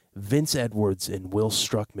Vince Edwards and Will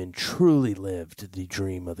Struckman truly lived the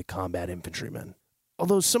dream of the combat infantryman.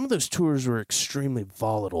 Although some of those tours were extremely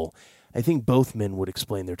volatile, I think both men would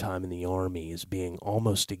explain their time in the Army as being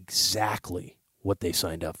almost exactly what they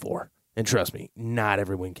signed up for. And trust me, not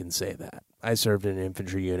everyone can say that. I served in an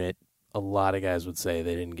infantry unit. A lot of guys would say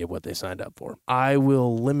they didn't get what they signed up for. I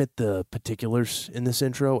will limit the particulars in this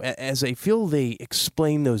intro, as I feel they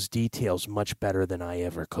explain those details much better than I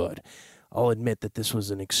ever could. I'll admit that this was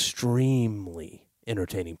an extremely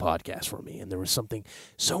entertaining podcast for me, and there was something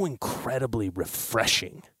so incredibly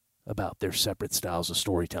refreshing about their separate styles of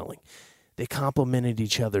storytelling. They complemented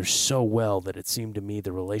each other so well that it seemed to me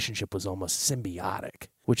the relationship was almost symbiotic,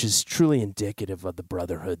 which is truly indicative of the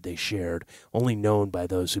brotherhood they shared, only known by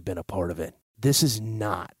those who've been a part of it. This is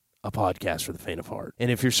not a podcast for the faint of heart. And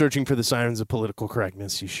if you're searching for the sirens of political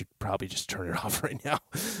correctness, you should probably just turn it off right now.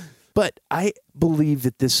 But I believe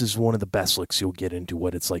that this is one of the best looks you'll get into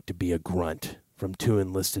what it's like to be a grunt from two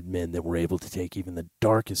enlisted men that were able to take even the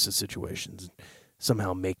darkest of situations and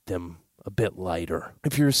somehow make them a bit lighter.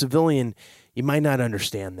 If you're a civilian, you might not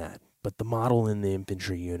understand that, but the model in the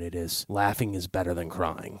infantry unit is laughing is better than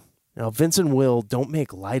crying. Now, Vince and Will don't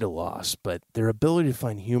make light of loss, but their ability to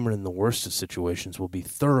find humor in the worst of situations will be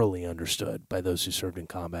thoroughly understood by those who served in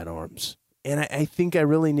combat arms. And I think I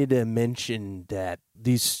really need to mention that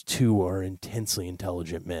these two are intensely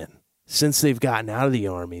intelligent men. Since they've gotten out of the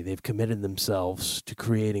Army, they've committed themselves to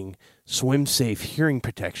creating swim-safe hearing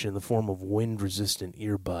protection in the form of wind-resistant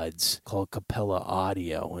earbuds called Capella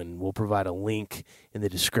Audio, and we'll provide a link in the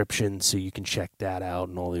description so you can check that out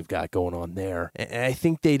and all they've got going on there. And I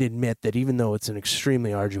think they'd admit that even though it's an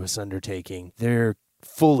extremely arduous undertaking, they're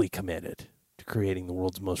fully committed to creating the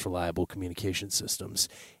world's most reliable communication systems.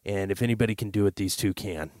 And if anybody can do it, these two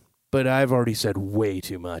can. But I've already said way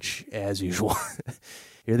too much, as usual.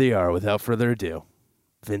 Here they are, without further ado,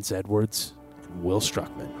 Vince Edwards and Will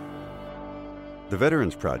Struckman. The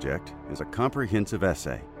Veterans Project is a comprehensive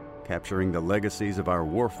essay capturing the legacies of our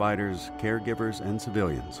warfighters, caregivers, and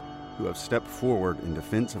civilians who have stepped forward in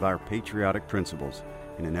defense of our patriotic principles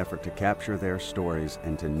in an effort to capture their stories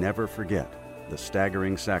and to never forget the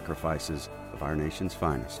staggering sacrifices of our nation's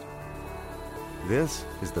finest. This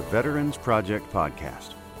is the Veterans Project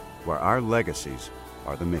Podcast, where our legacies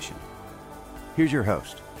are the mission. Here's your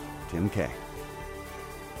host, Tim Kay.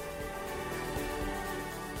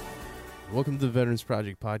 Welcome to the Veterans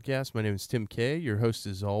Project Podcast. My name is Tim Kay, your host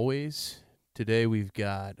as always. Today we've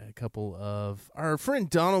got a couple of our friend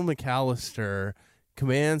Donald McAllister,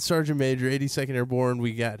 Command Sergeant Major, 82nd Airborne.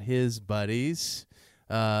 We got his buddies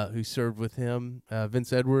who served with him,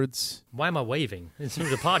 Vince Edwards. Why am I waving? It's the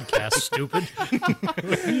podcast, stupid.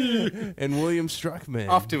 And William Struckman.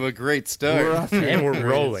 Off to a great start. We're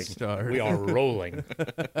rolling. Start. We are rolling.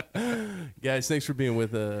 Guys, thanks for being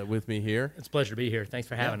with me here. It's a pleasure to be here. Thanks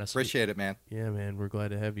for having us. Appreciate it, man. Yeah, man, we're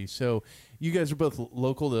glad to have you. So you guys are both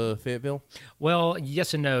local to Fayetteville? Well,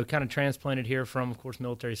 yes and no. Kind of transplanted here from, of course,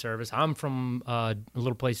 military service. I'm from a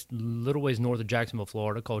little ways north of Jacksonville,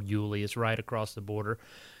 Florida, called Yulee. It's right across the border.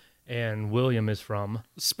 And William is from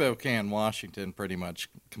Spokane, Washington, pretty much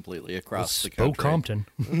completely across the country. Spokompton.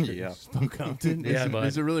 Yeah. Spokompton? Yeah,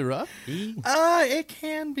 is it really rough? It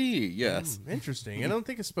can be, yes. Interesting. I don't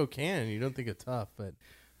think of Spokane. You don't think of tough, but...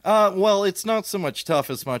 Well, it's not so much tough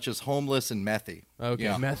as much as homeless and methy. Okay,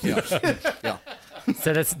 yeah. methy. Yeah.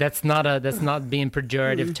 So that's not being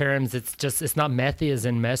pejorative terms. It's not methy as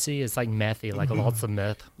in messy. It's like methy, like lots of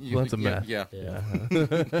meth. Lots of meth. Yeah.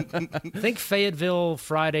 Think Fayetteville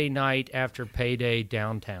Friday night after payday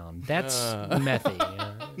downtown. That's methy.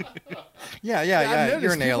 Yeah.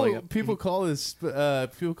 You're nailing it. People call this.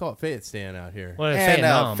 People call it Fayette Stan out here. Well, And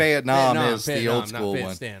Vietnam. Vietnam is the old school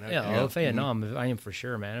one. Stan. Okay. Yeah, well, Vietnam, I am for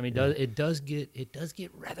sure, man. I mean, it does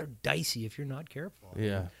get rather dicey if you're not careful.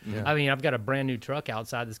 Yeah. I mean, I've got a brand new truck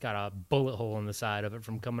outside that's got a bullet hole in the side of it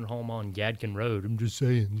from coming home on Yadkin Road. I'm just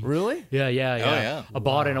saying. Really? Yeah. yeah. I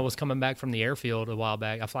bought it and I was coming back from the airfield a while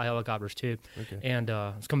back. I fly helicopters too. Okay. And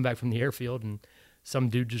I was coming back from the airfield and some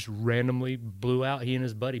dude just randomly blew out. He and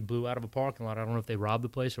his buddy blew out of a parking lot. I don't know if they robbed the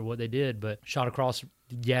place or what they did, but shot across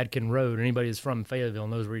Yadkin Road. Anybody that's from Fayetteville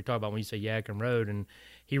knows what you're talking about when you say Yadkin Road. And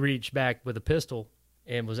he reached back with a pistol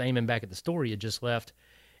and was aiming back at the store he had just left.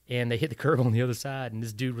 And they hit the curb on the other side, and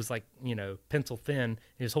this dude was like, pencil thin.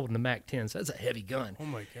 He was holding the MAC-10, so that's a heavy gun. Oh,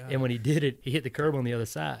 my God. And when he did it, he hit the curb on the other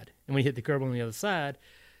side. And when he hit the curb on the other side,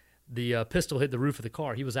 the pistol hit the roof of the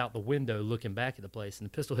car. He was out the window looking back at the place, and the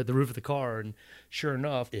pistol hit the roof of the car, and sure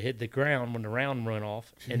enough, it hit the ground when the round went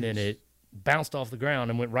off, and then it bounced off the ground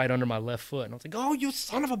and went right under my left foot. And I was like, "Oh, you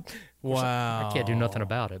son of a!" Wow. I can't do nothing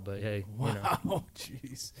about it, but hey, Wow,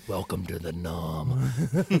 jeez. Welcome to the Nom.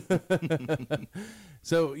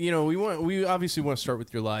 So, we obviously want to start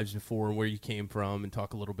with your lives before and where you came from and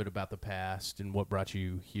talk a little bit about the past and what brought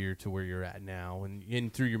you here to where you're at now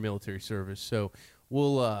and through your military service. So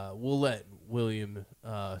we'll let William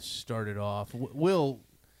start it off.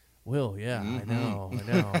 Will, yeah, I know.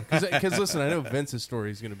 Because listen, I know Vince's story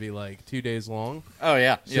is going to be like 2 days long. Oh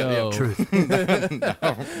yeah, So, Truth.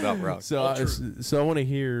 no, wrong. So I want to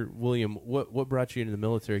hear, William, what brought you into the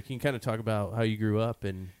military? Can you kind of talk about how you grew up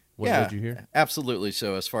and what led you here? Absolutely.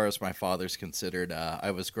 So as far as my father's considered,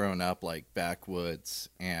 I was growing up like backwoods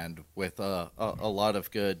and with a lot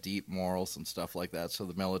of good, deep morals and stuff like that. So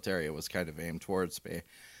the military was kind of aimed towards me.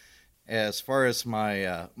 As far as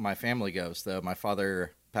my family goes, though, my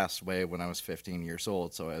father passed away when I was 15 years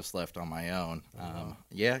old, so I was left on my own.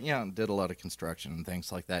 Did a lot of construction and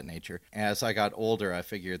things like that nature. As I got older, I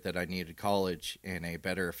figured that I needed college and a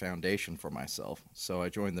better foundation for myself. So I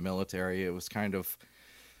joined the military. It was kind of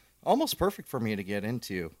almost perfect for me to get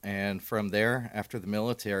into. And from there, after the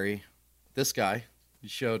military, this guy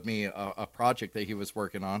showed me a project that he was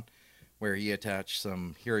working on where he attached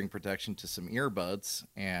some hearing protection to some earbuds,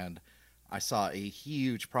 and I saw a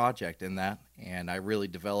huge project in that, and I really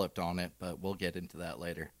developed on it, but we'll get into that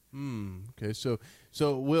later. Okay, so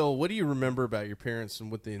Will, what do you remember about your parents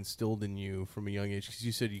and what they instilled in you from a young age? Because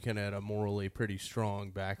you said you kind of had a morally pretty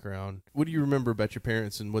strong background. What do you remember about your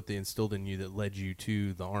parents and what they instilled in you that led you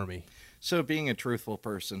to the Army? So being a truthful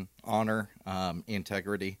person, honor,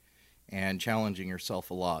 integrity, and challenging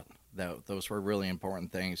yourself a lot. Those were really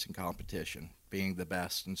important things in competition, being the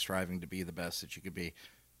best and striving to be the best that you could be,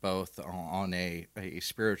 both on a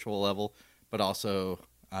spiritual level, but also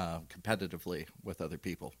competitively with other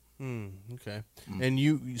people. Okay. And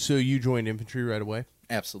you joined infantry right away?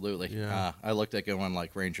 Absolutely. Yeah. I looked at going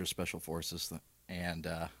like Ranger Special Forces and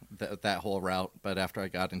that whole route, but after I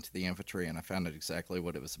got into the infantry and I found out exactly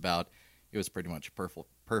what it was about, it was pretty much a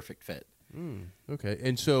perfect fit. Okay.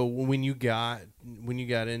 And so when you got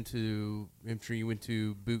into infantry, you went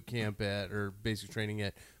to boot camp or basic training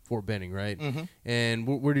at Fort Benning, right? Mm-hmm. And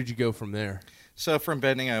where did you go from there? So from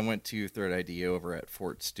Benning, I went to 3rd ID over at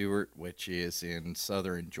Fort Stewart, which is in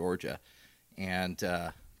southern Georgia. And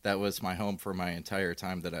that was my home for my entire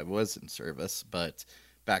time that I was in service. But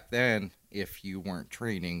back then, if you weren't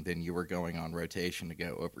training, then you were going on rotation to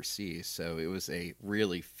go overseas. So it was a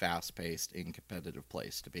really fast-paced and competitive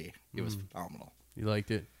place to be. It was phenomenal. You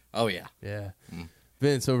liked it? Oh, yeah. Yeah.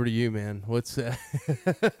 Vince, over to you, man. What's He's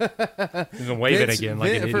gonna wave it again like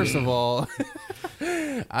an idiot. First of all,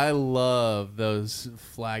 I love those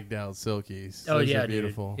flagged out silkies. Oh, those yeah, are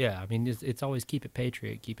beautiful. Dude. Yeah, I mean, it's always keep it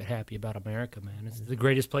patriot, keep it happy about America, man. It's the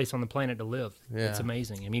greatest place on the planet to live. Yeah. It's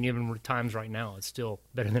amazing. I mean, even times right now, it's still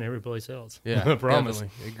better than every place else. Yeah, I promise.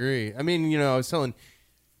 definitely. Agree. I mean, I was telling,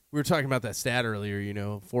 we were talking about that stat earlier,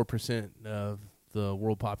 4% of the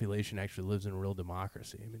world population actually lives in a real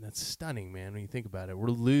democracy. I mean, that's stunning, man, when you think about it. We're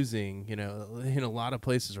losing, in a lot of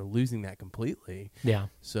places are losing that completely. Yeah.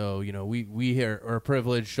 So, we are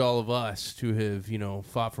privileged, all of us, to have,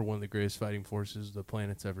 fought for one of the greatest fighting forces the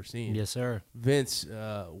planet's ever seen. Yes, sir. Vince,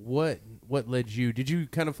 what led you? Did you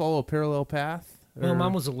kind of follow a parallel path? Well,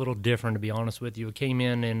 mine was a little different, to be honest with you. It came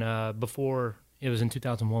in and before... It was in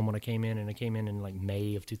 2001 when I came in, and I came in like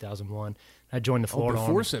May of 2001. I joined the Florida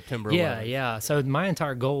before Army. September 11th. Yeah. So my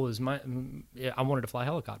entire goal is I wanted to fly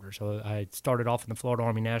helicopters. So I started off in the Florida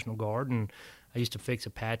Army National Guard, and I used to fix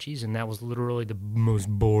Apaches, and that was literally the most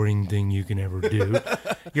boring thing you can ever do.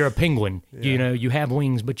 You're a penguin. Yeah. You have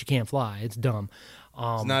wings, but you can't fly. It's dumb.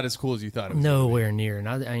 It's not as cool as you thought it was. Nowhere near. And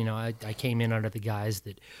I came in under the guise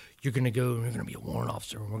that you're going to go and you're going to be a warrant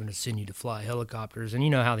officer, and we're going to send you to fly helicopters. And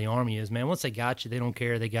you know how the Army is, man. Once they got you, they don't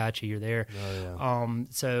care. They got you. You're there. Oh, yeah.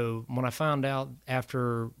 So when I found out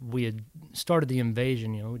after we had started the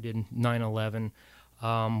invasion, we did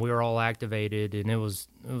 9/11. We were all activated, and it was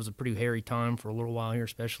a pretty hairy time for a little while here,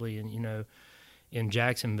 especially in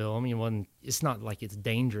Jacksonville. I mean, it's not like it's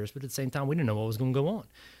dangerous, but at the same time, we didn't know what was going to go on.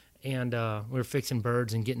 And we were fixing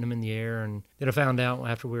birds and getting them in the air. And then I found out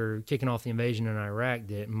after we were kicking off the invasion in Iraq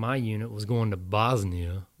that my unit was going to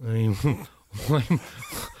Bosnia. I mean,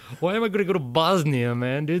 Why am I going to go to Bosnia,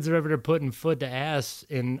 man? Dudes are over there putting foot to ass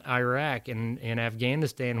in Iraq and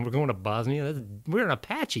Afghanistan. We're going to Bosnia. We're in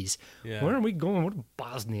Apaches. Yeah. Where are we going? We're to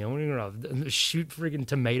Bosnia. We're going to shoot friggin'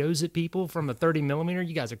 tomatoes at people from a 30 millimeter.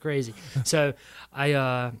 You guys are crazy. So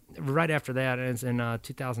I right after that, in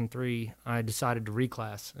 2003, I decided to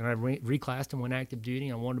reclass, and I reclassed and went active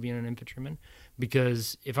duty. I wanted to be an infantryman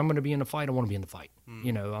because if I'm going to be in the fight, I want to be in the fight.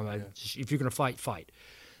 You know, if you're going to fight, fight.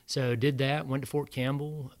 So did that, went to Fort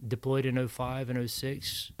Campbell, deployed in 05 and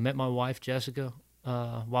 06, met my wife, Jessica,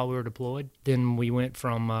 while we were deployed. Then we went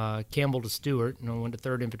from Campbell to Stewart, and I went to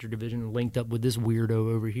 3rd Infantry Division and linked up with this weirdo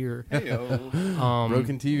over here.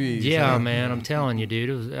 Broken TVs. Yeah, man, I'm telling you, dude,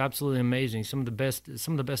 it was absolutely amazing. Some of the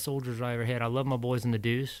best soldiers I ever had. I love my boys in the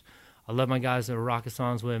Deuce. I love my guys that were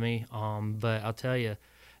Rakisans with me. But I'll tell you,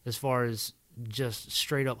 as far as just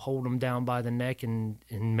straight up hold them down by the neck and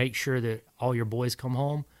make sure that all your boys come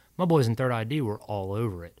home. My boys in 3rd ID were all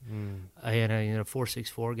over it. And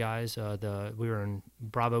 464 guys. We were in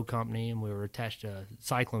Bravo Company, and we were attached to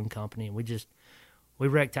Cyclone Company, and we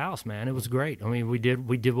wrecked house, man. It was great. I mean, we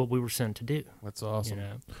did what we were sent to do. That's awesome. You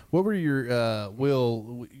know? What were your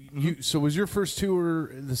Will? So was your first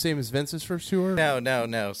tour the same as Vince's first tour?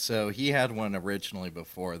 No. So he had one originally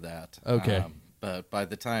before that. Okay. But by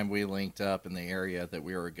the time we linked up in the area that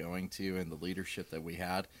we were going to and the leadership that we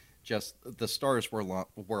had, just the stars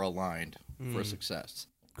were aligned for success.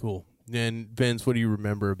 Cool. And Vince, what do you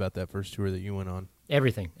remember about that first tour that you went on?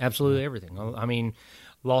 Everything, absolutely everything. I mean,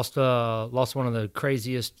 lost one of the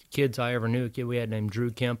craziest kids I ever knew. A kid we had named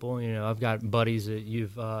Drew Kemple. You know, I've got buddies that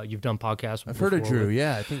you've done podcasts with. I've heard of Drew.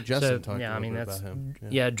 Yeah, I think Justin talked yeah, a little bit about him.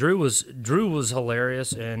 Yeah, Drew was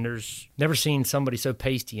hilarious, and there's never seen somebody so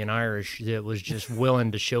pasty and Irish that was just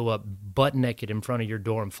willing to show up butt naked in front of your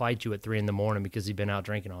door and fight you at 3 a.m. because he'd been out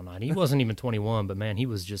drinking all night. He wasn't even 21, but man, he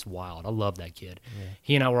was just wild. I love that kid. Yeah.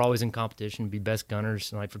 He and I were always in competition, be best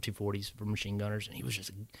gunners, like for 240s, for machine gunners, and he was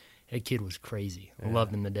just that kid was crazy. I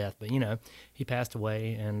loved him to death. But, you know, he passed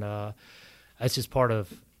away, and that's just part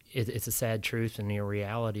of it. It's a sad truth and the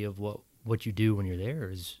reality of what you do when you're there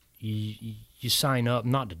is you sign up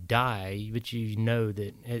not to die, but you know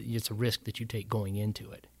that it's a risk that you take going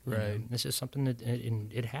into it. Right. Know? It's just something that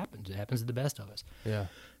it happens. It happens to the best of us. Yeah.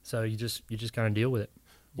 So you just kind of deal with it.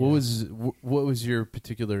 What was your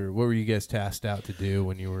particular? What were you guys tasked out to do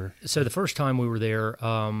when you were? So the first time we were there,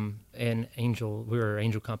 and we were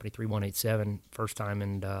Angel Company 3187 first time,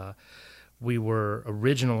 and we were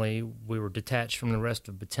detached from the rest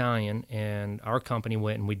of the battalion, and our company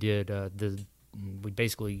went and we did we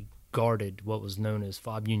basically guarded what was known as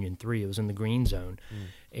Fob Union 3. It was in the green zone,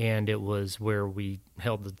 and it was where we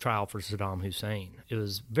held the trial for Saddam Hussein. It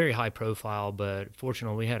was very high profile, but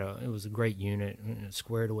fortunately it was a great unit,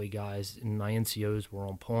 squared away guys, and my NCOs were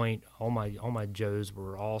on point. All my Joes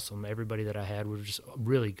were awesome. Everybody that I had was just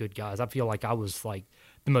really good guys. I feel like I was like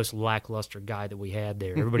the most lackluster guy that we had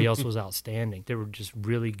there. Everybody else was outstanding. They were just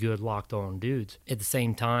really good, locked on dudes. At the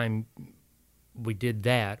same time, we did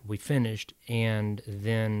that, we finished, and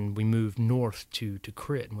then we moved north to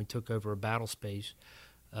Tikrit, and we took over a battle space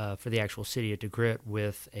for the actual city of Tikrit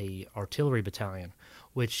with a artillery battalion,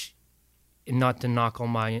 which, not to knock on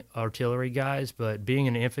my artillery guys, but being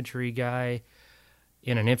an infantry guy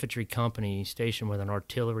in an infantry company stationed with an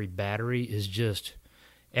artillery battery is just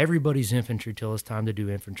everybody's infantry till it's time to do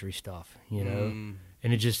infantry stuff, you know?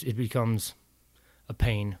 And it becomes a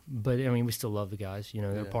pain, but I mean, we still love the guys. You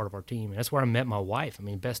know, they're part of our team. And that's where I met my wife. I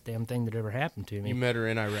mean, best damn thing that ever happened to me. You met her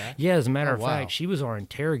in Iraq? Yeah, as a matter of fact, she was our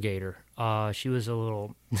interrogator. She was a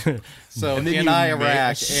little. So in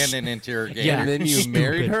Iraq and an interrogator. Yeah, and then you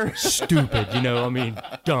married her? Stupid, you know. I mean,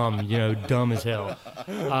 dumb. You know, dumb as hell.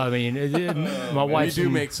 I mean, my wife. You do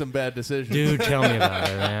make some bad decisions, dude. Tell me about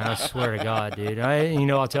it, man. I swear to God, dude.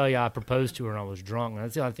 I'll tell you, I proposed to her and I was drunk.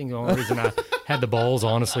 That's I think the only reason I had the balls,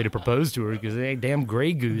 honestly, to propose to her because damn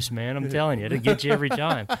Grey Goose, man. I'm telling you, it'll get you every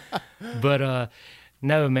time. But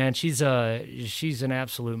no, man, she's an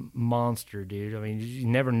absolute monster, dude. I mean, you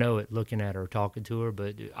never know it looking at her, talking to her,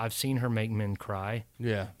 but I've seen her make men cry.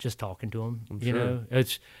 Yeah, just talking to them. You know,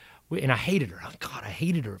 and I hated her. Oh, God, I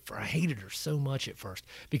hated her so much at first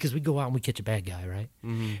because we go out and we catch a bad guy, right?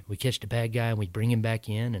 Mm-hmm. We catch the bad guy and we bring him back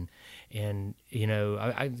in, and you know,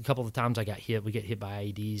 a couple of times I got hit. We get hit by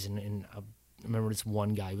IEDs, and I remember this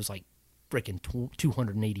one guy who was like freaking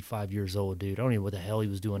 285 years old, dude. I don't know what the hell he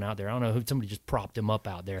was doing out there. I don't know who, somebody just propped him up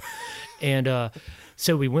out there. And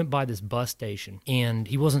so we went by this bus station, and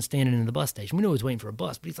he wasn't standing in the bus station. We knew he was waiting for a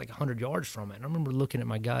bus, but he's like 100 yards from it. And I remember looking at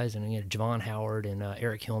my guys, and Javon Howard and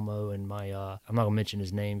Eric Hilmo, and my I'm not gonna mention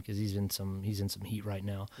his name because he's in some heat right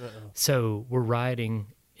now. So we're riding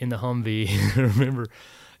in the Humvee. I remember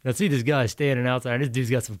I see this guy standing outside. This dude's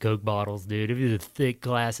got some Coke bottles, dude. If these are thick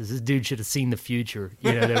glasses, this dude should have seen the future.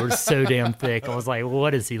 You know, they were so damn thick. I was like,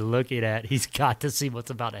 what is he looking at? He's got to see what's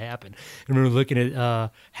about to happen. And we were looking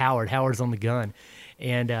at Howard. Howard's on the gun.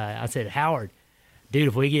 And I said, Howard, dude,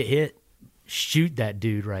 if we get hit, shoot that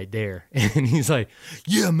dude right there. And he's like,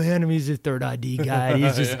 yeah, man. I mean, he's a third ID guy. And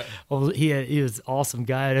he's just, he was an awesome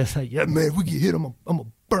guy. And I was like, yeah, man, if we get hit, I'm going to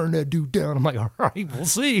burn that dude down. I'm like, all right, we'll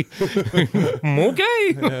see.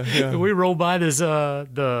 Okay. Yeah. We rolled by this,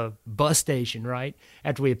 the bus station, right?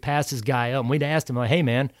 After we had passed this guy up, and we'd asked him, like, hey,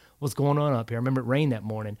 man, what's going on up here? I remember it rained that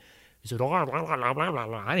morning. He said, blah, blah, blah, blah, blah,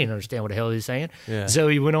 blah. I didn't understand what the hell he was saying. Yeah. So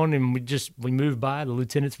he went on and we moved by. The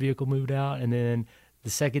lieutenant's vehicle moved out, and then the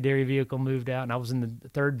secondary vehicle moved out, and I was in the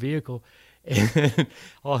third vehicle. And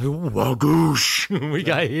we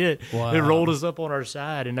got hit. Wow. It rolled us up on our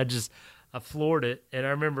side, and I floored it. And I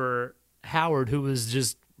remember Howard, who was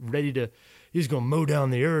just ready to, he was going to mow down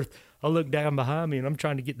the earth. I looked down behind me, and I'm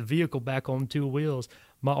trying to get the vehicle back on two wheels.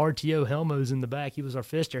 My RTO, Helmo's in the back. He was our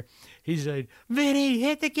fister. He said, Vinny,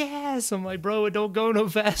 hit the gas. I'm like, bro, it don't go no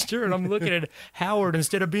faster. And I'm looking at Howard.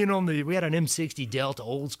 Instead of being on we had an M60 Delta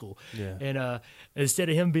old school. Yeah. And instead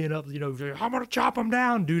of him being up, you know, I'm going to chop him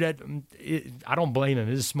down. Dude, I don't blame him.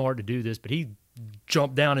 It's smart to do this. But he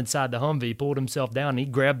jumped down inside the Humvee, pulled himself down, and he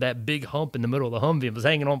grabbed that big hump in the middle of the Humvee and was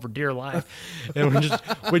hanging on for dear life. And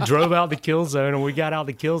we drove out the kill zone, and we got out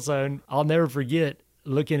the kill zone. I'll never forget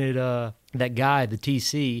looking at that guy, the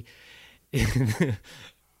TC,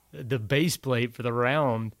 the base plate for the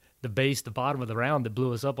round, the bottom of the round that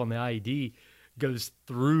blew us up on the IED goes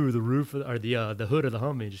through the roof or the hood of the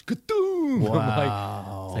Humvee. Just ka-doom!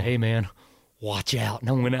 Wow. I'm like, hey, man, watch out. And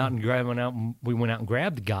I went out and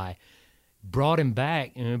grabbed the guy, brought him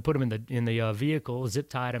back and put him in the vehicle, zip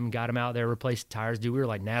tied him, got him out there, replaced the tires. Dude, we were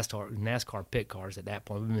like NASCAR pit cars at that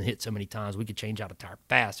point. We've been hit so many times we could change out a tire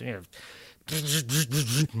fast. We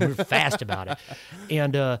were fast about it.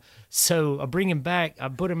 And so I bring him back. I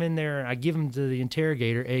put him in there. I give him to the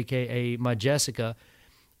interrogator, a.k.a. my Jessica.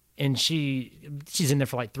 And she's in there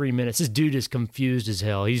for like 3 minutes. This dude is confused as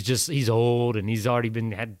hell. He's old, and he's already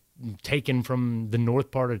had taken from the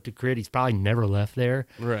north part of the crit. He's probably never left there.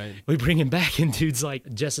 Right. We bring him back, and dude's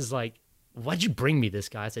like, Jess is like, why'd you bring me this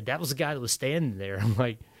guy? I said, that was the guy that was standing there. I'm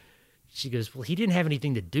like, she goes, well, he didn't have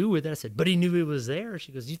anything to do with it. I said, but he knew he was there.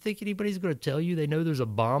 She goes, you think anybody's going to tell you they know there's a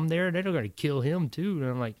bomb there? They're going to kill him, too. And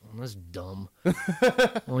I'm like, well, that's dumb.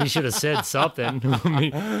 Well, he should have said something. I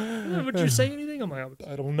mean, would you say anything? I'm like,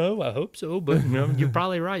 I don't know. I hope so. But you're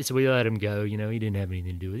probably right. So we let him go. You know, he didn't have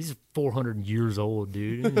anything to do with it. He's 400 years old,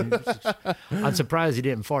 dude. I'm surprised he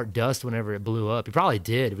didn't fart dust whenever it blew up. He probably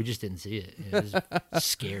did. We just didn't see it. It was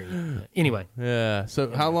scary. Anyway. Yeah.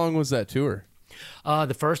 So how long was that tour?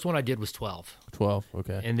 The first one I did was 12. 12,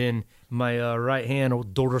 okay. And then my right hand,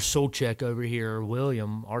 old Dorder Solchek over here,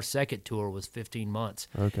 William, our second tour was 15 months.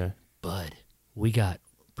 Okay. But we got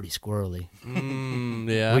pretty squirrely.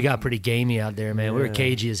 Yeah. We got pretty gamey out there, man. Yeah. We were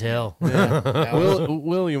cagey as hell. Yeah.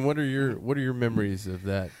 William, what are your memories of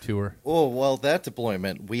that tour? Oh, well, that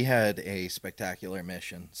deployment, we had a spectacular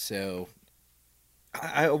mission. So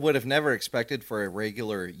I would have never expected for a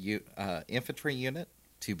regular infantry unit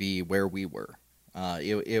to be where we were.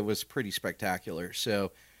 It was pretty spectacular.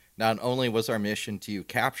 So not only was our mission to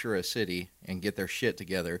capture a city and get their shit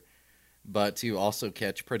together, but to also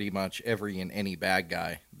catch pretty much every and any bad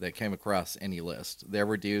guy that came across any list. There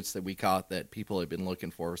were dudes that we caught that people had been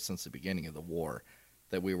looking for since the beginning of the war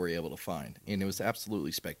that we were able to find. And it was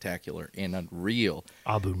absolutely spectacular and unreal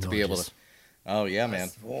to be able to... Oh, yeah, man.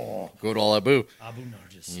 Good old Abu. Abu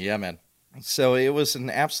Narjis. Yeah, man. So it was an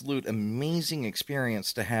absolute amazing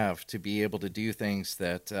experience to have, to be able to do things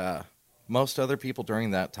that most other people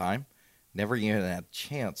during that time never even had a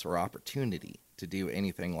chance or opportunity to do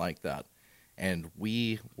anything like that. And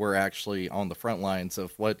we were actually on the front lines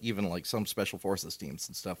of what even like some special forces teams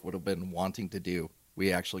and stuff would have been wanting to do.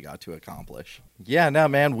 We actually got to accomplish. Yeah, no,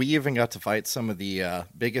 man, we even got to fight some of the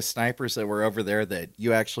biggest snipers that were over there that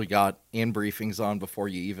you actually got in briefings on before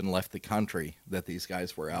you even left the country, that these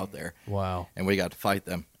guys were out there. Wow. And we got to fight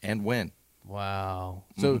them and win. Wow.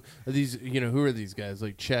 So are these, who are these guys?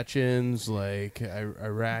 Like Chechens, like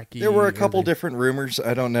Iraqi? There were a couple different rumors.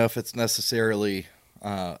 I don't know if it's necessarily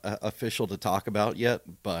official to talk about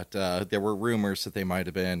yet, but there were rumors that they might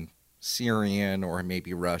have been Syrian or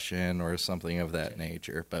maybe Russian or something of that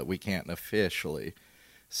nature, but we can't officially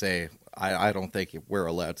say. I don't think we're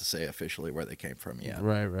allowed to say officially where they came from yet.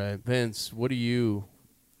 Right. Vince, what do you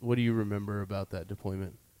remember about that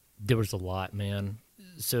deployment? There was a lot, man.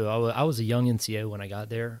 I was a young NCO when I got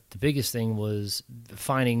there. The biggest thing was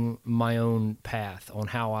finding my own path on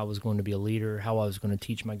how I was going to be a leader, how I was going to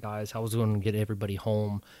teach my guys, how I was going to get everybody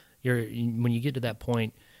home. When you get to that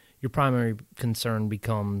point, your primary concern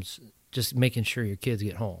becomes just making sure your kids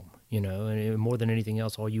get home, and more than anything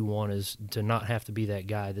else, all you want is to not have to be that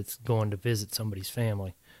guy that's going to visit somebody's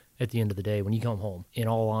family at the end of the day when you come home. In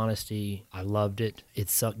all honesty, I loved it. It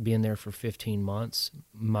sucked being there for 15 months.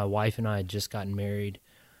 My wife and I had just gotten married,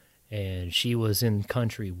 and she was in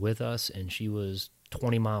country with us, and she was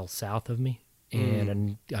 20 miles south of me,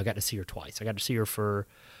 and I got to see her twice. I got to see her for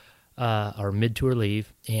our mid-tour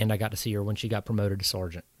leave, and I got to see her when she got promoted to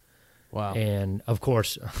sergeant. Wow. And, of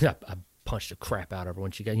course, I punched the crap out of her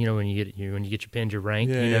when she got, when you get your pins, your rank,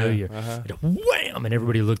 you wham, and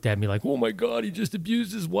everybody looked at me like, oh my God, he just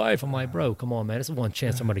abused his wife. I'm like, bro, come on, man, this is one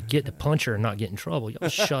chance I'm going to get to punch her and not get in trouble. Y'all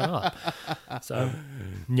shut up. So,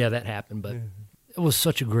 yeah, that happened, but it was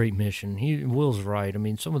such a great mission. Will's right. I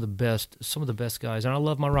mean, some of the best guys, and I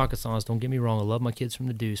love my Rakasans, don't get me wrong, I love my kids from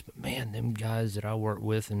the Deuce, but man, them guys that I work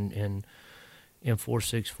with in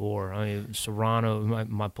 464. I mean, Serrano,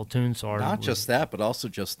 my platoon sergeant. Not just that, but also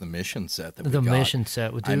just the mission set that we got. The mission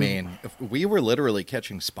set. Dude, I mean, we were literally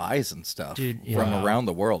catching spies and stuff from around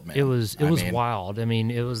the world, man. It was wild. I mean,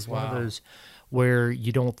 it was one of those where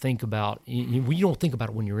you don't think about you don't think about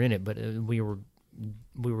it when you're in it, but we were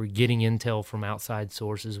getting intel from outside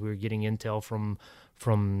sources. We were getting intel from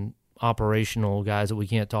operational guys that we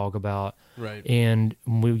can't talk about. Right. And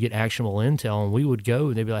we would get actionable intel, and we would go,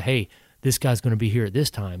 and they'd be like, hey, this guy's going to be here at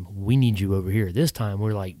this time. We need you over here this time.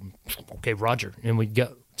 We're like, okay, Roger. And we'd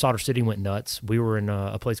go. Solder City went nuts. We were in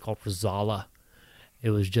a place called Rosala.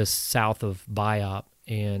 It was just south of Biop,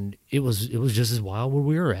 and it was just as wild where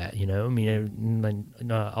we were at, I mean,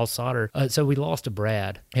 Al Solder. So we lost to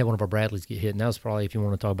Brad. Had one of our Bradleys get hit, and that was probably, if you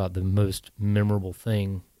want to talk about the most memorable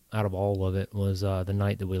thing out of all of it, was the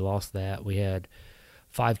night that we lost that. We had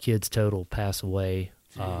 5 kids total pass away.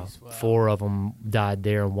 Wow. 4 of them died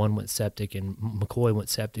there, and 1 went septic, and McCoy went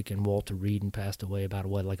septic, and Walter Reed and passed away about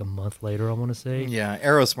like a month later, I want to say. Yeah,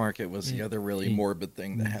 Arrows Market was the other really morbid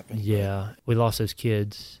thing that happened. Yeah, we lost those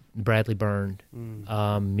kids. Bradley burned.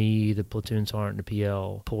 Me, the platoon sergeant, the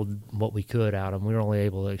PL, pulled what we could out of them. We were only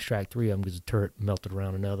able to extract 3 of them because the turret melted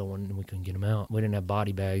around another one, and we couldn't get them out. We didn't have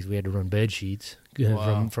body bags. We had to run bed sheets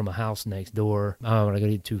from a house next door. I don't want to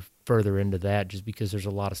get too further into that just because there's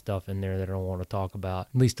a lot of stuff in there that I don't want to talk about,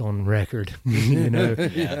 at least on record. And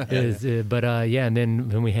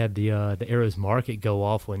then we had the Arrows Market go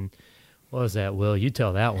off when. What was that, Will? You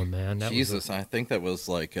tell that one, man. Jesus, I think that was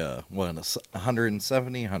like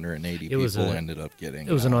 170, 180 people ended up getting.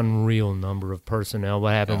 It was an unreal number of personnel.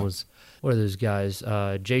 What happened was, what are those guys?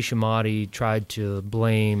 Jay Shamati tried to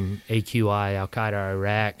blame AQI, Al-Qaeda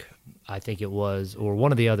Iraq, I think it was, or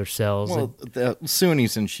one of the other cells. Well, the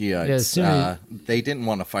Sunnis and Shiites, they didn't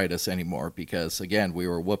want to fight us anymore because, again, we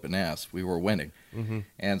were whooping ass. We were winning. Mm-hmm.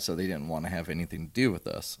 And so they didn't want to have anything to do with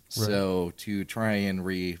us. Right. So to try and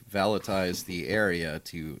revalitize the area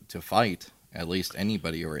to fight at least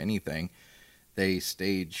anybody or anything, they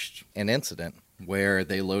staged an incident where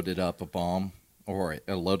they loaded up a bomb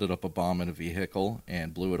in a vehicle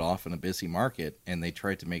and blew it off in a busy market, and they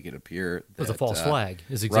tried to make it appear that it was a false flag.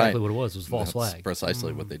 Is exactly what it was. It was a false That's flag.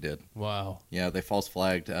 Precisely what they did. Wow. Yeah, they false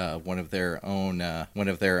flagged one of their own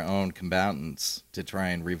combatants to try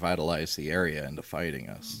and revitalize the area into fighting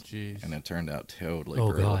us. Jeez. And it turned out totally.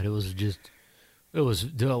 Oh brutal. God, that was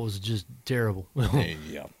just terrible.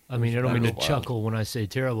 Yeah. I mean, I don't mean to chuckle when I say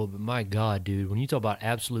terrible, but my God, dude, when you talk about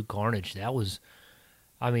absolute carnage, that was.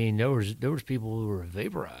 I mean, there was people who were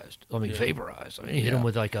vaporized. Vaporized. I mean, hit them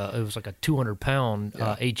with it was like a 200-pound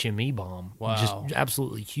HME bomb. Wow. Just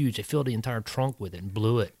absolutely huge. They filled the entire trunk with it and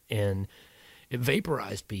blew it, and it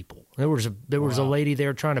vaporized people. There was a lady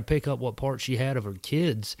there trying to pick up what part she had of her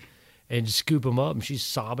kids, and just scoop them up, and she's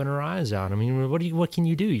sobbing her eyes out. I mean, what can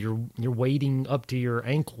you do? You're wading up to your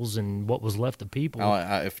ankles and what was left of people. Oh,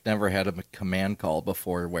 I've never had a command call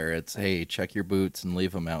before where it's, hey, check your boots and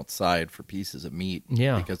leave them outside for pieces of meat.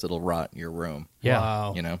 Yeah. Because it'll rot in your room. Yeah.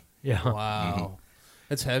 Wow. Yeah. Wow. Mm-hmm.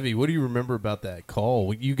 That's heavy. What do you remember about that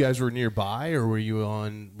call? You guys were nearby, or were you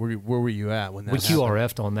on? Where were you at when that? We happened?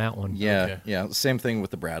 QRF'd on that one. Yeah, Okay. yeah. Same thing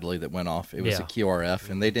with the Bradley that went off. It was a QRF,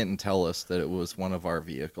 and they didn't tell us that it was one of our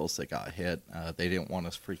vehicles that got hit. They didn't want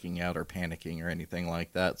us freaking out or panicking or anything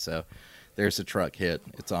like that. So there's a truck hit.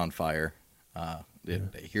 It's on fire.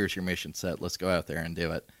 Here's your mission set. Let's go out there and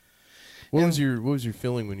do it. What was your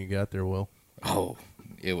feeling when you got there, Will? Oh,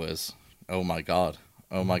 it was, oh my God,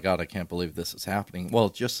 I can't believe this is happening. Well,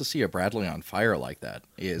 just to see a Bradley on fire like that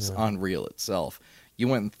is unreal itself. you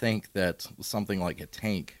wouldn't think that something like a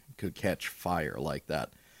tank could catch fire like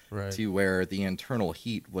that. Right. To where the internal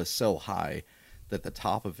heat was so high that the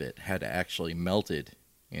top of it had actually melted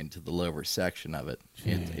into the lower section of it.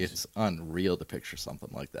 It's unreal to picture something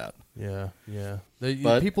like that. Yeah.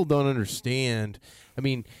 But people don't understand. I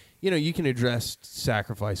mean, you can address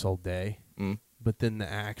sacrifice all day, but then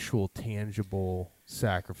the actual tangible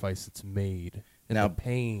sacrifice that's made, and now, the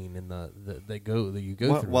pain and that you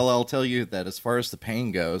go through. Well, I'll tell you that as far as the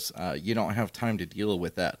pain goes, you don't have time to deal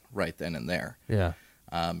with that right then and there. Yeah.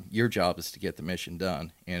 Your job is to get the mission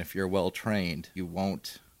done, and if you're well trained, you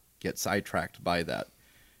won't get sidetracked by that.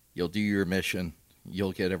 You'll do your mission,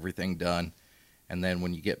 you'll get everything done, and then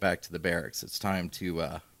when you get back to the barracks, it's time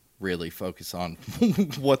to really focus on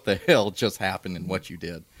what the hell just happened and what you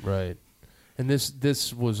did. Right. And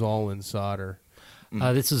this was all in solder.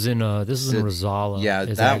 This is in Rosala. Yeah,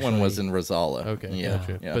 that one was in Rosala. Okay, yeah,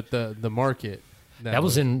 gotcha. yeah. But the market that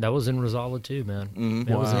was in Rosala too, man.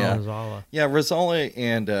 That was in Rosala. Yeah, Rosala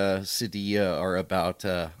and Cedilla are about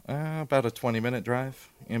a 20-minute drive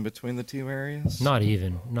in between the two areas. Not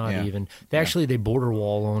even. They border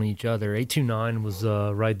wall on each other. 829 was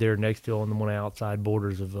right there next to on the one outside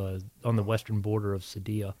borders of on the western border of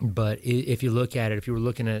Cedilla. But if you look at it, if you were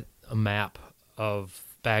looking at a map of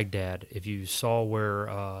Baghdad, if you saw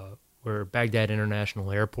where Baghdad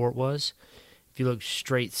International Airport was, if you look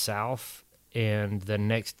straight south and the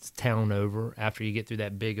next town over after you get through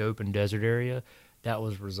that big open desert area, that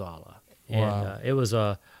was Rosala. Wow. And it was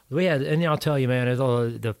and I'll tell you, man, it's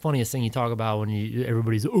the funniest thing you talk about when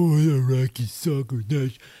everybody's, the Iraqi sucker.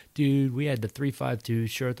 Dude, we had the 352,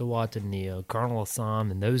 Shurta Watania, Colonel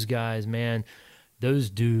Assam, and those guys, man, those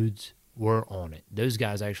dudes were on it. Those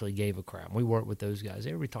guys actually gave a crap. We worked with those guys.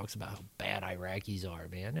 Everybody talks about how bad Iraqis are,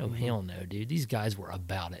 man. No, hell no, dude. These guys were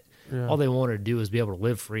about it. Yeah. All they wanted to do was be able to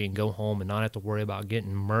live free and go home and not have to worry about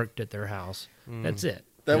getting murked at their house. That's it.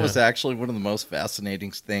 That was actually one of the most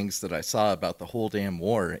fascinating things that I saw about the whole damn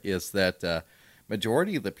war is that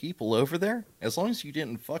majority of the people over there, as long as you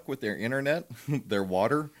didn't fuck with their internet, their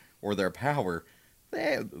water, or their power,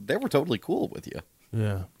 they were totally cool with you.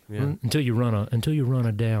 Yeah. Until you run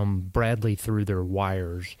a damn Bradley through their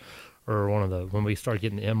wires, or when we start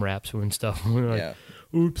getting the MRAPs and stuff, we're like,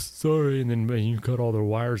 oops, sorry, and then you cut all their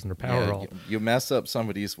wires and their power off. You mess up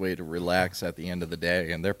somebody's way to relax at the end of the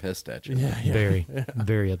day, and they're pissed at you. Very,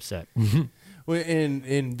 very upset. Well,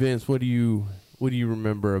 and Vince, what do you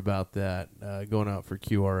remember about that going out for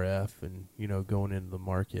QRF and going into the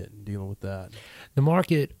market and dealing with that? The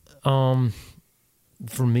market,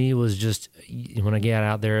 for me, was just when I got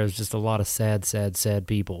out there, it was just a lot of sad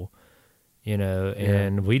people.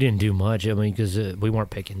 And we didn't do much. I mean, because we weren't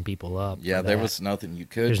picking people up. Yeah, there was nothing you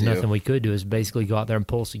could do. There's nothing we could do. Is basically go out there and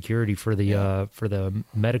pull security for the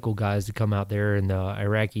medical guys to come out there and the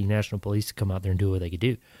Iraqi National Police to come out there and do what they could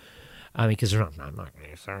do. I mean, because I'm not going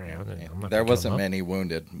to. Sorry, I'm not there wasn't many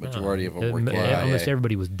wounded. Majority of them were KIA. Almost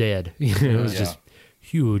everybody was dead. It was just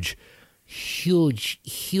huge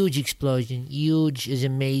explosion. Huge is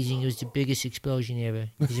amazing. It was the biggest explosion ever.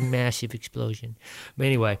 It was a massive explosion. But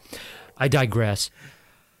anyway, I digress.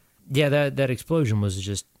 Yeah, that explosion was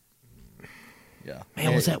just. Yeah,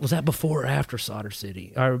 man, was that before or after Solder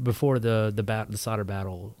City, or before the Solder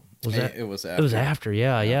battle? Was that? It was after. It was after.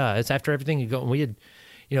 Yeah. It's after everything had gone. We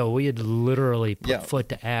had literally put foot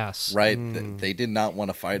to ass. Right. They did not want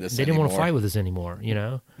to fight us. They didn't want to fight with us anymore.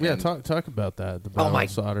 Yeah. Talk about that. The battle of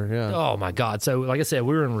Solder. Yeah. Oh my God. So like I said,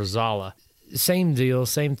 we were in Rosala. Same deal.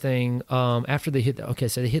 Same thing. After they hit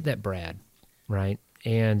so they hit that Brad, right?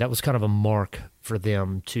 And that was kind of a mark for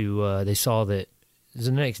them to, they saw that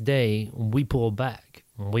the next day we pulled back.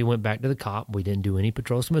 When we went back to the cop, we didn't do any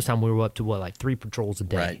patrols. So most of the time we were up to 3 patrols a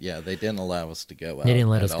day. Right, yeah. They didn't allow us to go out. They didn't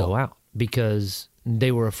let us go out because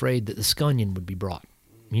they were afraid that the scunion would be brought.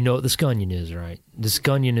 You know what the scunion is, right? The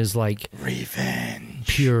scunion is like revenge.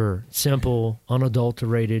 Pure, simple,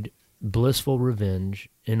 unadulterated, blissful revenge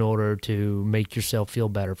in order to make yourself feel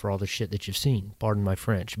better for all the shit that you've seen. Pardon my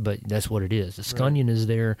French, but that's what it is. The scunion is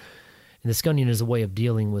there, and the scunion is a way of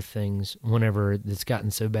dealing with things whenever it's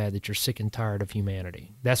gotten so bad that you're sick and tired of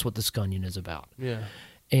humanity. That's what the scunion is about. Yeah.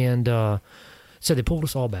 And so they pulled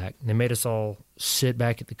us all back. They made us all sit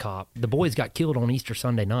back at the cop. The boys got killed on Easter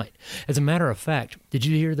Sunday night. As a matter of fact, did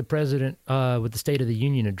you hear the president with the State of the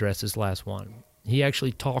Union address, his last one? He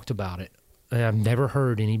actually talked about it. I've never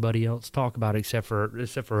heard anybody else talk about it except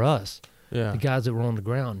for us, the guys that were on the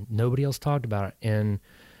ground. Nobody else talked about it, and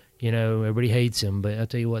everybody hates him. But I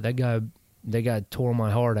tell you what, that guy tore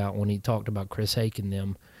my heart out when he talked about Chris Hake and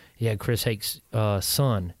them. He had Chris Hake's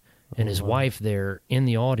son and his wife there in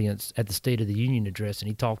the audience at the State of the Union address, and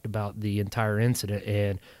he talked about the entire incident.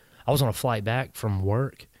 And I was on a flight back from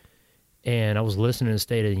work, and I was listening to the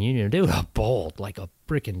State of the Union. Dude, I bawled like a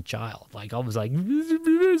freaking child. Like, I was like,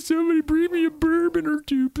 somebody bring me a bourbon or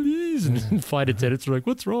two, please. And the flight attendants were like,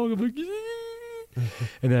 what's wrong? I'm like,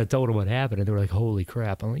 and then I told them what happened, and they were like, holy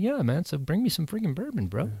crap. I'm like, yeah, man, so bring me some freaking bourbon,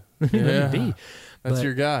 bro. Yeah, that's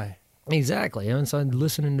your guy. Exactly. And so I'm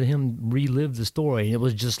listening to him relive the story, and it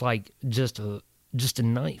was just like, just a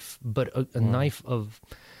knife, but a knife of,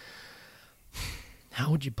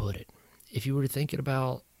 how would you put it? If you were thinking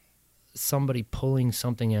about somebody pulling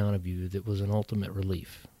something out of you that was an ultimate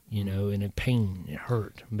relief, you know, and it pain, it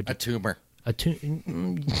hurt. But A tumor. I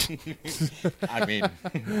mean,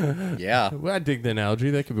 yeah. Well, I dig the analogy.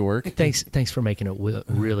 That could be work. Thanks for making it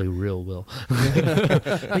really real, Will.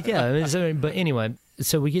 But yeah, I mean, but anyway,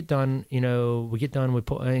 so we get done. You know, we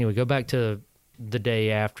pull. Anyway, go back to the day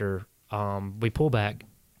after. We pull back.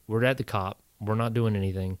 We're at the cop. We're not doing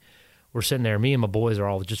anything. We're sitting there. Me and my boys are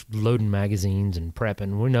all just loading magazines and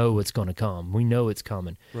prepping. We know what's going to come. We know it's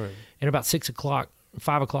coming. Right. And about 6 o'clock.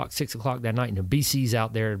 5 o'clock, 6 o'clock that night, and the BC's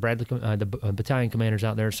out there, Bradley, the battalion commander's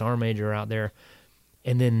out there, sergeant major out there,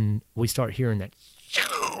 and then we start hearing that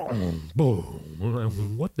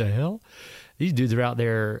boom. What the hell? These dudes are out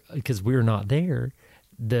there because we're not there.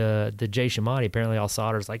 The Jay Shamati, apparently all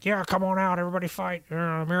Sauter's like, yeah, come on out, everybody fight.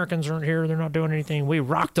 Americans aren't here, they're not doing anything. We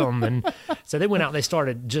rocked them, and so they went out and they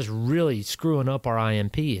started just really screwing up our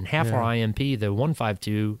IMP, and half our IMP, the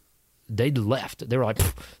 152, they left. They were like,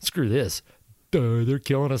 screw this. They're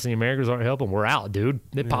killing us and the Americans aren't helping. We're out, dude.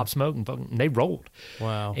 They popped smoke and they rolled.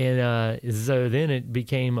 Wow. And so then it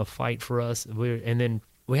became a fight for us. And then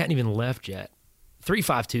we hadn't even left yet.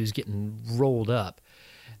 352's getting rolled up.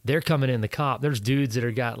 They're coming in the cop. There's dudes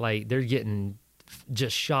that they're getting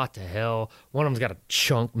just shot to hell. One of them's got a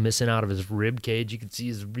chunk missing out of his rib cage.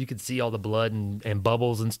 You could see all the blood and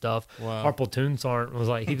bubbles and stuff. Wow. Our platoon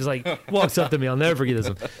sergeant walks up to me. I'll never forget this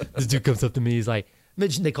one. This dude comes up to me. He's like,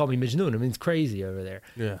 they call me Majnoon. I mean, it's crazy over there.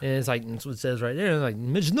 Yeah. And it's like, that's what it says right there. Like,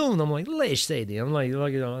 Majnoon. I'm like, Leish Sadie. I'm like, I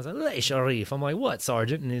was like, Leish Arif. I'm like, what,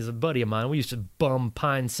 Sergeant? And he's a buddy of mine. We used to bum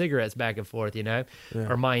pine cigarettes back and forth, you know,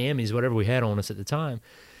 or Miami's, whatever we had on us at the time.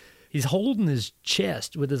 He's holding his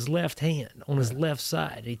chest with his left hand on his left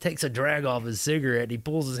side. He takes a drag off his cigarette. He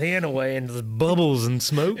pulls his hand away, and the bubbles and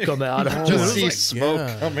smoke come out. Just see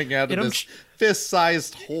smoke coming out of this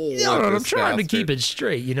fist-sized hole. Yeah, I'm trying to keep it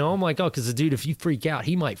straight. You know, I'm like, because the dude, if you freak out,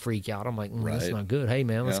 he might freak out. I'm like, that's not good. Hey,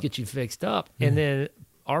 man, let's get you fixed up. And then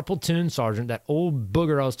our platoon sergeant, that old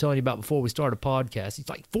booger I was telling you about before we started a podcast, he's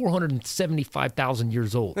like 475,000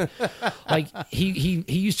 years old. Like he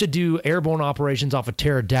used to do airborne operations off of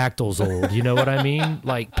pterodactyls old. You know what I mean?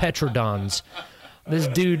 Like petrodons. This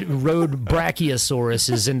dude rode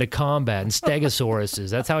brachiosauruses into combat and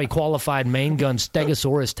stegosauruses. That's how he qualified main gun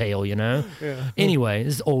stegosaurus tail, you know? Yeah. Anyway,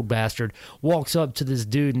 this old bastard walks up to this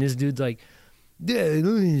dude, and this dude's like,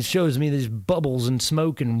 he shows me these bubbles and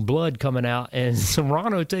smoke and blood coming out, and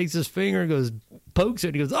Serrano takes his finger and pokes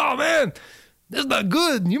it. He goes, oh, man, that's not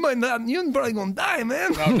good. You're probably going to die,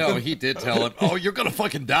 man. Oh, no, he did tell him, oh, you're going to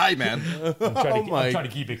fucking die, man. I'm trying to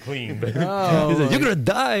keep it clean. But he's like, you're going to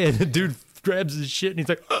die. And the dude grabs his shit, and he's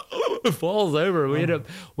like, falls over. We end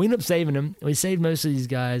up saving him. We saved most of these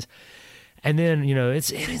guys. And then, you know,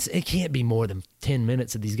 it can't be more than 10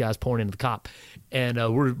 minutes of these guys pouring into the cop. And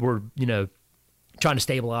we're you know, trying to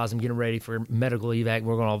stabilize them, get them ready for medical evac.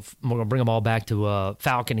 We're gonna bring them all back to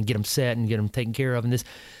Falcon and get them set and get them taken care of. And this,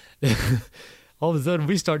 all of a sudden,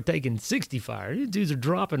 we start taking 60 fire. These dudes are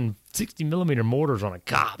dropping 60 millimeter mortars on a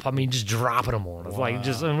cop. I mean, just dropping them on us. Wow.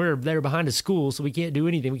 And we're there behind a school, so we can't do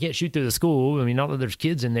anything. We can't shoot through the school. I mean, not that there's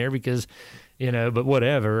kids in there because, you know, but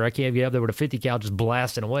whatever. I can't be up there with a 50 cal just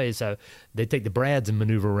blasting away. So they take the Brads and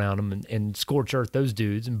maneuver around them and scorch earth those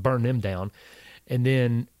dudes and burn them down. And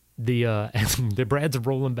then the Brads are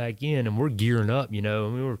rolling back in, and we're gearing up, you know. I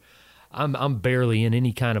mean, I'm barely in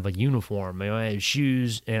any kind of a uniform. I have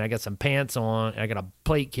shoes, and I got some pants on, and I got a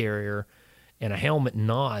plate carrier, and a helmet and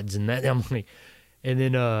nods, and that. I'm like, and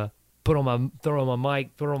then throw on my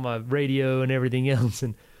mic, throw on my radio, and everything else,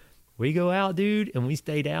 and we go out, dude, and we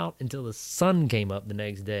stayed out until the sun came up the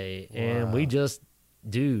next day, and we just,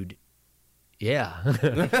 dude. Yeah.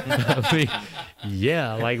 I mean,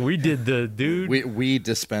 yeah, like we did the dude. We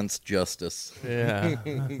dispensed justice. Yeah.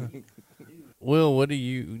 Will, what do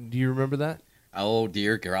you remember that? Oh,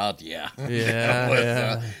 dear God, yeah.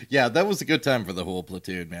 Yeah, that was a good time for the whole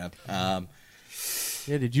platoon, man.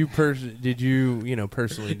 Yeah, did you personally, did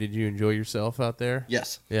you enjoy yourself out there?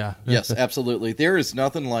 Yes. Yeah. Yes, absolutely. There is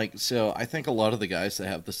nothing like, so I think a lot of the guys that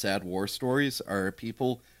have the sad war stories are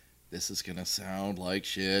people this is going to sound like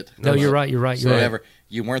shit. No, you're right. Whatever.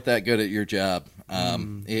 You weren't that good at your job.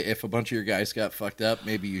 If a bunch of your guys got fucked up,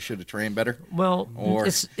 maybe you should have trained better. Well, Or-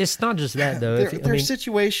 it's not just that, though.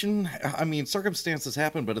 Circumstances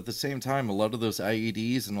happen, but at the same time, a lot of those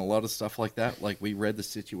IEDs and a lot of stuff like that, like we read the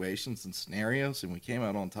situations and scenarios, and we came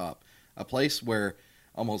out on top. A place where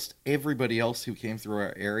almost everybody else who came through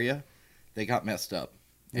our area, they got messed up,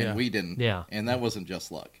 and we didn't. Yeah. And that wasn't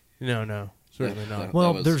just luck. No, certainly not.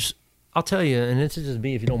 Well, I'll tell you, and this is just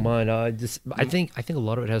me, if you don't mind. I think a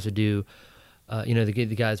lot of it has to do,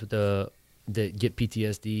 the guys with that get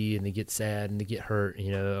PTSD and they get sad and they get hurt,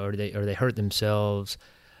 or they hurt themselves.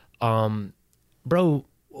 Bro,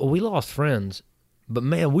 we lost friends, but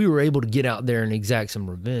man, we were able to get out there and exact some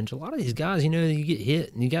revenge. A lot of these guys, you get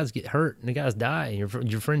hit and you guys get hurt and the guys die and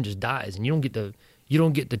your friend just dies and you don't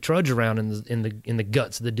get to trudge around in the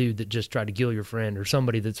guts of the dude that just tried to kill your friend or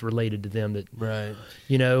somebody that's related to them. That Right.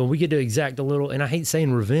 We get to exact a little. And I hate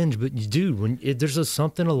saying revenge, but dude, there's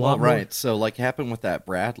something a lot. Well, right. So, like happened with that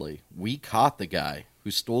Bradley, we caught the guy who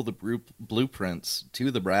stole the blueprints to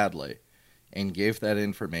the Bradley, and gave that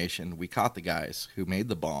information. We caught the guys who made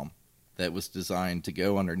the bomb that was designed to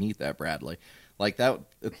go underneath that Bradley. Like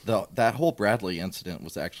that whole Bradley incident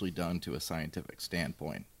was actually done to a scientific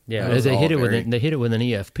standpoint. Yeah, That was they all hit it very- they hit it with an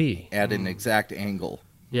EFP. at an exact angle.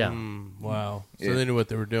 Yeah. Wow. So Yeah. they knew what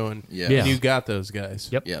they were doing. Yeah. Yeah. And you got those guys.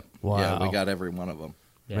 Yep. Yep. Wow. Yeah, we got every one of them.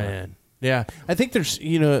 Yeah. Man. Yeah. I think there's,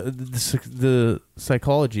 the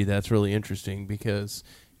psychology that's really interesting because,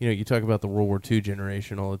 you talk about the World War II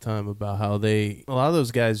generation all the time about how a lot of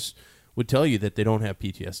those guys would tell you that they don't have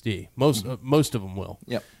PTSD. Most of them will.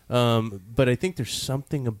 Yep. But I think there's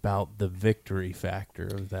something about the victory factor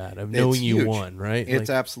of that, of knowing It's you huge. won, right? It's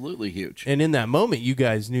absolutely huge. And in that moment, you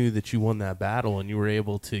guys knew that you won that battle, and you were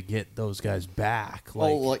able to get those guys back.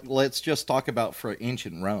 Let's just talk about for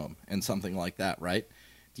ancient Rome and something like that, right?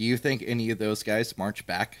 Do you think any of those guys marched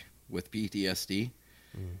back with PTSD?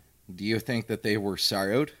 Do you think that they were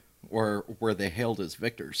sorrowed, or were they hailed as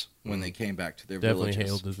victors when they came back to their definitely villages?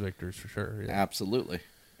 hailed as victors for sure. Yeah. Absolutely.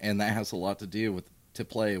 And that has a lot to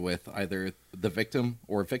play with either the victim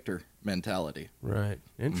or victor mentality. Right.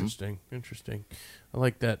 Interesting. Interesting. I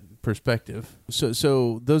like that perspective.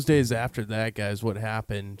 So those days after that, guys, what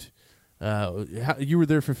happened? You were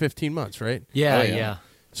there for 15 months, right? Yeah, Oh, yeah. yeah.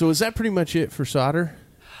 So is that pretty much it for solder?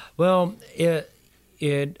 Well, it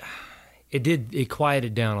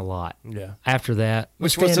quieted down a lot. Yeah. After that,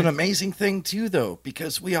 Which was an amazing thing, too, though,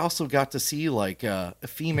 because we also got to see,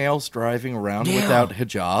 females driving around Yeah. without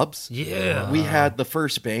hijabs. Yeah. We had the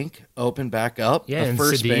first bank open back up. Yeah, the in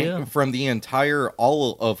first Sadia. bank from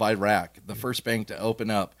all of Iraq. The first bank to open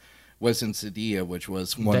up was in Sadia, which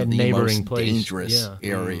was one That of the neighboring most place. dangerous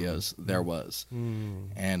Yeah. areas there was.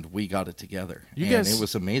 And we got it together. You and guys- it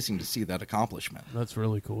was amazing to see that accomplishment. That's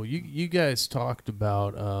really cool. You guys talked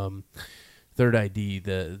about Third ID.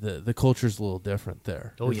 The culture's a little different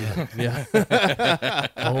there. Oh yeah. Yeah.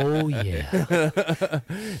 Oh yeah.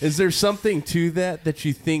 Is there something to that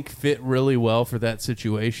you think fit really well for that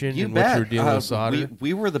situation You and bet. what you're dealing with solder?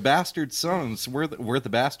 We were the bastard sons. We're the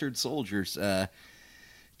bastard soldiers.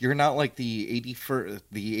 You're not like the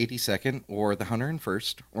 82nd or the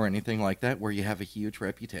 101st or anything like that, where you have a huge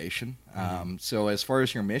reputation. So as far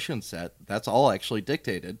as your mission set, that's all actually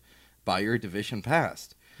dictated by your division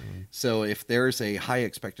past. So if there's a high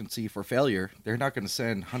expectancy for failure, they're not going to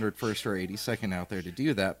send 101st or 82nd out there to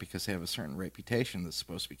do that because they have a certain reputation that's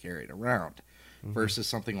supposed to be carried around. Versus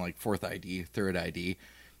something like 4th ID, 3rd ID,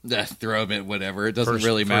 throw them at whatever. It doesn't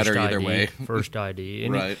really matter either ID, way. First ID,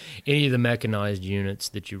 Right. Any of the mechanized units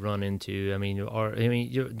that you run into,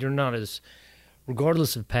 you're not as,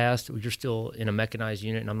 regardless of past, you're still in a mechanized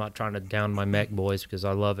unit. And I'm not trying to down my mech boys because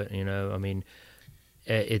I love it.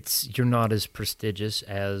 You're not as prestigious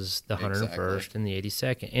as the 101st Exactly. and the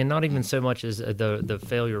 82nd, and not even so much as the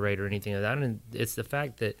failure rate or anything like that. And it's the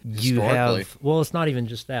fact that you Historically. have. Well, it's not even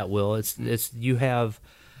just that. Will it's you have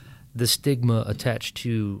the stigma attached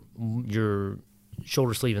to your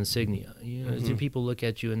shoulder sleeve insignia. People look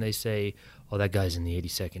at you and they say, "Oh, that guy's in the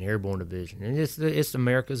 82nd Airborne Division," and it's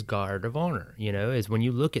America's Guard of Honor. Is when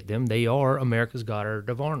you look at them, they are America's Guard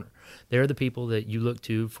of Honor. They're the people that you look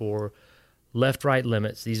to for left-right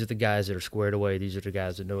limits. These are the guys that are squared away. These are the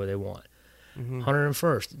guys that know what they want.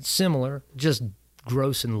 101st, it's similar, just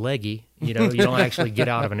gross and leggy. You don't actually get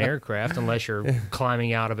out of an aircraft unless you're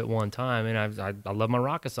climbing out of it one time. And I love my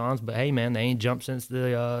Rockasons, but hey, man, they ain't jumped since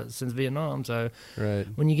Vietnam. So Right.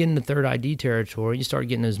 when you get into third ID territory, you start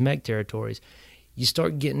getting those mech territories. You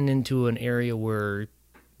start getting into an area where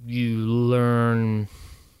you learn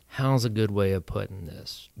how's a good way of putting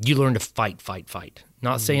this? You learn to fight.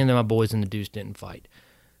 Not saying that my boys in the deuce didn't fight,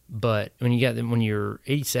 but when you're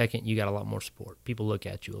 82nd, you got a lot more support. People look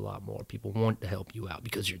at you a lot more. People want to help you out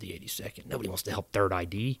because you're the 82nd. Nobody wants to help 3rd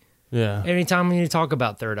ID. Yeah. Anytime when you talk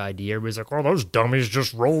about 3rd ID, everybody's like, "Oh, those dummies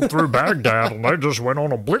just rolled through Baghdad and they just went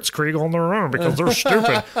on a blitzkrieg on their own because they're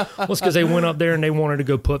stupid." Well, it's because they went up there and they wanted to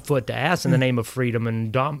go put foot to ass in the name of freedom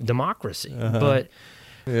and democracy. But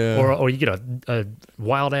or you get a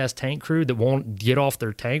wild ass tank crew that won't get off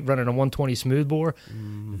their tank running a 120 smoothbore.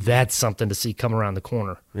 That's something to see come around the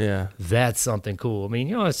corner. Yeah. That's something cool. I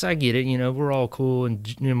mean, I get it. We're all cool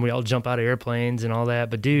and we all jump out of airplanes and all that.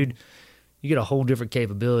 But dude, you get a whole different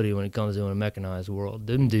capability when it comes to a mechanized world.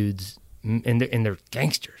 Them dudes, and they're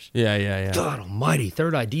gangsters. Yeah. God almighty,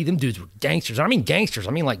 3rd ID, them dudes were gangsters. I mean gangsters.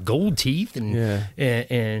 I mean like gold teeth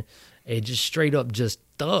and just straight up just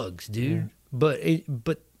thugs, dude. Yeah. But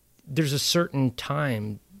there's a certain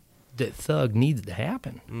time that thug needs to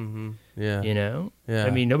happen. Mm-hmm. Yeah. Yeah. I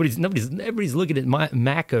mean, everybody's looking at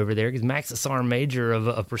Mac over there because Mac's a sergeant major of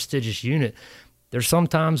a prestigious unit. There's some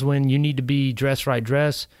times when you need to be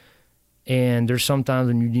dress, and there's sometimes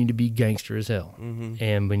when you need to be gangster as hell. Mm-hmm.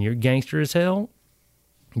 And when you're gangster as hell,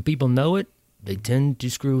 and people know it, they tend to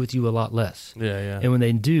screw with you a lot less. Yeah. And when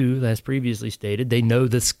they do, as previously stated, they know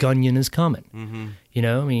the scunion is coming. Mm-hmm.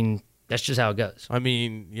 I mean, that's just how it goes. I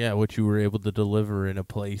mean, yeah, what you were able to deliver in a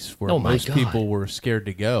place where Oh most my God. people were scared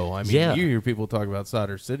to go. I mean, you hear people talk about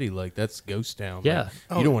Solder City like that's ghost town. Yeah.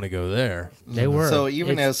 Like, you don't want to go there. They were. So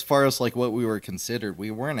even as far as like what we were considered,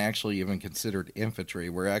 we weren't actually even considered infantry.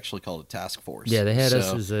 We're actually called a task force. Yeah, they had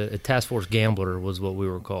us as a task force gambler was what we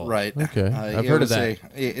were called. Right. Okay. I've heard of that.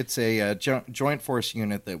 It's a joint force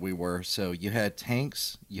unit that we were. So you had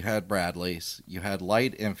tanks, you had Bradleys, you had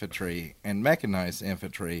light infantry, and mechanized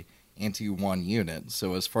infantry into one unit.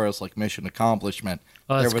 So as far as like mission accomplishment,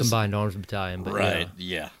 that's combined arms battalion, but right,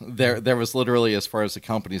 yeah. There was literally, as far as the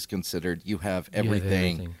company's considered, you have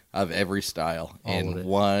everything of every style in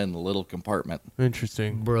one little compartment.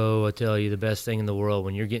 Interesting. Bro, I tell you, the best thing in the world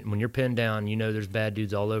when you're pinned down, there's bad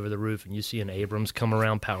dudes all over the roof, and you see an Abrams come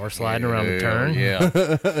around power sliding around the turn. Yeah.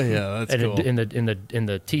 Yeah, that's cool. In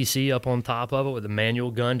the TC up on top of it with a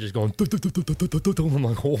manual gun just going. I'm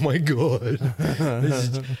like, oh my God,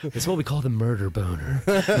 this is what we call the murder boner.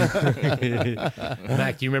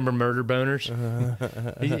 Mac, do you remember Murder Boners?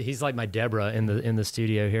 He's like my Deborah in the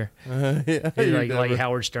studio here. He's like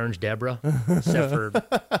Howard Stern's Deborah,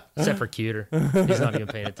 except for cuter. He's not even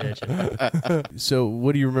paying attention. So,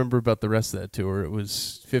 what do you remember about the rest of that tour? It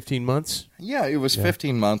was 15 months. Yeah, it was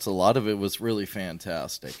 15 months. A lot of it was really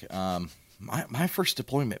fantastic. My first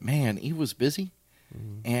deployment, man, it was busy,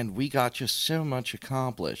 and we got just so much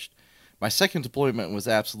accomplished. My second deployment was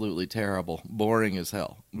absolutely terrible, boring as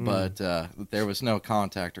hell, but there was no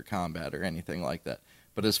contact or combat or anything like that.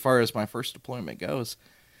 But as far as my first deployment goes,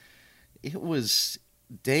 it was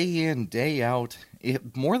day in, day out.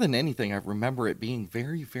 More than anything, I remember it being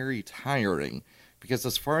very, very tiring, because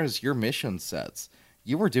as far as your mission sets,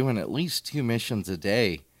 you were doing at least 2 missions a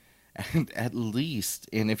day, and at least.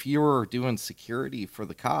 And if you were doing security for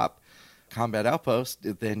the combat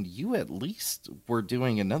outpost, then you at least were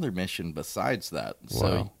doing another mission besides that. Wow.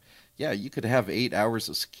 So yeah, you could have 8 hours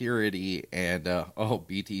of security and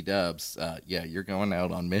BT dubs, you're going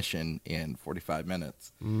out on mission in 45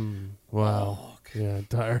 minutes. Wow. Yeah,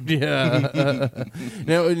 tired. Yeah.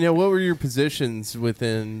 Now what were your positions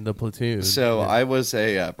within the platoon? So I was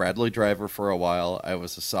a Bradley driver for a while. I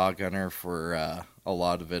was a saw gunner for a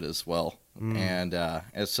lot of it as well. And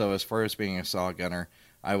as far as being a saw gunner,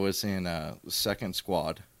 I was in second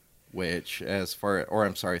squad,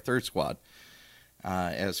 third squad.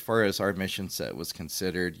 As far as our mission set was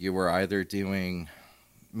considered, you were either doing,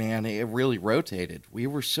 man, it really rotated. We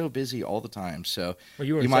were so busy all the time. So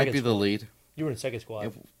you might be the lead. You were in second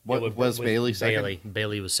squad. Was Bailey second?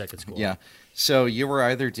 Bailey was second squad. Yeah. So you were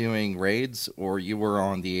either doing raids or you were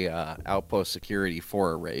on the outpost security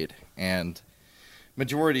for a raid. And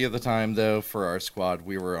majority of the time, though, for our squad,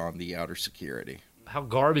 we were on the outer security. How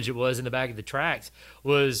garbage it was in the back of the tracks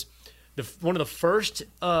was one of the first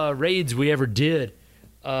raids we ever did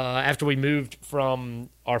after we moved from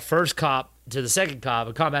our first cop to the second cop,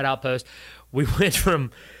 a combat outpost. We went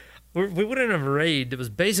in a raid that was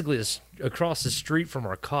basically across the street from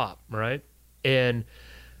our cop, right? And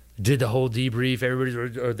did the whole debrief. Everybody's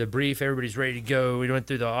ready to go. We went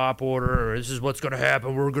through the op order. This is what's going to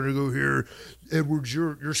happen. We're going to go here. Edwards,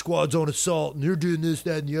 your squad's on assault, and they're doing this,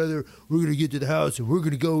 that, and the other. We're going to get to the house, and we're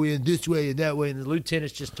going to go in this way and that way. And the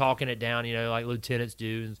lieutenant's just talking it down, like lieutenants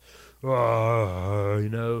do.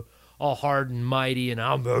 And, all hard and mighty, and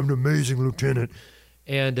I'm an amazing lieutenant.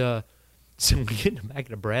 And so we get in the back of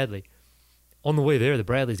the Bradley. On the way there, the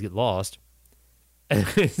Bradleys get lost. I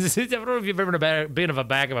don't know if you've ever been in the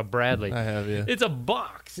back of a Bradley. I have, yeah. It's a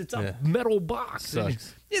box. It's a metal box.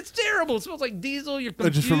 Sucks. It's terrible. It smells like diesel. You're I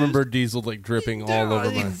confused. just remember diesel like dripping all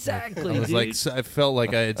over my. Exactly. I was dude. like, I felt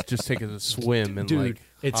like I had just taken a swim and Dude, like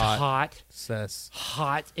it's hot. Cess.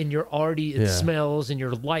 Hot, and you're already, it smells, and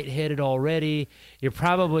you're lightheaded already. You're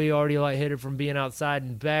probably already lightheaded from being outside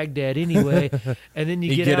in Baghdad anyway. And then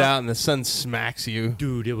you get out and the sun smacks you.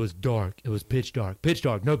 Dude, it was dark. It was pitch dark. Pitch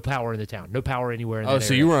dark. No power in the town. No power anywhere in that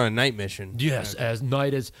so area. you were on a night mission. Yes, as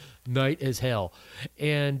night as hell.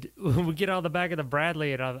 And when we get out of the back of the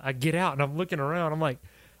Bradley, and I get out, and I'm looking around. I'm like,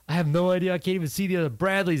 I have no idea. I can't even see the other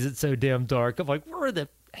Bradleys. It's so damn dark. I'm like, where the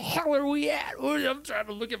hell are we at? I'm trying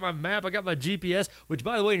to look at my map. I got my GPS, which,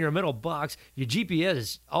 by the way, in your metal box, your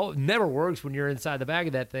GPS never works when you're inside the back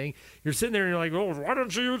of that thing. You're sitting there, and you're like, oh, why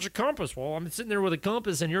don't you use your compass? Well, I'm sitting there with a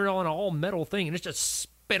compass, and you're on an all-metal thing, and it's just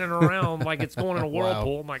spinning around like it's going in a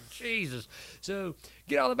whirlpool. I'm like, Jesus. So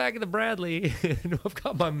get out of the back of the Bradley, and I've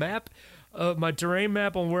got my map. My terrain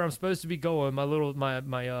map on where I'm supposed to be going,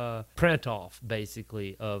 my print off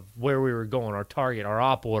basically of where we were going, our target, our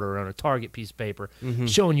op order on a target piece of paper,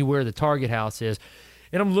 showing you where the target house is.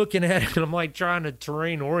 And I'm looking at it, and I'm like trying to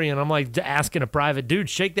terrain orient. I'm like asking a private dude,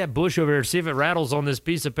 shake that bush over there, see if it rattles on this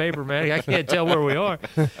piece of paper, man. I can't tell where we are.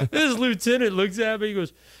 This lieutenant looks at me, he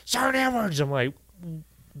goes, Sergeant Edwards. I'm like,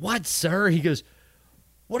 what, sir? He goes,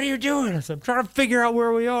 what are you doing? I said, I'm trying to figure out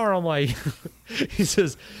where we are. I'm like, he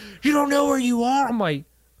says, you don't know where you are? I'm like,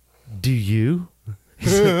 do you? He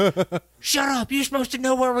said, shut up. You're supposed to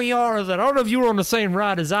know where we are. I said, I don't know if you were on the same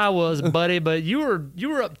ride as I was, buddy, but you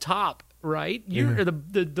were up top, right?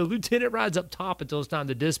 The lieutenant rides up top until it's time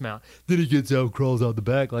to dismount. Then he gets out, crawls out the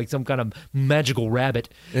back like some kind of magical rabbit.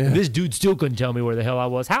 Yeah. And this dude still couldn't tell me where the hell I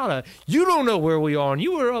was. You don't know where we are, and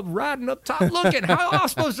you were up riding up top looking. How am I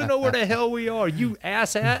supposed to know where the hell we are, you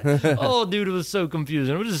asshat? Oh, dude, it was so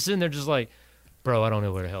confusing. I was just sitting there just like, bro, I don't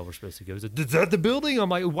know where the hell we're supposed to go. Is that the building? I'm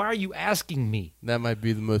like, why are you asking me? That might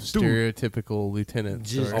be the most stereotypical lieutenant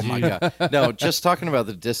story. Oh, my God. No, just talking about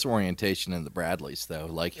the disorientation in the Bradleys, though.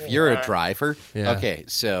 Like, if you're a driver, okay,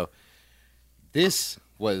 so this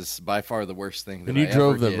was by far the worst thing that and you I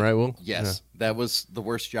drove ever them, did. right, Will? Yes, that was the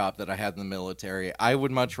worst job that I had in the military. I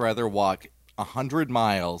would much rather walk 100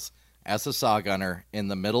 miles as a saw gunner in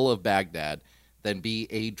the middle of Baghdad than be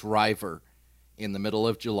a driver in the middle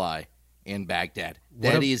of July in Baghdad.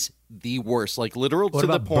 That is the worst. Like, literal to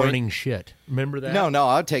the point. What about burning shit? Remember that? No,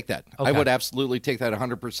 I'd take that. Okay. I would absolutely take that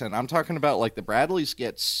 100%. I'm talking about, like, the Bradleys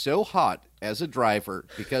get so hot as a driver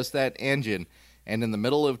because that engine, and in the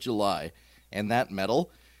middle of July, and that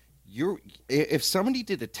metal, if somebody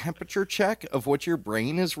did a temperature check of what your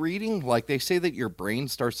brain is reading, like they say that your brain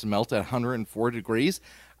starts to melt at 104 degrees,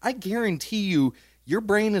 I guarantee you, your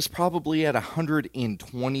brain is probably at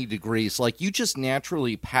 120 degrees. Like, you just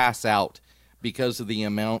naturally pass out because of the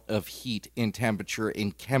amount of heat and temperature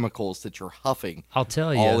and chemicals that you're huffing. I'll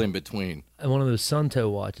tell you. All in between. One of those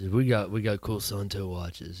Suntoe watches. We got cool Suntoe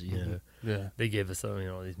watches, you know. Yeah. They gave us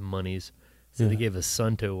these monies. So they gave us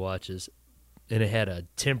Suntoe watches. And it had a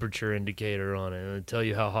temperature indicator on it, and it'd tell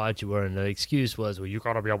you how hot you were. And the excuse was, well, you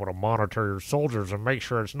got to be able to monitor your soldiers and make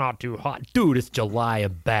sure it's not too hot. Dude, it's July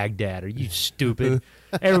in Baghdad. Are you stupid?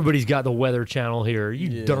 Everybody's got the Weather Channel here. Are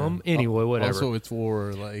you dumb? Anyway, whatever. Also, it's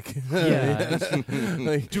war. Like, yeah.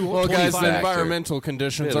 Well, guys, the environmental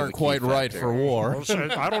conditions aren't quite right for war.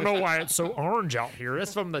 I don't know why it's so orange out here.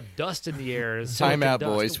 It's from the dust in the air. Time out,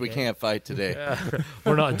 boys. Okay. We can't fight today.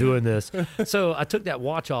 We're not doing this. So I took that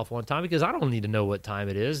watch off one time because I don't need to know what time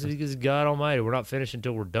it is. Because God Almighty, we're not finished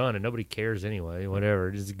until we're done, and nobody cares anyway.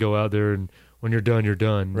 Whatever. Just go out there, and when you're done, you're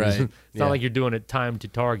done. Right. It's not like you're doing it time to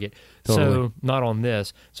target. Totally. So not on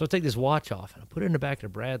this. So I take this watch off, and I put it in the back of the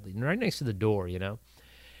Bradley, right next to the door, you know.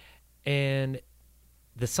 And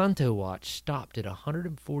the Suntoe watch stopped at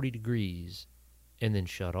 140 degrees and then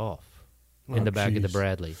shut off in the back of the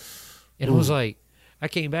Bradley. And I was like, I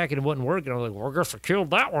came back and it wasn't working. I was like, well, I guess I killed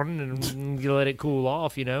that one, and you let it cool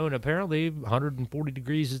off, you know. And apparently 140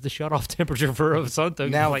 degrees is the shut-off temperature for a Suntoe.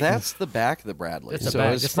 Now, that's the back of the Bradley. That's the so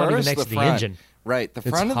back. as It's far not even as next the to the front, engine. Right, the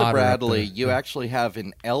front of the Bradley, you actually have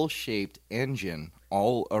an L-shaped engine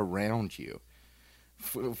all around you.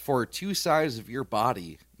 For two sides of your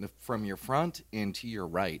body, from your front and to your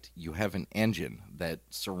right, you have an engine that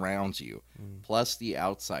surrounds you, plus the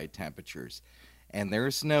outside temperatures. And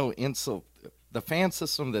there's no the fan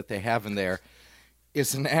system that they have in there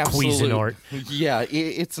is an absolute Cuisinart. Yeah,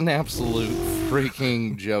 it's an absolute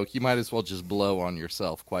freaking joke. You might as well just blow on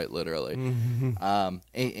yourself, quite literally.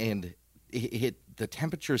 And the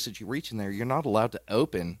temperatures that you reach in there, you're not allowed to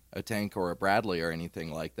open a tank or a Bradley or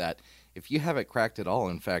anything like that. If you have it cracked at all,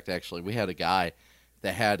 in fact, actually, we had a guy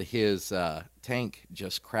that had his tank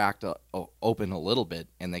just cracked open a little bit,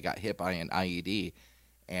 and they got hit by an IED,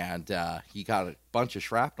 and he got a bunch of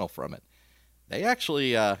shrapnel from it. They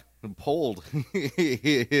actually pulled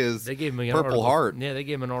his They gave him an Purple Article, Heart. Yeah, they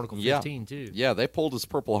gave him an Article 15 too. Yeah, they pulled his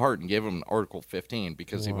Purple Heart and gave him an Article 15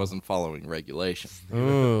 because he wasn't following regulation.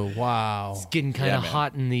 Oh, wow. It's getting kind of man.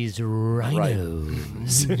 hot in these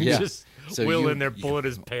rhinos. Yeah. Just So Will you- in there pulling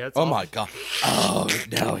his pants Oh off. my god! Oh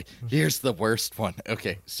no! Here's the worst one.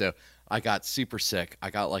 Okay, so I got super sick.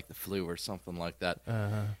 I got like the flu or something like that.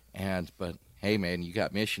 But hey, man, you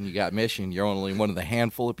got mission. You got mission. You're only one of the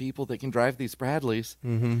handful of people that can drive these Bradleys.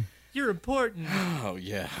 You're important. Oh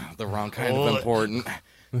yeah, the wrong kind of important.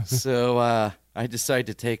 So I decided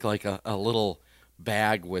to take like a little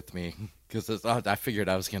bag with me because I figured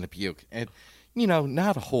I was gonna puke, and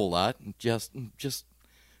not a whole lot, just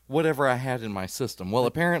whatever I had in my system. Well,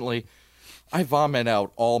 apparently, I vomit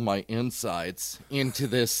out all my insides into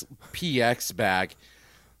this PX bag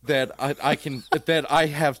that I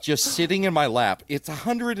have just sitting in my lap. It's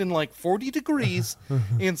 140 degrees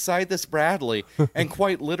inside this Bradley, and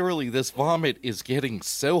quite literally, this vomit is getting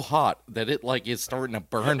so hot that it is starting to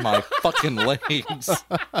burn my fucking legs.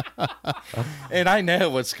 And I know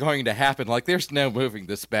what's going to happen. There's no moving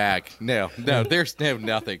this bag. No, there's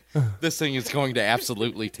nothing. This thing is going to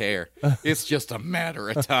absolutely tear. It's just a matter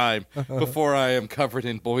of time before I am covered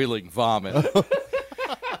in boiling vomit.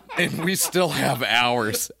 And we still have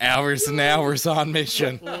hours and hours on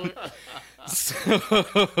mission.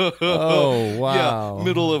 Oh, wow. Yeah,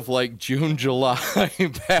 middle of June, July,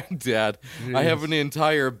 Baghdad. Jeez. I have an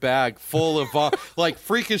entire bag full of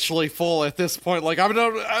freakishly full at this point. I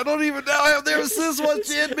don't even know how there's this much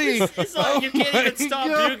in me. It's like you can't even stop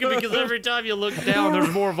puking because every time you look down, there's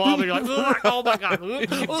more vomit. You're like, oh my god,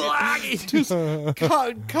 just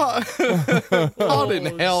caught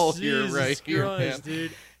in hell here, right here, man.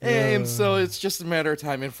 Dude. And so it's just a matter of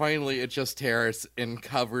time, and finally it just tears and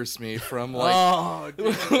covers me from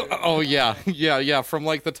oh yeah, from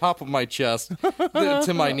the top of my chest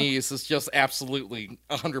to my knees. It's just absolutely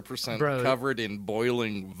 100% covered in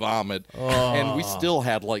boiling vomit, and we still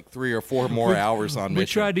had 3 or 4 more hours on mission. We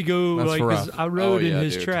tried to go rough. I rode in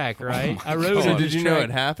his dude. track, right? I rode. So in did his you track. know it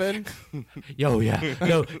happened? Yo, yeah.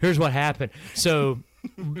 No, here's what happened. So,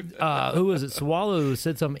 who was it? Swallow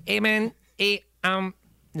said something. Hey man,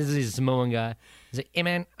 this is a Samoan guy. He's like, hey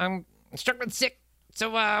man, Struckman's sick,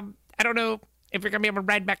 so I don't know if you're gonna be able to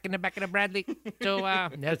ride back in the back of the Bradley. So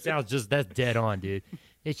that's dead on, dude.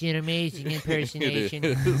 It's an amazing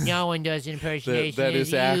impersonation. No one does an impersonation. That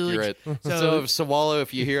is accurate. So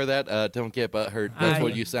if you hear that, don't get butthurt. That's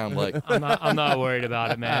what you sound like. I'm not worried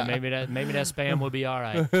about it, man. Maybe that spam will be all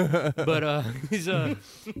right. But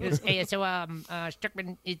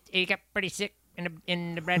Struckman, he got pretty sick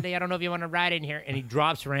in the Bradley. I don't know if you want to ride in here. And he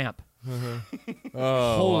drops ramp. Oh,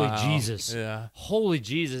 Holy wow. Jesus. Yeah. Holy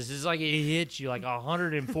Jesus. It's like it hits you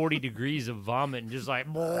 140 degrees of vomit and just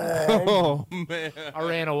Oh, man. I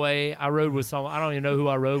ran away. I rode with someone. I don't even know who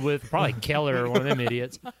I rode with. Probably Keller or one of them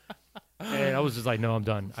idiots. And I was just like, no, I'm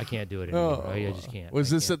done. I can't do it anymore. I just can't.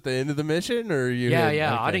 Was this at the end of the mission, or you? Yeah. Okay.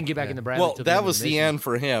 I didn't get back in the Bradley. Well, till that was the mission. end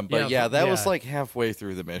for him, but that was halfway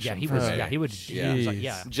through the mission. Yeah, he for was. me. Yeah, he would. Yeah. He was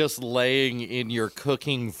like, Just laying in your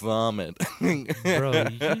cooking vomit. bro,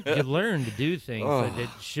 you learn to do things that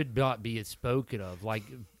should not be spoken of.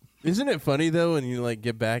 Isn't it funny though when you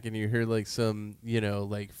get back and you hear some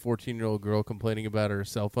 14-year-old girl complaining about her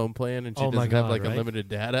cell phone plan and she doesn't have right? unlimited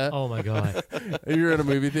data? oh my god, You're in a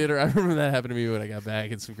movie theater. I remember that happened to me when I got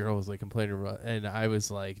back and some girl was complaining about, and I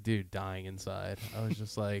was dude, dying inside. I was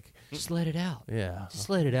just just let it out. yeah.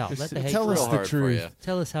 Just let it out. Let the hate Tell us flow. the hard for truth. you.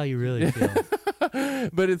 Tell us how you really feel.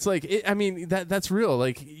 But it's that's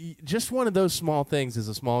real. Just one of those small things is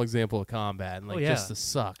a small example of combat, and just to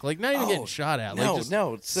suck. Not even getting shot at. Just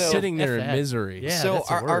No. So sitting there in F that. misery. Yeah. so that's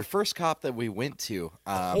the our word. first cop that we went to,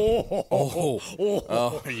 yeah,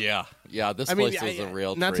 this I mean, place was a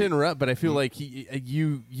real not to treat. interrupt, but I feel like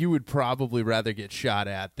you would probably rather get shot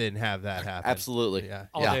at than have that happen. Absolutely. Yeah.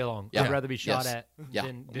 all Yeah. day long. Yeah. I'd rather be shot Yes. at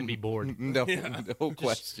Yeah. than be bored. No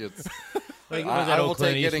questions. What was that I old will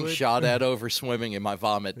Clint take getting Eastwood? shot at over swimming in my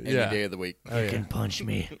vomit any Yeah. day of the week. You can punch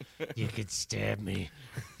me. You can stab me.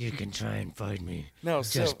 You can try and fight me. No,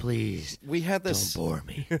 just so please we had don't this. bore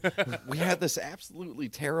me. We had this absolutely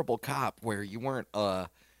terrible cop where you weren't.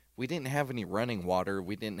 We didn't have any running water.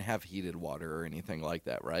 We didn't have heated water or anything like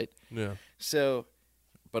that, right? Yeah. So,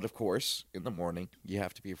 but of course, in the morning you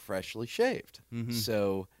have to be freshly shaved. Mm-hmm.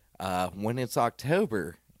 So when it's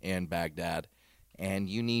October in Baghdad, and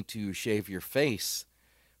you need to shave your face,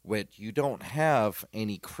 which you don't have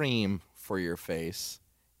any cream for your face.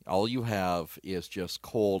 All you have is just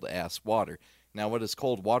cold-ass water. Now, what does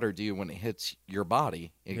cold water do when it hits your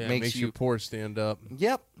body? It makes your pores stand up.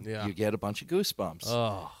 Yep. Yeah. You get a bunch of goosebumps.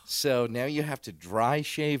 Oh. So now you have to dry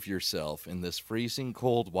shave yourself in this freezing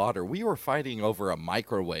cold water. We were fighting over a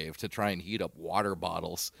microwave to try and heat up water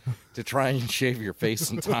bottles to try and shave your face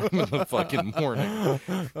in time in the fucking morning.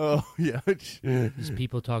 Oh, yeah. These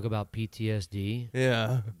people talk about PTSD.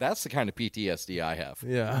 Yeah. That's the kind of PTSD I have.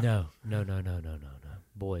 Yeah. No.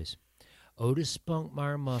 Boys. Otis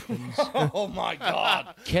Spunkmeyer muffins, Oh, my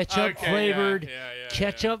God. ketchup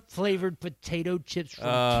flavored potato chips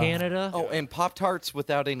from Canada. Oh, and Pop-Tarts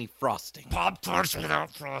without any frosting. Pop-Tarts without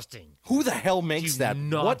frosting. Who the hell makes You that?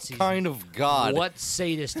 Nazis. What kind of God? What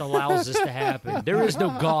sadist allows this to happen? There is no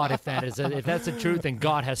God if that's the truth, and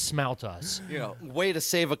God has smelt us. You know, way to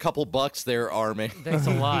save a couple bucks there, Army. Thanks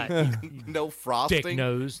a lot. No frosting. Dick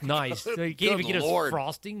nose. Nice. So you can't even get us Lord.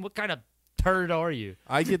 frosting? What kind of turd are you?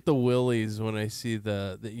 I get the willies when I see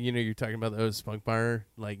the you're talking about those Spunkmeyer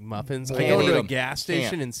like muffins. I Can't go eat to a 'em. gas station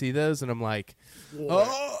Can't. and see those, and I'm like,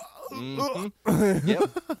 oh, Yep.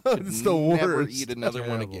 it's the worst. Never eat another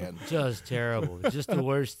one Terrible. again. Just terrible. Just the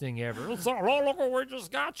worst thing ever. So, oh, look what we just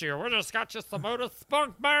got you. We just got you some Otis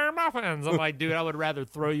Spunkmeyer muffins. I'm like, dude, I would rather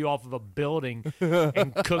throw you off of a building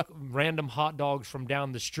and cook random hot dogs from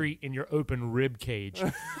down the street in your open rib cage.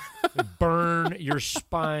 Burn your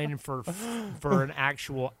spine for an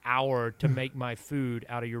actual hour to make my food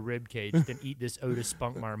out of your rib cage than eat this Otis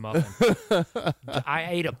Spunkmeyer muffin. I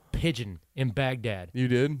ate a pigeon in Baghdad. You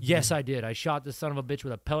did? Yes, I did. I shot this son of a bitch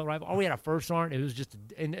with a pellet rifle. Oh, we had a first sergeant. It was just,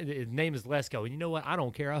 and his name is Lesko. And you know what? I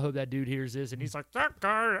don't care. I hope that dude hears this. And he's like, that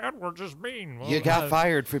guy, Edward, just mean. Well, You got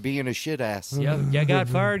fired for being a shit ass. Yeah, you got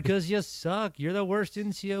fired because you suck. You're the worst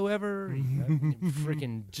NCO ever.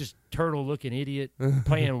 Freaking just turtle-looking idiot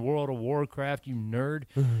playing World of Warcraft, you nerd.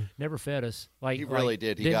 Never fed us. Like He really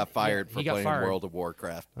did. He got fired for playing World of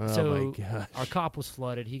Warcraft. Oh So my gosh. our cop was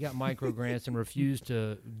flooded. He got micro grants and refused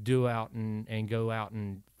to do out and go out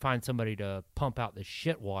and find somebody to pump out the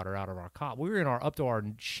shit water out of our cop. We were in our up to our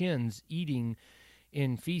shins eating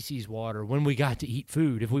in feces water when we got to eat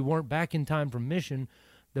food. If we weren't back in time from mission,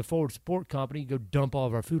 the forward support company go dump all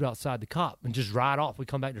of our food outside the cop and just ride off. We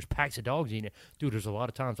come back, there's packs of dogs eating it. Dude, there's a lot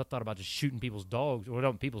of times I thought about just shooting people's dogs, or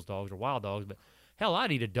not people's dogs or wild dogs, but hell,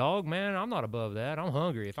 I'd eat a dog, man. I'm not above that. I'm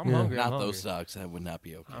hungry. If I'm hungry, I'm Not hungry. those dogs. That would not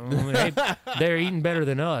be okay. I mean, they're eating better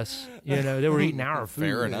than us. You know, they were eating our food.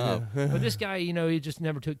 Fair enough. But this guy, you know, he just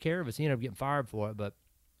never took care of us. He ended up getting fired for it. But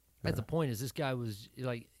that's the point. Is this guy was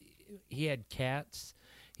like, he had cats.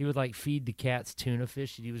 He would like feed the cats tuna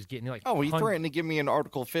fish that he was getting. Like, Oh, he threatened to give me an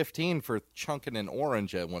Article 15 for chunking an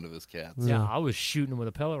orange at one of his cats. Yeah, I was shooting him with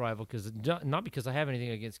a pellet rifle because not because I have anything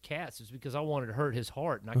against cats. It's because I wanted to hurt his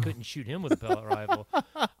heart, and I couldn't shoot him with a pellet rifle.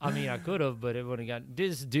 I mean, I could have, but it would have got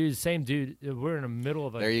this dude, same dude. We're in the middle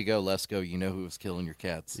of a. There you go, Lesko. You know who was killing your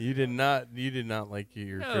cats. You did not like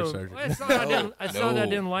your No, first sergeant. it's not that I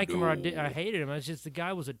didn't like him or I no. hated him. It's just the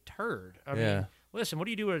guy was a turd. I Yeah. mean, listen, what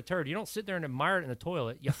do you do with a turd? You don't sit there and admire it in the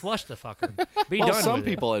toilet. You flush the fucker. Be Well, done some with it.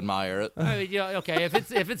 people admire it. I mean, yeah, okay. If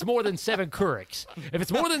it's more than 7 Courics,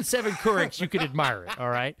 you could admire it. All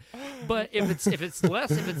right, but if it's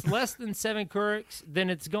less than 7 Courics, then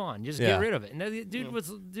it's gone. Just Yeah. get rid of it. And the dude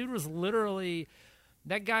was literally.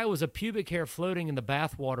 That guy was a pubic hair floating in the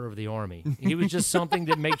bathwater of the Army. He was just something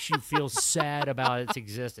that makes you feel sad about its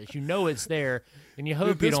existence. You know it's there, and you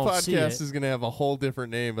hope Dude, you this don't see podcast it. is going to have a whole different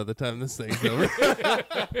name by the time this thing's over.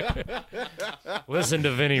 Listen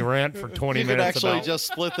to Vinny rant for 20 You could minutes actually about... just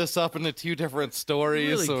split this up into 2 different You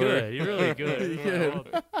stories. really could. You really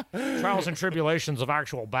could. Trials and tribulations of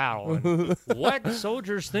actual battle. And what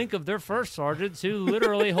soldiers think of their first sergeants who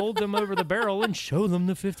literally hold them over the barrel and show them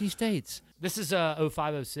the 50 states. This is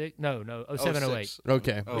 0506. No, 0708.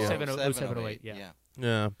 Okay. Oh, yeah. 0708, yeah.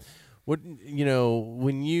 Yeah. What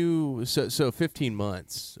when you so 15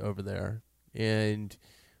 months over there, and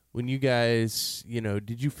when you guys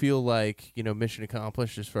did you feel like mission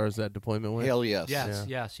accomplished as far as that deployment went? Hell yes.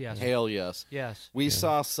 Yes. Hell yes. Yes. We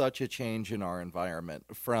saw such a change in our environment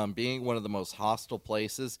from being one of the most hostile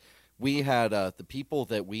places. We had the people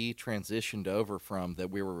that we transitioned over from that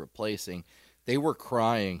we were replacing. They were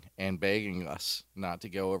crying and begging us not to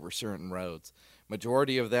go over certain roads.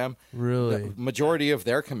 Majority of them, Really? the majority of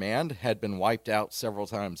their command had been wiped out several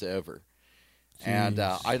times over. And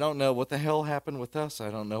I don't know what the hell happened with us.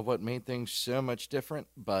 I don't know what made things so much different,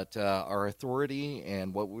 but our authority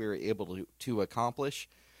and what we were able to accomplish,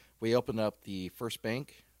 we opened up the first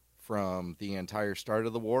bank from the entire start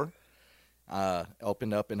of the war.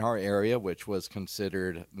 opened up in our area, which was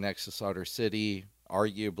considered next to Solder City,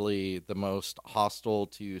 arguably the most hostile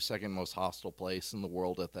to second most hostile place in the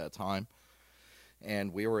world at that time.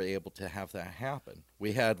 And we were able to have that happen.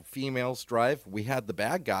 We had females drive. We had the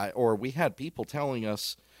bad guy, or we had people telling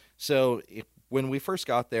us. So when we first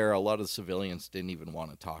got there, a lot of the civilians didn't even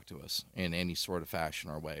want to talk to us in any sort of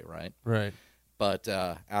fashion or way, right? Right. But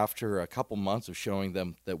after a couple months of showing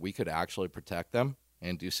them that we could actually protect them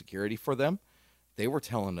and do security for them, they were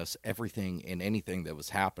telling us everything and anything that was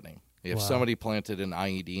happening. If somebody planted an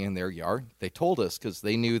IED in their yard, they told us, because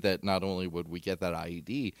they knew that not only would we get that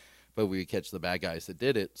IED, but we would catch the bad guys that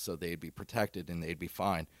did it, so they'd be protected and they'd be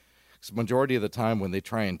fine. Because majority of the time when they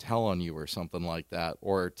try and tell on you or something like that,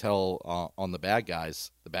 or tell on the bad guys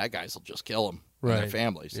will just kill them and their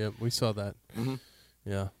families. Yeah, we saw that. Mm-hmm.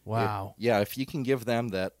 Yeah. Wow. If you can give them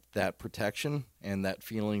that protection and that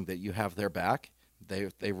feeling that you have their back,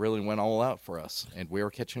 they really went all out for us. And we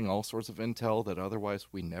were catching all sorts of intel that otherwise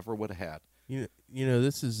we never would have had. You know,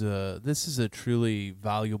 this is a truly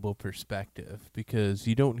valuable perspective, because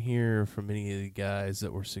you don't hear from any of the guys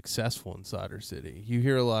that were successful in Solder City. You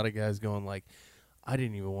hear a lot of guys going like, I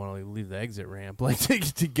didn't even want to leave the exit ramp, like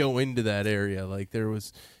to go into that area. Like there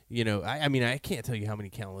was, I mean, I can't tell you how many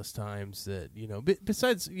countless times that,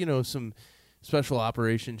 besides, some special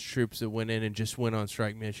operations troops that went in and just went on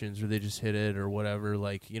strike missions, or they just hit it or whatever.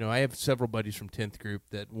 Like, I have several buddies from 10th Group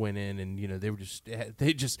that went in and,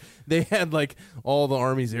 they had like all the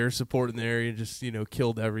Army's air support in the area, just,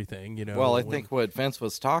 killed everything, Well, I think what Vince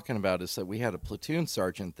was talking about is that we had a platoon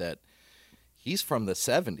sergeant that he's from the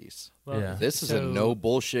 70s. Well, yeah. This is a no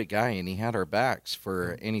bullshit guy, and he had our backs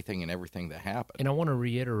for anything and everything that happened. And I want to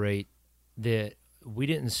reiterate that we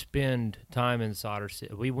didn't spend time in Solder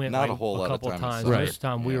City. We went Not like a whole lot of couple time in times. Solder. Most of the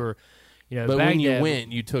time we were, but Baghdad, when you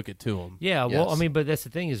went, you took it to them. Yeah, well, Yes. I mean, but that's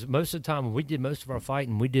the thing is, most of the time when we did most of our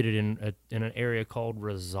fighting, we did it in an area called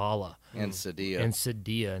Razala And Sadia. and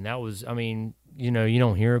Sadia, and that was, I mean, you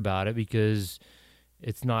don't hear about it because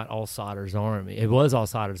it's not all Solder's Army. It was all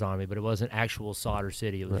Solder's Army, but it wasn't actual Solder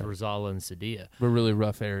City. It was Razala and Sadia. But really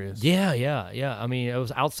rough areas. Yeah. I mean, it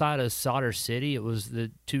was outside of Solder City. It was the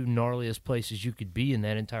two gnarliest places you could be in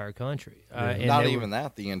that entire country. And Not they even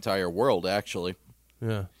that, the entire world, actually.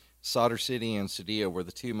 Yeah. Solder City and Sadia were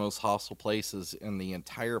the two most hostile places in the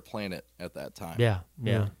entire planet at that time. Yeah.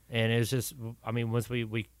 And it was just, I mean, once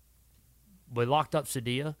we locked up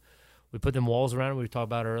Sadia, we put them walls around it we talked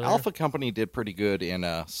about earlier. Alpha Company did pretty good in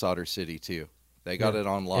Solder City, too. They got it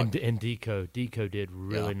on lock. And Deco did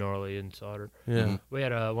really gnarly in Solder. Yeah. We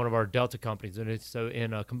had one of our Delta companies, and it's so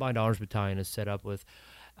in a Combined Arms Battalion is set up with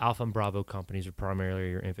Alpha and Bravo companies are primarily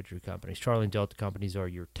your infantry companies. Charlie and Delta companies are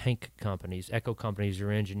your tank companies. Echo companies are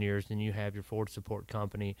your engineers. Then you have your forward support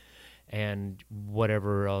company and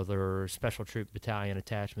whatever other special troop battalion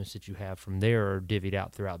attachments that you have from there are divvied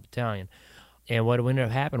out throughout the battalion. And what ended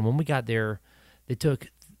up happening, when we got there, they took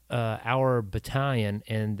our battalion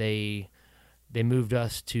and they moved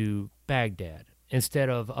us to Baghdad. Instead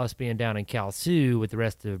of us being down in Kalsu with the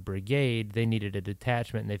rest of the brigade, they needed a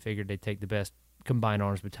detachment, and they figured they'd take the best combined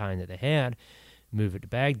arms battalion that they had, move it to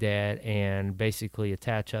Baghdad, and basically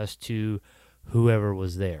attach us to whoever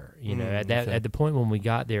was there. At the point when we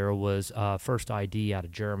got there was first ID out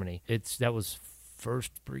of Germany. That was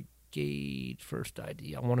first Brigade, first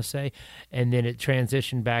ID, I want to say, and then it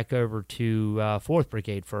transitioned back over to 4th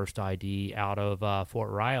Brigade first ID out of Fort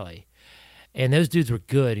Riley. And those dudes were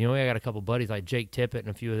good. I got a couple buddies like Jake Tippett and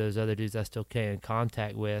a few of those other dudes I still stay in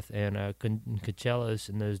contact with, and Cacellos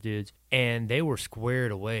and those dudes. And they were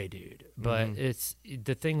squared away, dude. But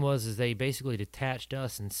the thing was they basically detached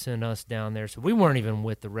us and sent us down there. So we weren't even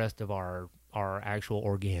with the rest of our actual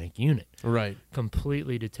organic unit. Right.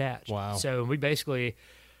 Completely detached. Wow. So we basically,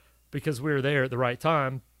 because we were there at the right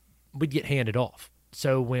time, we'd get handed off.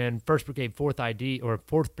 So when 1st Brigade 4th ID or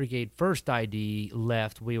 4th Brigade 1st ID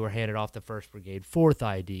left, we were handed off to 1st Brigade 4th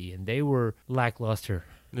ID, and they were lackluster.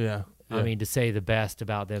 Yeah. I mean, to say the best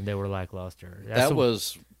about them, they were lackluster. That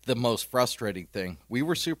was the most frustrating thing. We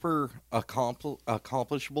were super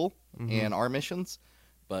accomplishable in our missions,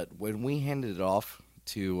 but when we handed it off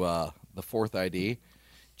to the 4th ID,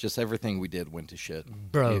 just everything we did went to shit.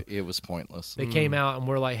 Bro. It was pointless. They came out and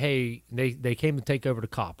we're like, hey, they came to take over the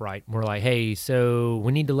cop, right? And we're like, hey, so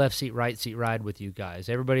we need the left seat, right seat ride with you guys.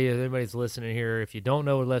 Everybody's listening here. If you don't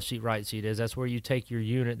know what left seat, right seat is, that's where you take your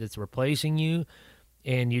unit that's replacing you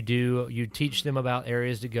and you teach them about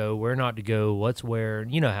areas to go, where not to go, what's where.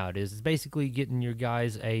 You know how it is. It's basically getting your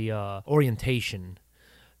guys a orientation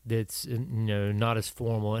that's not as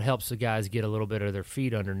formal. It helps the guys get a little bit of their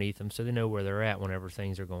feet underneath them so they know where they're at whenever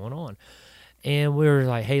things are going on. And we were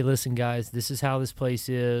like, hey, listen, guys, this is how this place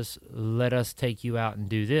is. Let us take you out and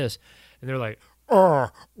do this. And they're like,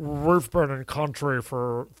 we've been in country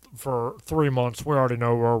for 3 months. We already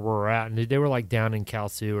know where we're at. And they were like down in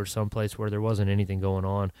Kalsu or someplace where there wasn't anything going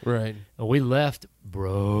on. Right. And we left,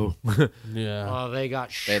 bro. Yeah.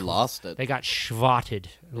 They lost it. They got schvatted.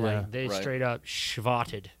 Yeah. Like, they Right. straight up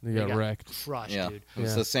schvatted. They got wrecked. Crushed, Yeah, dude. it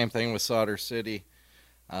was the same thing with Solder City.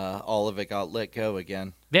 All of it got let go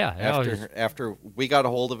again. Yeah. After we got a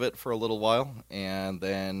hold of it for a little while, and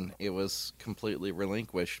then it was completely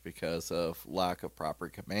relinquished because of lack of proper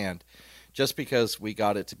command. Just because we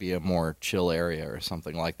got it to be a more chill area or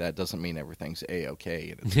something like that doesn't mean everything's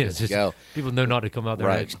A-okay and it's good to go. People know not to come out there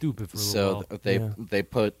and Right. act stupid for a little while. So they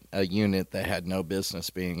put a unit that had no business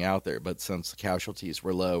being out there, but since the casualties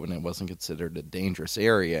were low and it wasn't considered a dangerous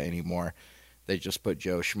area anymore, they just put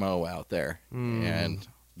Joe Schmo out there, and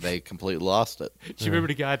they completely lost it. Do you remember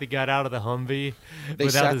the guy that got out of the Humvee? They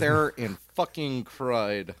without sat his- there and fucking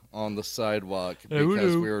cried on the sidewalk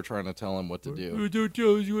because we were trying to tell him what to do. Don't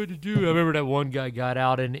tell us what to do. I remember that one guy got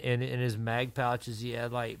out and in his mag pouches he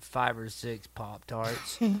had like 5 or 6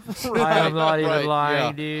 Pop-Tarts. I am not even lying,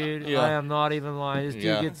 yeah. dude. Yeah. I am not even lying. This dude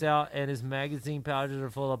Yeah. gets out and his magazine pouches are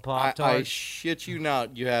full of I Pop-Tarts. shit you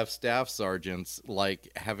not, you have staff sergeants like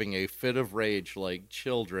having a fit of rage like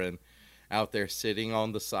children out there sitting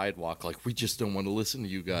on the sidewalk like, we just don't want to listen to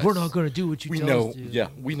you guys. We're not going to do what you We tell know, us to. yeah,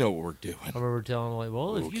 we know what we're doing. I remember telling him, like,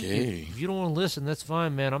 well, if Okay. you don't want to listen, that's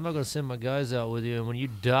fine, man. I'm not going to send my guys out with you. And when you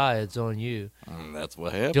die, it's on you. That's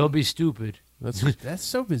what happened. Don't be stupid. That's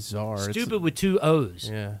so bizarre. Stupid with 2 O's.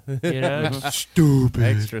 Yeah. You know? Stupid.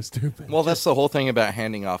 Extra stupid. Well, that's the whole thing about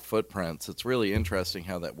handing off footprints. It's really interesting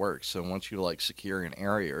how that works. So once you like secure an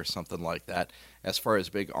area or something like that, as far as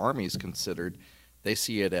big armies considered, they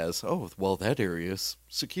see it as, oh, well, that area is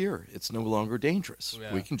secure. It's no longer dangerous.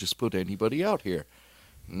 Yeah. We can just put anybody out here.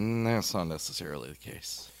 That's not necessarily the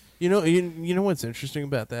case. You know what's interesting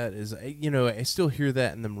about that is, I still hear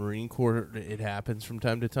that in the Marine Corps. It happens from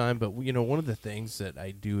time to time, but one of the things that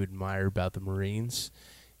I do admire about the Marines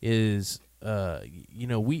is,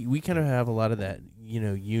 we kind of have a lot of that,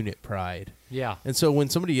 unit pride. Yeah. And so when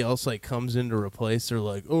somebody else like comes in to replace, they're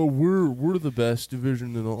like, "Oh, we're the best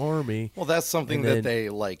division in the Army." Well, that's something And that then- they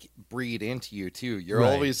like breed into you too. You're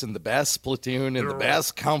Right. always in the best platoon, and the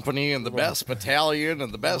best company, and the best battalion,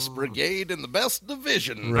 and the best brigade, and the best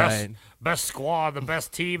division. Right. Best squad, the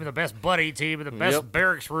best team, and the best buddy team, and the best Yep.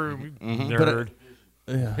 barracks room. Mm-hmm. Nerd.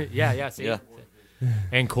 Yeah. yeah, see? Yeah.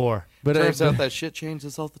 And core. But Turns out that shit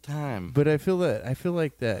changes all the time. But I feel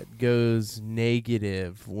like that goes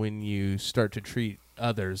negative when you start to treat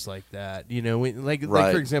others like that. Like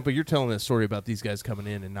Right. for example, you're telling a story about these guys coming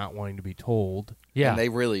in and not wanting to be told. Yeah. And they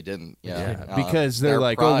really didn't. Yeah. Because they're their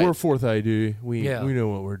like, pride. "Oh, we're 4th ID. We Yeah. we know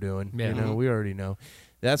what we're doing. Yeah. We already know."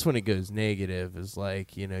 That's when it goes negative. Is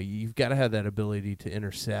like, you've got to have that ability to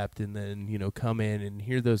intercept and then come in and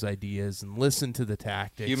hear those ideas and listen to the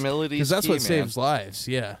tactics. Humility, because that's key, what man. saves lives.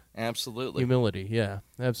 Yeah, Absolutely. humility. Yeah,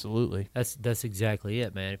 absolutely. That's exactly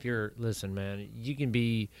it, man. Listen, man, you can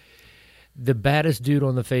be the baddest dude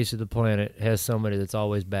on the face of the planet has somebody that's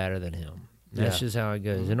always badder than him. That's Yeah. just how it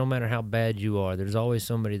goes. And no matter how bad you are, there's always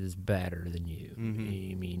somebody that's badder than you.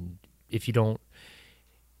 Mm-hmm. I mean, if you don't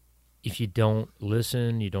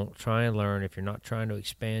listen, you don't try and learn, if you're not trying to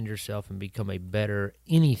expand yourself and become a better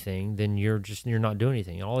anything, then you're not doing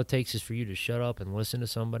anything. All it takes is for you to shut up and listen to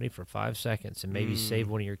somebody for 5 seconds and maybe save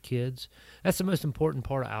one of your kids. That's the most important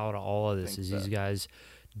part out of all of this is these guys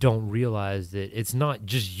don't realize that it's not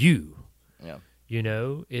just you. Yeah.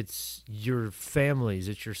 It's your families,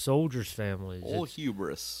 it's your soldiers' families. Old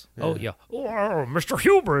hubris. Oh, yeah. Oh, Mr.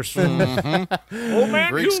 Hubris. Old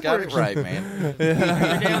man Greek's Hubris. got it right, man.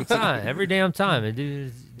 Every damn time. It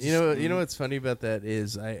is You know what's funny about that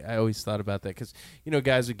is I always thought about that because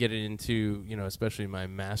guys would get it into especially my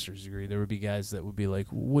master's degree, there would be guys that would be like,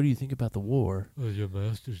 "What do you think about the war?" Oh, your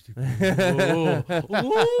master's degree.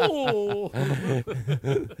 Oh.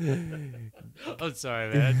 I'm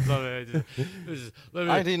sorry, man.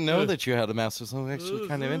 I didn't know that you had a master's. I'm actually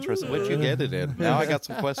kind of interested. What'd you get it in? Now I got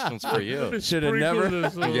some questions for you. Should have never.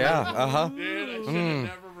 Yeah, uh-huh.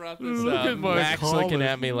 Brought this Look up. at my Max looking college.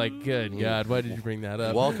 at me like, "Good God, why did you bring that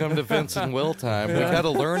up?" Welcome to Vince and Will time. We got a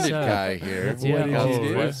learned guy here. Yeah. Got some Oh,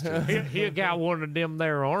 yeah. questions. He got one of them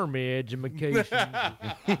there army education.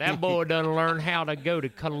 That boy done learn how to go to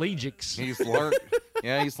collegiates. He's learned.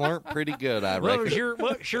 Yeah, he's learned pretty good, I reckon.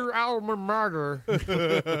 What's your alma mater?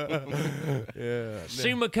 Yeah.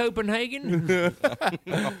 Summa Copenhagen?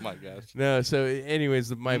 Oh my gosh. No, so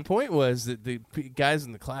anyways, my point was that the guys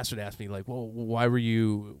in the class would ask me like, "Well, why were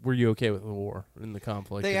you okay with the war and the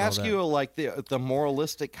conflict?" They and all ask that? you like the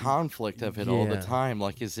moralistic conflict of it all the Yeah. time,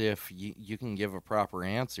 like as if you can give a proper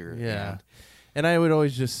answer. Yeah. And And I would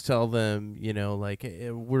always just tell them, like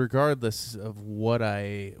regardless of what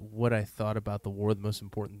I thought about the war, the most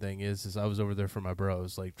important thing is I was over there for my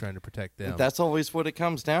bros, like trying to protect them. that's always what it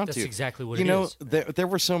comes down That's to. exactly what you it know, is. there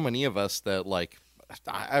were so many of us that like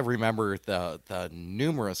I remember the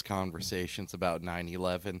numerous conversations about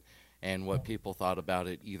 9/11 and what people thought about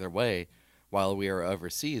it either way while we were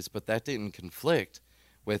overseas, but that didn't conflict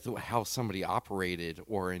with how somebody operated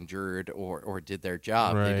or endured or did their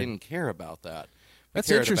job. Right. They didn't care about that. We That's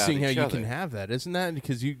cared about interesting how each you other. can have that, isn't that?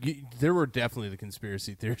 Because there were definitely the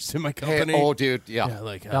conspiracy theorists in my Hey, company. oh, dude, yeah. Yeah,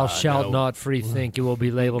 like Thou shalt no. not free think; it will be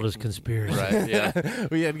labeled as conspiracy. Right, yeah.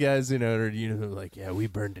 We had guys, who were like, yeah, we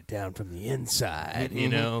burned it down from the inside,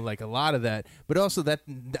 like a lot of that. But also that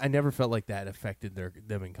I never felt like that affected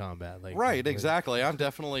them in combat. Like, Right, exactly. I'm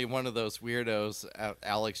definitely one of those weirdos,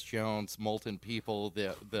 Alex Jones, molten people,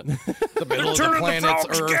 the middle of the planet's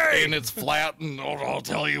Earth, and it's flat, and I'll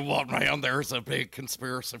tell you what, man, there's a big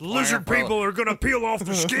conspiracy plan. Lizard people are going to peel off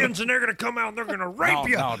their skins and they're going to come out and they're going to rape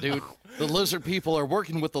you. No, dude. The lizard people are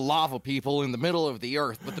working with the lava people in the middle of the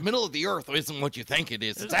Earth, but the middle of the Earth isn't what you think it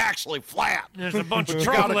is. It's actually flat. There's a bunch of You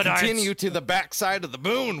gotta troglodytes. continue to the backside of the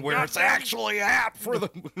moon where it's actually at for the...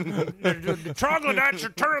 The troglodytes are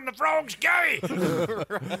turning the frogs gay.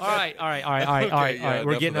 all right. yeah,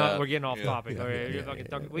 We're enough of getting that. off Yeah, topic. All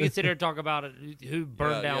right, we can sit here and talk about it, who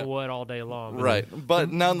burned down what all day long. Right.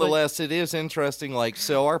 But nonetheless, it is interesting. Like,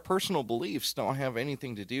 so our personal beliefs don't have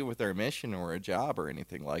anything to do with our mission or a job or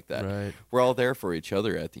anything like that. Right. We're all there for each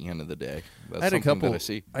other at the end of the day. That's I had a something couple. that I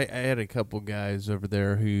see. I had a couple guys over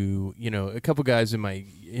there who, a couple guys in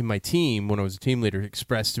my team when I was a team leader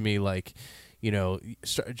expressed to me like,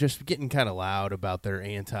 just getting kind of loud about their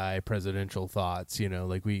anti-presidential thoughts.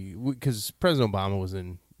 Like because President Obama was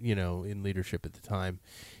in leadership at the time,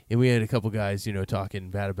 and we had a couple guys talking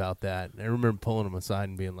bad about that. And I remember pulling them aside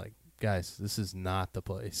and being like, guys, this is not the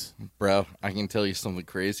place. Bro, I can tell you something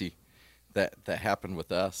crazy that happened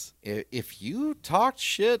with us. If you talked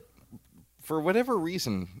shit for whatever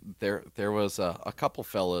reason, there was a couple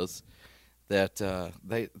fellas that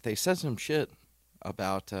they said some shit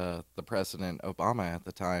about the President Obama at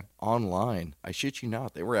the time online. I shit you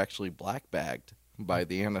not, they were actually black bagged by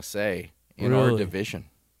the NSA in our Really? division.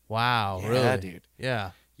 Wow, Yeah, really? dude.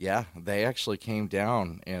 Yeah. Yeah, they actually came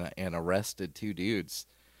down and arrested two dudes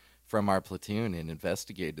from our platoon and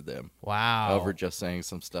investigated them Wow. over just saying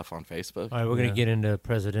some stuff on Facebook. All right, we're going Yeah. to get into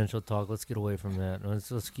presidential talk. Let's get away from that.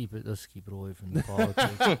 Let's keep it away from the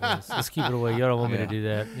politics. Please. Let's keep it away. You don't want me to do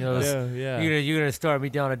that. Yeah. You're gonna start me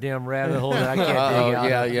down a damn rabbit hole that I can't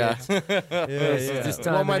dig out. yeah. It's just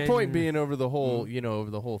time Well, my and point it- being over the whole, over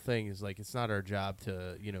the whole thing is like it's not our job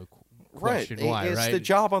to, Right. question why, It's right? the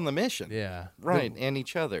job on the mission. Yeah. Right. And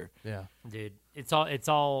each other. Yeah. dude. It's all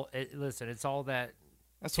that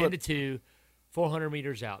That's 10 what to 2, 400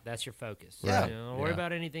 meters out. That's your focus. Yeah. Don't worry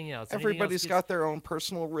about anything else. everybody's got their own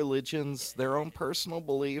personal religions, their own personal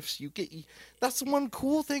beliefs. That's the one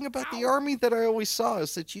cool thing about the Army that I always saw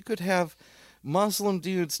is that you could have Muslim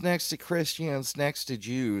dudes next to Christians, next to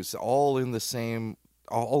Jews, all in the same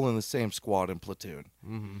squad and platoon.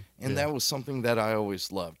 Mm-hmm. And that was something that I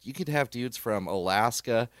always loved. You could have dudes from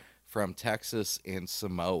Alaska, from Texas, and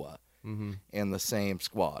Samoa in the same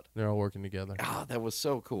squad. They're all working together. Ah, that was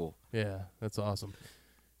so cool. Yeah, that's awesome.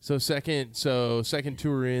 So second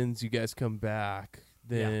tour ends, you guys come back.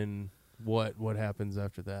 Then what happens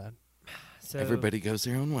after that? So, Everybody goes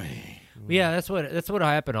their own way. Yeah, that's what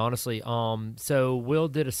happened, honestly. So Will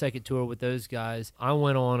did a second tour with those guys. I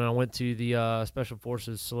went to the Special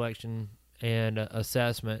Forces selection and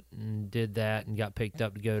assessment and did that and got picked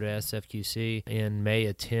up to go to SFQC in May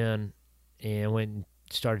of 10 and went and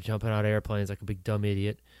started jumping out of airplanes like a big dumb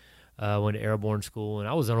idiot. Went to airborne school, and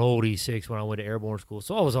I was an old E6 when I went to airborne school,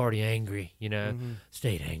 so I was already angry,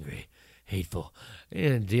 stayed angry, hateful,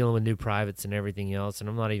 and dealing with new privates and everything else, and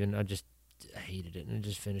I just hated it, and I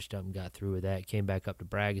just finished up and got through with that. Came back up to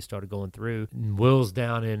Bragg and started going through. And Will's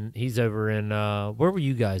he's over in, where were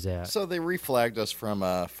you guys at? So they reflagged us from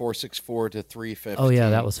 464 to 315. Oh yeah,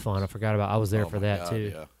 that was fun. I forgot about. I was there Oh for my that God,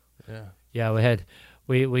 too. Yeah. Yeah,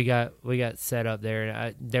 we got set up there,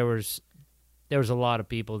 and there was a lot of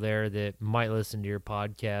people there that might listen to your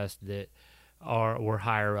podcast that were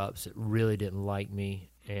higher ups that really didn't like me,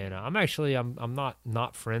 And I'm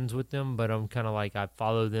not friends with them, but I'm kind of like I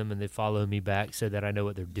follow them and they follow me back so that I know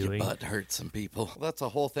what they're doing. Your butt hurts some people. That's a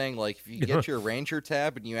whole thing. Like if you get your Ranger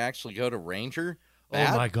tab and you actually go to Ranger,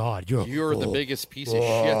 oh my God, you're the biggest piece of shit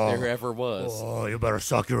there ever was. Oh, you better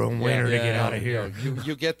suck your own wiener to get out of here.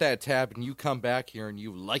 You get that tab and you come back here and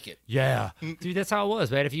you like it. Yeah, dude, that's how it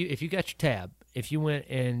was, man. If you got your tab, if you went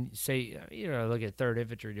and say, look at 3rd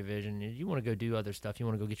Infantry Division, and you want to go do other stuff, you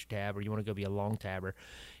want to go get your tab, or you want to go be a long tabber,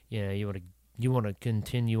 you want to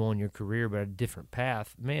continue on your career but a different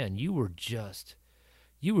path, man, you were just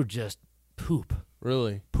poop.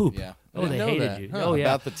 Really? Poop. Yeah. Oh, they hated you. Huh. Oh, yeah.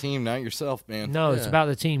 About the team, not yourself, man. No, it's Yeah. about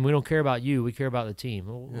the team. We don't care about you. We care about the team.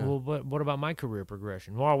 Yeah. Well, what about my career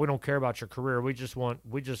progression? Well, we don't care about your career. We just want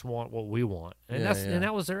what we want, and and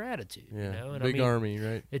that was their attitude. Yeah. And Big army,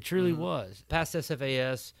 right? It truly was. Past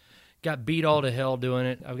SFAS, got beat all to hell doing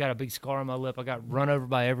it. I've got a big scar on my lip. I got run over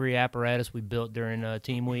by every apparatus we built during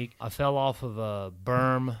team week. I fell off of a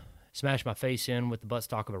berm, smashed my face in with the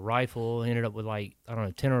buttstock of a rifle. Ended up with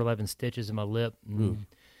 10 or 11 stitches in my lip.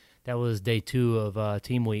 That was day 2 of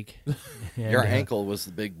team week. And, Your ankle was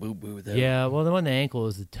the big boo-boo, though. yeah, well, the one the ankle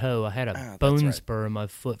was the toe. I had a that's bone right. spur in my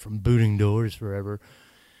foot from booting doors forever,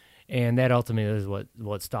 and that ultimately is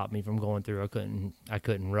what stopped me from going through. I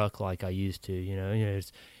couldn't ruck like I used to.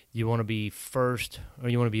 You want to be first, or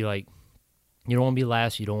you want to be you don't want to be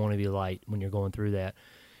last. You don't want to be light when you're going through that.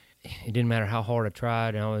 It didn't matter how hard I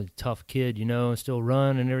tried, and I was a tough kid, and still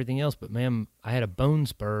run and everything else. But man, I had a bone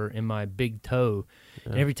spur in my big toe,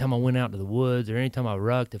 and every time I went out to the woods or anytime I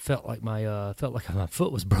rucked, it felt like my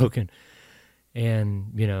foot was broken.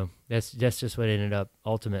 And that's just what ended up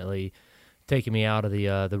ultimately taking me out of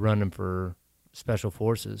the running for Special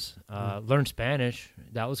Forces. Learned Spanish.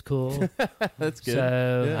 That was cool. That's good.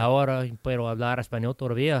 So ahora puedo hablar español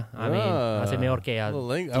todavía. I mean, hace mejor que I 10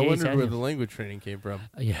 wondered where años. the language training came from.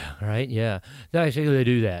 Yeah, right. Yeah, actually they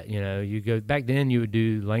do that. You go back then. You would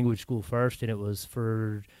do language school first, and it was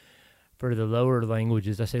for the lower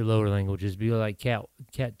languages. I say lower languages, be like Cat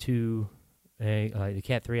 2, like the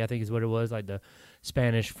Cat 3. I think is what it was. Like the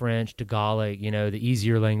Spanish, French, Tagalog. The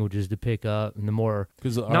easier languages to pick up, and the more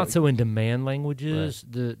not so in demand languages.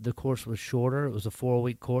 Right. The course was shorter. It was a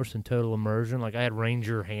 4-week course in total immersion. Like I had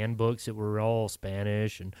Ranger handbooks that were all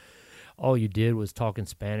Spanish, and all you did was talk in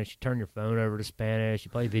Spanish. You turn your phone over to Spanish.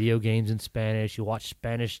 You play video games in Spanish. You watch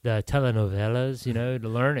Spanish telenovelas, to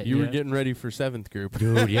learn it. You were getting ready for 7th group.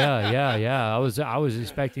 Dude, yeah. I was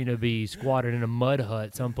expecting to be squatted in a mud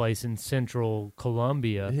hut someplace in central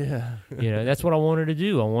Colombia. Yeah. That's what I wanted to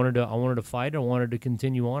do. I wanted to fight. I wanted to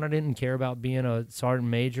continue on. I didn't care about being a sergeant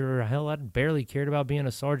major. Hell, I barely cared about being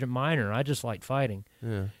a sergeant minor. I just liked fighting.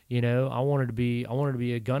 Yeah. I wanted to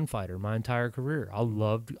be a gunfighter my entire career. I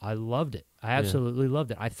loved it. I absolutely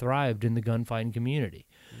loved it. I thrived in the gunfighting community.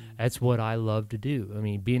 That's what I love to do. I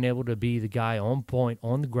mean, being able to be the guy on point,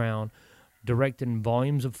 on the ground, directing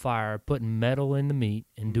volumes of fire, putting metal in the meat,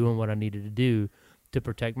 and doing what I needed to do to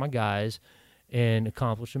protect my guys and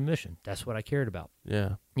accomplish a mission. That's what I cared about.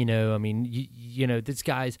 Yeah. I mean, this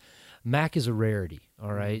guy's Mac is a rarity,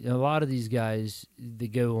 all right? And a lot of these guys, they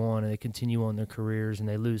go on and they continue on their careers and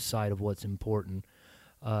they lose sight of what's important.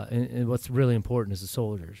 And what's really important is the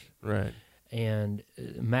soldiers. Right. And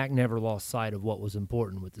Mac never lost sight of what was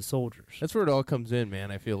important with the soldiers. That's where it all comes in,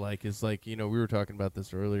 man. I feel like it's like, we were talking about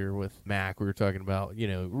this earlier with Mac. We were talking about,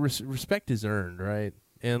 respect is earned, right?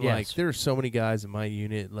 And Yes. there are so many guys in my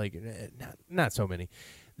unit, not so many.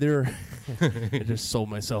 I just sold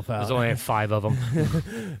myself out. There's only 5 of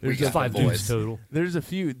them. We got 5 the dudes boys. total. There's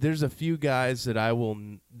a few guys that I will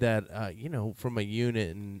from a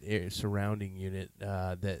unit and surrounding unit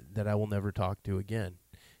that I will never talk to again,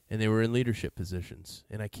 and they were in leadership positions,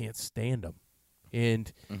 and I can't stand them.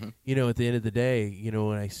 And at the end of the day,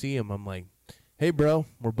 when I see them, I'm like, "Hey, bro,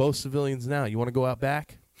 we're both civilians now. You want to go out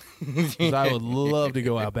back? 'Cause I would love to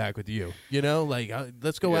go out back with you.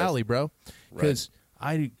 Let's go alley, bro, because."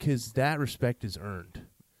 Because that respect is earned,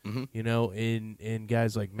 in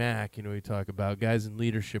guys like Mac, we talk about guys in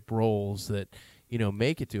leadership roles that,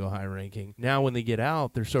 make it to a high ranking. Now when they get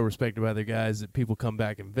out, they're so respected by their guys that people come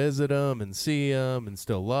back and visit them and see them and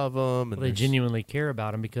still love them. And They genuinely care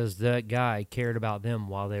about him because that guy cared about them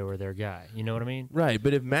while they were their guy. You know what I mean? Right,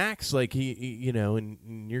 but if Max,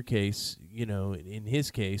 in your case, in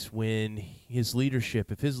his case, when if his leadership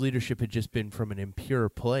had just been from an impure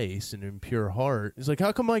place, an impure heart, it's like,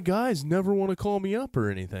 how come my guys never want to call me up or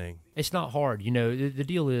anything? It's not hard. The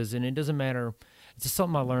deal is, and it doesn't matter. It's just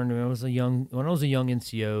something I learned when I was a young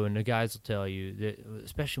NCO, and the guys will tell you that,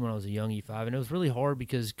 especially when I was a young E5, and it was really hard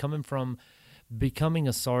because coming from becoming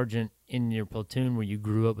a sergeant in your platoon where you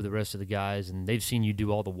grew up with the rest of the guys and they've seen you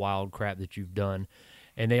do all the wild crap that you've done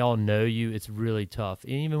and they all know you, it's really tough.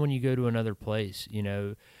 And even when you go to another place, you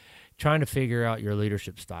know, trying to figure out your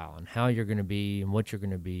leadership style and how you're going to be and what you're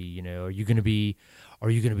going to be, you know, are you going to be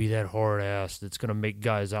that hard ass that's going to make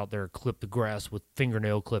guys out there clip the grass with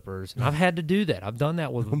fingernail clippers? And I've had to do that. I've done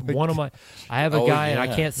that with I have a guy and I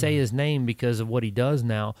can't say his name because of what he does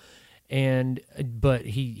now. But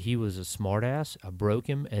he was a smart ass. I broke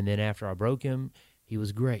him. And then after I broke him, he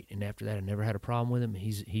was great. And after that, I never had a problem with him.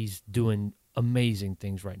 He's doing amazing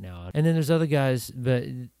things right now. And then there's other guys, but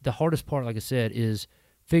the hardest part, like I said, is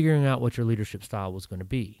figuring out what your leadership style was going to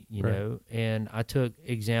be, you know. And I took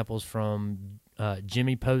examples from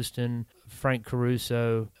Jimmy Poston, Frank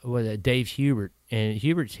Caruso, Dave Hubert. And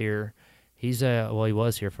Hubert's here. He's he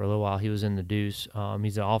was here for a little while. He was in the Deuce.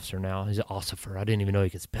 He's an officer now. He's an ossifer. I didn't even know he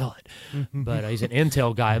could spell it. But he's an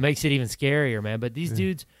intel guy. It makes it even scarier, man. But these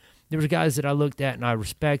dudes, there was guys that I looked at and I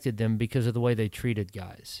respected them because of the way they treated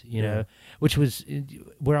guys, you know, which was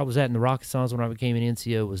where I was at in the Rocketsons when I became an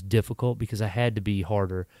NCO was difficult because I had to be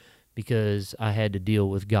harder because I had to deal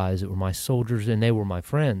with guys that were my soldiers and they were my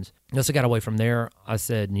friends. Once I got away from there, I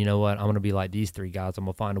said, you know what, I'm going to be like these three guys. I'm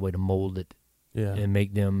going to find a way to mold it and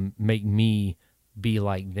make me be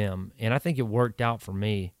like them. And I think it worked out for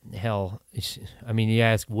me. Hell, I mean, you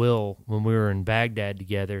ask Will when we were in Baghdad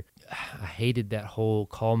together, I hated that whole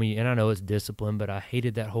call me, and I know it's discipline, but I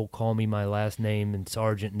hated that whole call me my last name and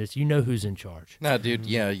sergeant and this. You know who's in charge. No, dude,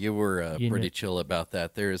 yeah, you were pretty chill about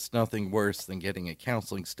that. There is nothing worse than getting a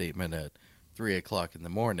counseling statement at 3 o'clock in the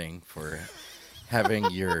morning for having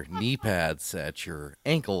your knee pads at your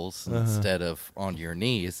ankles instead of on your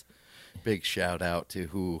knees. Big shout out to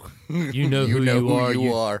who you know who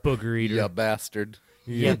you are, booger eater, you bastard.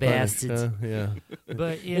 Yeah, bastards. Yeah,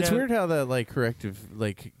 but it's weird how that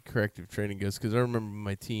corrective training goes. Because I remember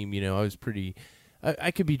my team. You know, I was pretty.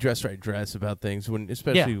 I could be dress about things when,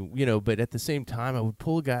 especially you know. But at the same time, I would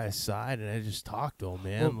pull a guy aside and I just talk to him,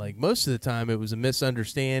 man. Like most of the time, it was a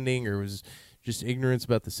misunderstanding or it was just ignorance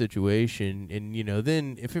about the situation. And you know,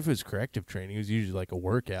 then if it was corrective training, it was usually like a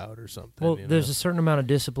workout or something. Well, there's a certain amount of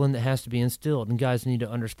discipline that has to be instilled, and guys need to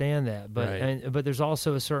understand that. But but there's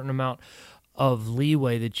also a certain amount of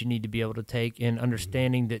leeway that you need to be able to take in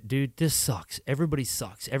understanding that, dude, this sucks. Everybody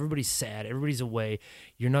sucks. Everybody's sad. Everybody's away.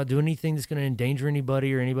 You're not doing anything that's going to endanger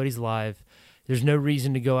anybody or anybody's life. There's no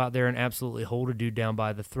reason to go out there and absolutely hold a dude down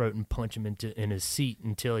by the throat and punch him in his seat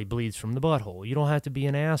until he bleeds from the butthole. You don't have to be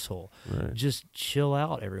an asshole. Right. Just chill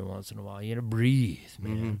out every once in a while. You got to breathe,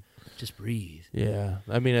 man. Just breathe. Yeah.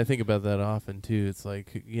 I mean, I think about that often, too. It's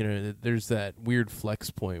like, you know, there's that weird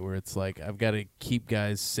flex point where it's like I've got to keep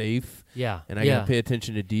guys safe. Yeah. And I got to pay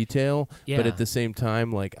attention to detail. Yeah. But at the same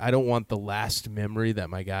time, like, I don't want the last memory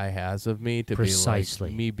that my guy has of me to be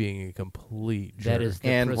like me being a complete jerk. That is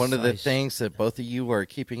and one of the things that both of you are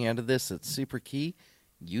keeping out of this that's super key,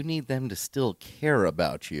 you need them to still care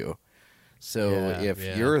about you. So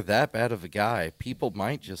if you're that bad of a guy, people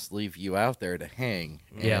might just leave you out there to hang.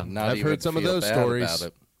 And not I've even heard some of feel those bad stories. about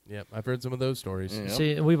it. Yep, I've heard some of those stories. Yep.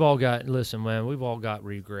 See, we've all got, listen, man, we've all got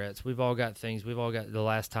regrets. We've all got things. We've all got the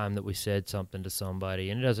last time that we said something to somebody.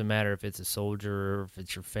 And it doesn't matter if it's a soldier or if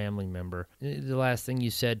it's your family member. The last thing you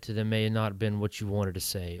said to them may not have been what you wanted to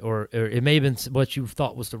say. Or it may have been what you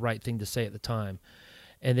thought was the right thing to say at the time.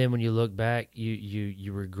 And then when you look back,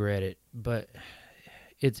 you regret it. But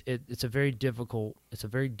it's a very difficult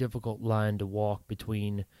line to walk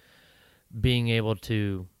between being able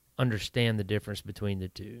to understand the difference between the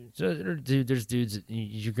two. So there's dudes that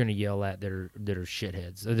you're going to yell at that are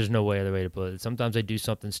shitheads. There's no other way to put it. Sometimes they do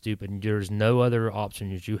something stupid, and there's no other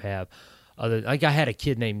option that you have. Like I had a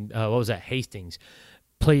kid named Hastings.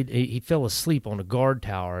 He fell asleep on a guard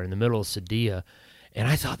tower in the middle of Sadia. And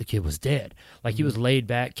I thought the kid was dead. Like, he was laid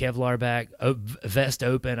back, Kevlar back, vest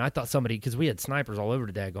open. I thought somebody, because we had snipers all over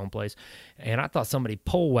the daggone place, and I thought somebody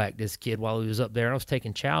pole-whacked this kid while he was up there, and I was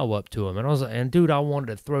taking chow up to him. And I was like, and dude, I wanted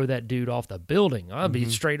to throw that dude off the building. I'll be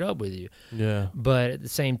straight up with you. Yeah. But at the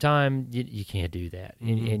same time, you can't do that.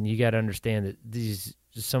 And you got to understand that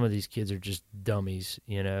some of these kids are just dummies,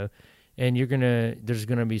 you know. And there's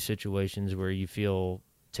going to be situations where you feel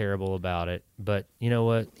terrible about it, but you know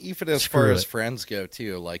what, even as far as friends go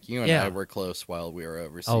too, like you and I were close while we were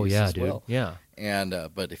overseas as well. And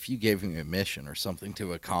but if you gave me a mission or something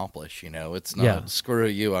to accomplish, you know, it's not screw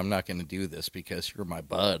you, I'm not going to do this because you're my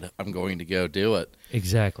bud, I'm going to go do it.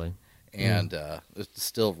 Exactly. And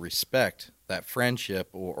still respect that friendship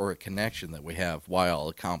or a connection that we have while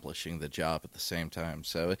accomplishing the job at the same time.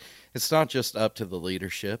 So it's not just up to the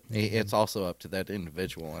leadership; it's also up to that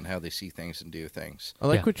individual and how they see things and do things. I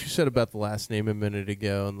like what you said about the last name a minute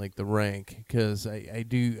ago and like the rank, because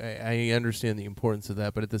I understand the importance of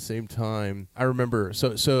that, but at the same time, I remember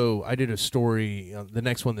so I did a story, the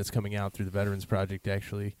next one that's coming out through the Veterans Project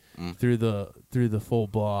actually, through the full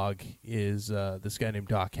blog is this guy named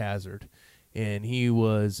Doc Hazard. And he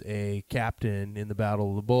was a captain in the Battle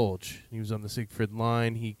of the Bulge. He was on the Siegfried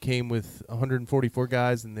Line. He came with 144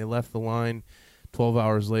 guys, and they left the line 12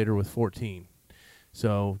 hours later with 14.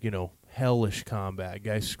 So, hellish combat,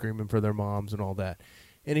 guys screaming for their moms and all that.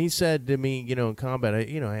 And he said to me, in combat,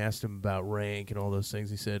 I asked him about rank and all those things.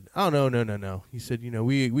 He said, oh, no. He said,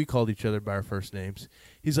 we called each other by our first names.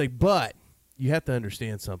 He's like, but you have to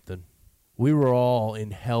understand something. We were all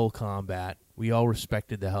in hell combat. We all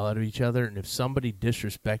respected the hell out of each other, and if somebody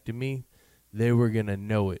disrespected me, they were going to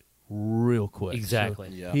know it real quick.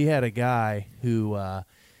 Exactly. So he had a guy who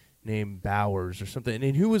named Bowers or something,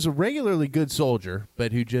 and who was a regularly good soldier,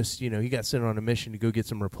 but who just, he got sent on a mission to go get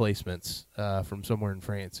some replacements from somewhere in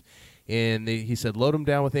France. And he said, load them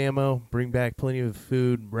down with ammo, bring back plenty of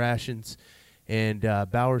food, rations. And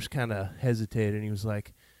Bowers kind of hesitated, and he's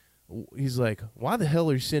like, why the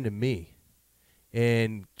hell are you sending me?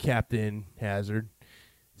 And Captain Hazard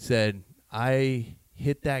said, I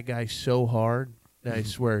hit that guy so hard that I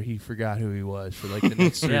swear he forgot who he was for like the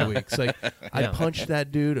next 3 weeks. Like, I punched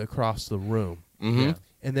that dude across the room. Mm-hmm.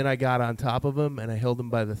 And then I got on top of him and I held him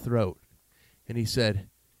by the throat. And he said,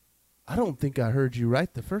 I don't think I heard you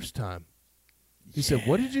right the first time. He said,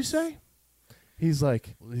 what did you say? He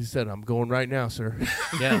said, I'm going right now, sir.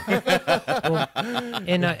 Yeah. Well,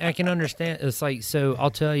 and I can understand. It's like, so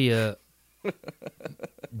I'll tell you,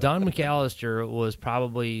 Don McAllister was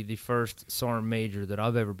probably the first sergeant major that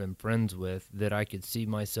I've ever been friends with that I could see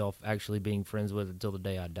myself actually being friends with until the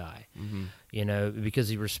day I die. Mm-hmm. Because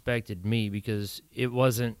he respected me, because it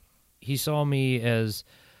wasn't, he saw me as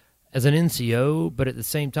an NCO, but at the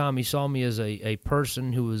same time he saw me as a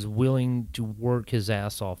person who was willing to work his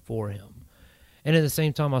ass off for him. And at the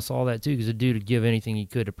same time I saw that too, because the dude would give anything he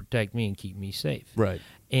could to protect me and keep me safe. Right.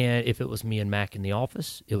 And if it was me and Mac in the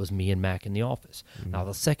office, it was me and Mac in the office. Mm-hmm. Now,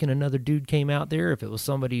 the second another dude came out there, if it was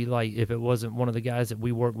somebody if it wasn't one of the guys that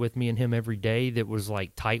we worked with, me and him every day, that was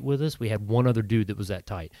like tight with us, we had one other dude that was that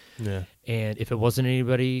tight. Yeah. And if it wasn't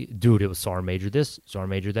anybody, dude, it was Sergeant Major this, Sergeant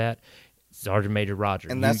Major that, Sergeant Major Roger.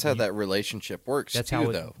 And that's how that relationship works. That's how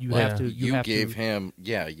though. You have to. You gave him.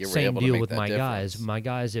 Yeah, you were same able to deal make with that my difference. guys. My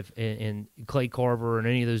guys, if and Clay Carver and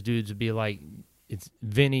any of those dudes would be like, it's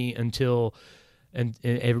Vinny until. And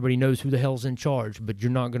everybody knows who the hell's in charge, but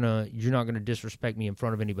you're not gonna disrespect me in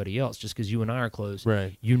front of anybody else just because you and I are close.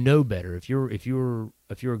 Right. You know better. If you're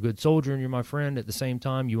a good soldier and you're my friend, at the same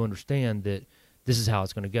time you understand that this is how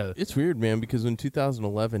it's gonna go. It's weird, man, because when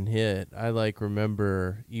 2011 hit, I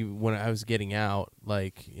remember when I was getting out,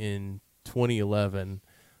 in 2011,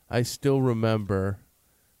 I still remember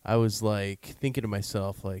I was thinking to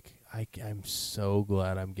myself I'm so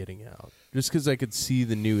glad I'm getting out, just because I could see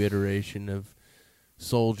the new iteration of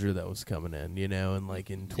soldier that was coming in, and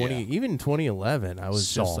even 2011, I was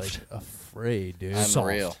Soft. just afraid, dude.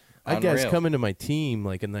 Unreal. I had guys come into my team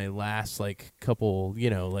in the last couple,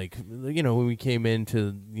 when we came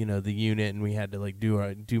into the unit and we had to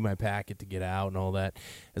do my packet to get out and all that.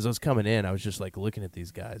 As I was coming in, I was just looking at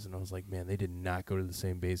these guys and I was like, man, they did not go to the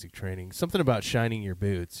same basic training. Something about shining your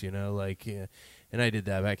boots, and I did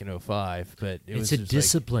that back in 2005, but it's a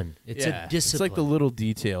discipline. It's a discipline. It's like the little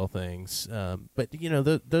detail things, but you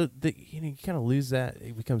kind of lose that.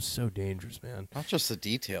 It becomes so dangerous, man. Not just the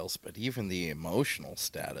details, but even the emotional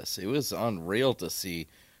status. It was unreal to see.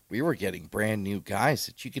 We were getting brand new guys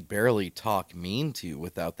that you could barely talk mean to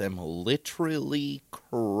without them literally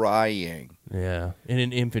crying. Yeah, in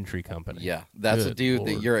an infantry company. Yeah, that's Good a dude Lord.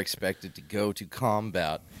 that you're expected to go to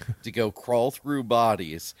combat, to go crawl through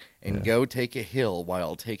bodies, and go take a hill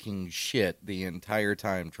while taking shit the entire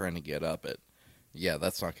time trying to get up it. Yeah,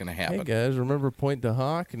 that's not going to happen. Hey, guys, remember Point de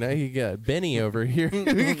Hawk? Now you got Benny over here.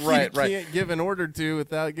 Right. Can't give an order to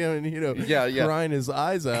without giving, crying his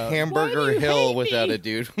eyes out. Hamburger Hill without a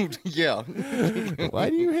dude. Yeah. Why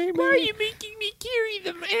do you hate me? Why are you making me carry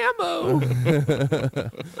the ammo?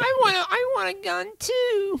 I want a gun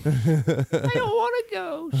too. I don't want to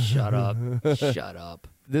go. Shut up. Shut up.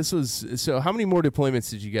 So how many more deployments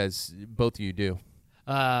did you guys, both of you, do?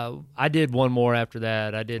 I did one more after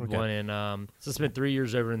that. I did one in, so I spent 3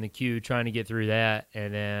 years over in the queue trying to get through that.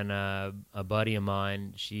 And then, a buddy of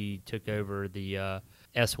mine, she took over the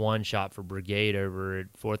S1 shot for brigade over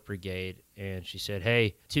at 4th Brigade, and she said,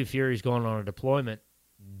 "Hey, Two Furies going on a deployment.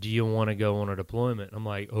 Do you want to go on a deployment?" I'm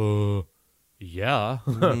like, yeah.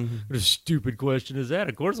 What a stupid question is that?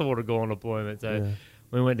 Of course I want to go on deployment. So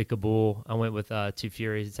we went to Kabul. I went with Two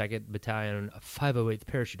Furies, 2nd Battalion, 508th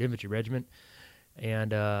Parachute Infantry Regiment,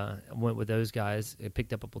 and I went with those guys. I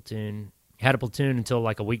picked up a platoon. Had a platoon until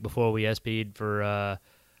like a week before we SP'd for,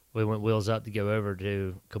 we went wheels up to go over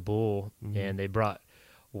to Kabul, and they brought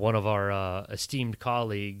one of our esteemed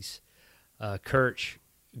colleagues, Kirch.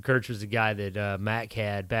 Kirch was the guy that Mac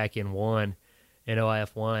had back in 1, in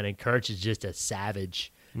OIF 1, and Kirch is just a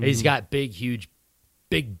savage. He's got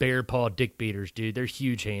big bear paw dick beaters, dude. They're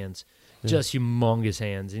huge hands, just humongous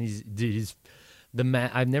hands. And he's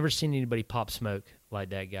I've never seen anybody pop smoke like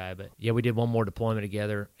that guy. But yeah, we did one more deployment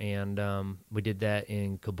together, and we did that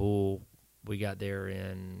in Kabul. We got there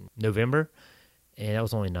in November, and that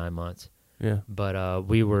was only 9 months. Yeah. But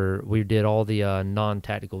we did all the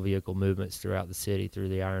non-tactical vehicle movements throughout the city, through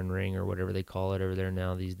the Iron Ring or whatever they call it over there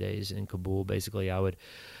now these days in Kabul. Basically,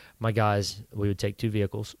 my guys, we would take 2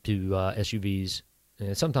 vehicles, 2 SUVs,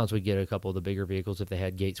 and sometimes we'd get a couple of the bigger vehicles if they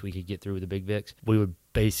had gates we could get through with the big Vics. We would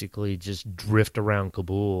basically just drift around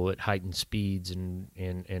Kabul at heightened speeds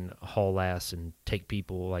and haul ass and take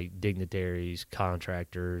people like dignitaries,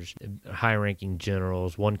 contractors, high-ranking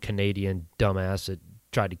generals, one Canadian dumbass that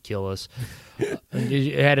tried to kill us. He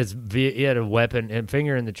had a weapon and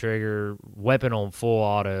finger in the trigger, weapon on full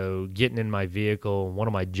auto, getting in my vehicle. One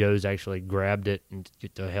of my Joes actually grabbed it and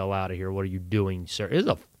get the hell out of here. What are you doing, sir? It was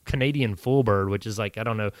a Canadian full bird, which is like, I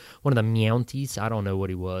don't know, one of the Mounties. I don't know what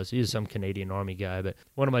he was. He was some Canadian Army guy, but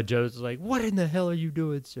one of my Joes was like, "What in the hell are you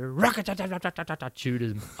doing, sir?" Shoot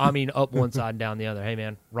him. I mean, up one side, down the other. Hey,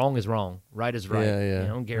 man, wrong is wrong. Right is right. Yeah. I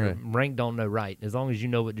don't care. Right. Rank don't know right. As long as you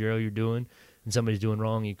know what drill you're doing and somebody's doing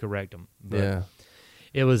wrong, you correct them. But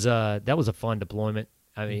it was that was a fun deployment.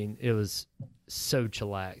 I mean, it was so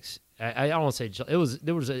chillax. I don't want to say it was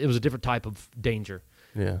a different type of danger.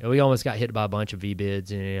 Yeah. We almost got hit by a bunch of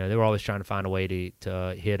V-bids, and they were always trying to find a way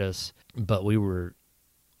to hit us. But we were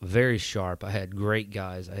very sharp. I had great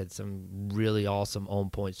guys. I had some really awesome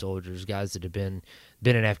on-point soldiers, guys that had been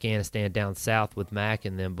in Afghanistan down south with Mac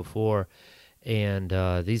and them before. And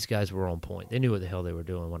these guys were on point. They knew what the hell they were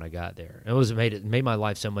doing when I got there. It made my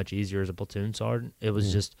life so much easier as a platoon sergeant. It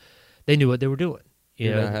was just they knew what they were doing.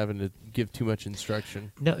 You're not having to give too much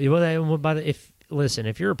instruction. No,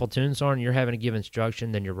 if you're a platoon sergeant, you're having to give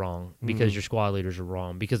instruction, then you're wrong because your squad leaders are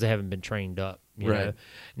wrong because they haven't been trained up. You know?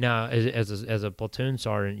 Now, as a platoon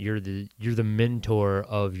sergeant, you're the mentor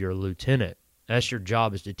of your lieutenant. That's your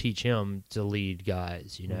job, is to teach him to lead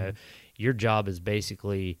guys. You know, your job is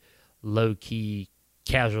basically low key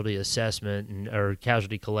casualty assessment or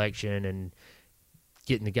casualty collection and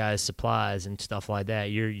getting the guys supplies and stuff like that.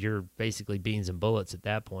 You're basically beans and bullets at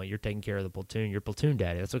that point. You're taking care of the platoon. You're platoon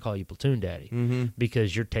daddy. That's what I call you, platoon daddy,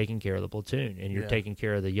 because you're taking care of the platoon and you're taking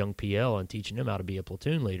care of the young PL and teaching them how to be a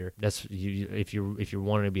platoon leader. That's if you're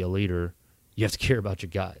wanting to be a leader, you have to care about your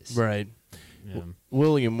guys. Right. Yeah.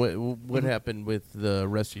 William, what happened with the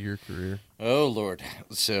rest of your career? Oh, Lord.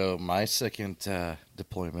 So my second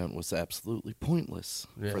deployment was absolutely pointless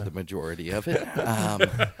for the majority of it.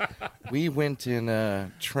 We went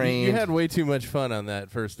and trained. You had way too much fun on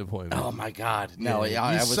that first deployment. Oh, my God. No,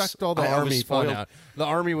 I sucked all the Army fun out. The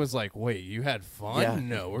Army was like, wait, you had fun? Yeah.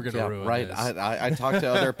 No, we're going to ruin right. this. I talked to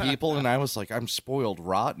other people, and I was like, I'm spoiled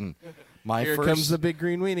rotten. Here comes the big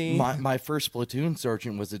green weenie. My first platoon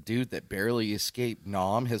sergeant was a dude that barely escaped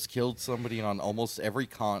Nam, has killed somebody on almost every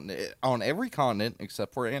continent,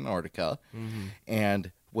 except for Antarctica,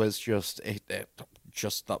 and was just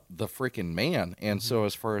the freaking man. And so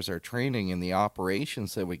as far as our training and the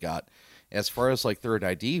operations that we got, as far as like third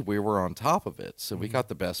ID, we were on top of it. So we got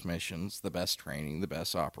the best missions, the best training, the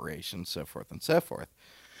best operations, so forth and so forth.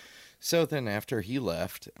 So then after he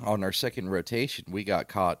left, on our second rotation, we got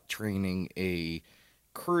caught training a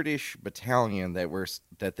Kurdish battalion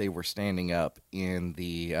that they were standing up in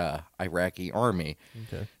the Iraqi army.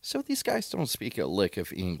 Okay. So these guys don't speak a lick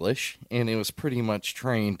of English, and it was pretty much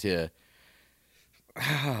trained to,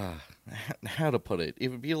 how to put it? It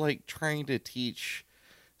would be like trying to teach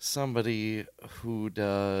somebody who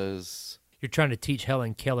does... You're trying to teach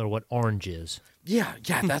Helen Keller what orange is. Yeah,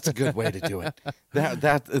 that's a good way to do it.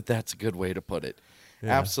 That's a good way to put it.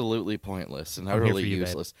 Yeah. Absolutely pointless and utterly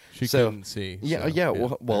useless. She couldn't see.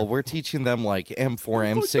 Well, we're teaching them like M4,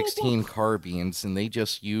 M16 carbines, and they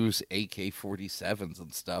just use AK-47s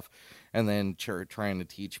and stuff, and then trying to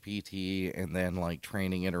teach PT and then like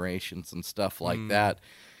training iterations and stuff like that.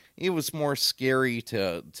 it was more scary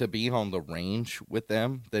to be on the range with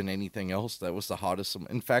them than anything else. That was the hottest.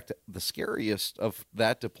 In fact, the scariest of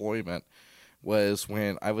that deployment was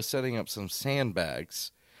when I was setting up some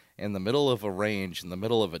sandbags in the middle of a range in the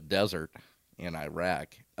middle of a desert in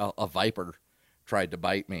Iraq. A viper tried to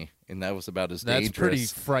bite me, and that was about as dangerous. That's pretty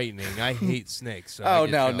frightening. I hate snakes. So oh,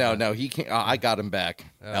 no. He can't. I got him back.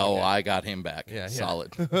 Okay. I got him back. Yeah.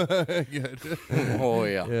 Solid. Good. Oh,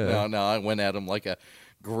 yeah. No, I went at him like a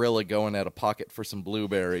gorilla going at a pocket for some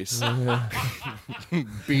blueberries.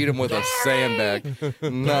 Beat him with a sandbag.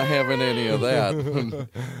 Not having any of that.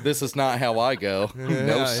 This is not how I go.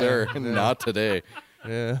 No, sir. Not today.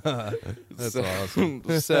 Yeah, that's awesome.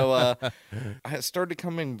 So I started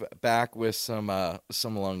coming back with some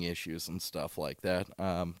lung issues and stuff like that.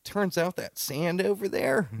 Turns out that sand over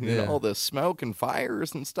there, all the smoke and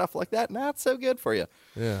fires and stuff like that, not so good for you.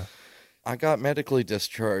 Yeah. I got medically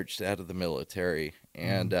discharged out of the military,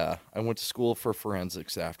 and I went to school for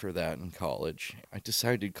forensics after that in college. I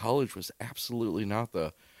decided college was absolutely not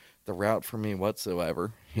the route for me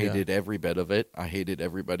whatsoever. Hated every bit of it. I hated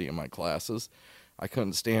everybody in my classes. I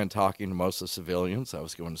couldn't stand talking to most of the civilians. I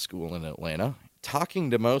was going to school in Atlanta.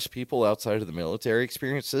 Talking to most people outside of the military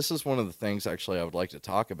experience, this is one of the things actually I would like to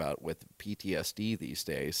talk about with PTSD these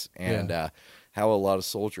days, and how a lot of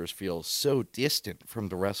soldiers feel so distant from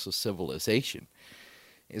the rest of civilization.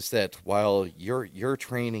 Is that while you're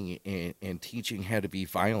training and teaching how to be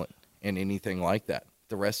violent and anything like that,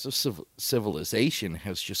 the rest of civilization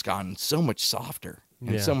has just gotten so much softer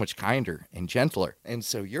and so much kinder and gentler. And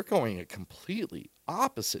so you're going a completely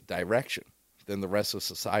opposite direction than the rest of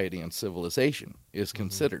society and civilization is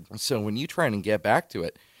considered. So when you try and get back to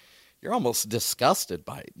it, you're almost disgusted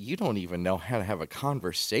by it. You don't even know how to have a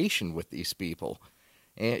conversation with these people.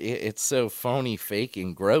 It's so phony, fake,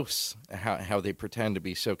 and gross how they pretend to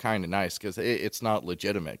be so kind and nice, because it's not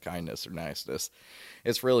legitimate kindness or niceness.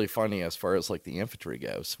 It's really funny as far as like the infantry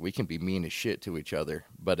goes. We can be mean as shit to each other,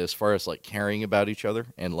 but as far as like caring about each other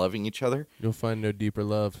and loving each other, you'll find no deeper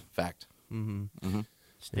love. Fact.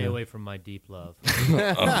 Stay away from my deep love.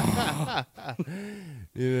 Yeah.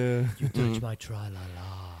 You touch my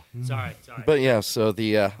tra-la-la. Sorry. But yeah, so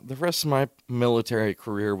the rest of my military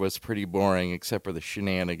career was pretty boring, except for the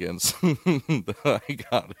shenanigans that I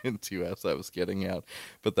got into as I was getting out.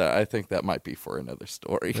 But I think that might be for another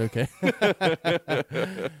story. Okay.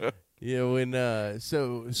 Yeah, when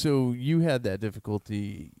so you had that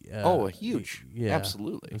difficulty. Huge. Yeah,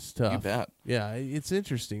 absolutely. It's tough. You bet. Yeah, it's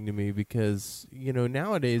interesting to me because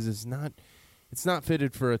nowadays it's not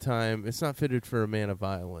fitted for a time. It's not fitted for a man of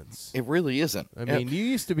violence. It really isn't. I mean, you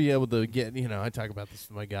used to be able to get. I talk about this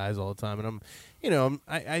with my guys all the time, and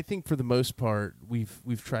I think for the most part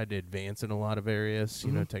we've tried to advance in a lot of areas.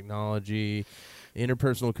 Technology,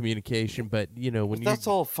 interpersonal communication, but that's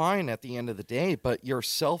all fine at the end of the day. But your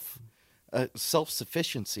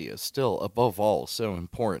self-sufficiency is still above all so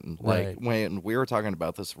important. Right. Like when we were talking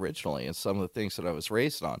about this originally, and some of the things that I was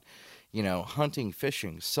raised on, hunting,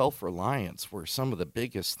 fishing, self-reliance were some of the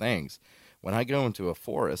biggest things. When I go into a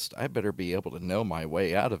forest, I better be able to know my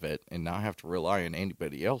way out of it and not have to rely on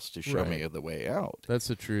anybody else to show me the way out. That's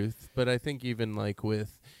the truth. But I think even like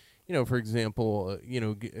with, for example,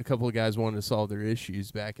 a couple of guys wanted to solve their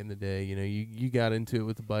issues back in the day. You got into it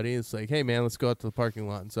with a buddy. It's like, hey, man, let's go out to the parking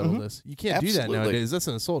lot and settle this. You can't do that nowadays. That's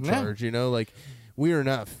an assault charge, Like, we are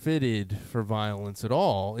not fitted for violence at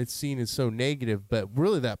all. It's seen as so negative, but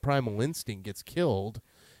really that primal instinct gets killed,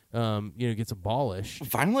 gets abolished.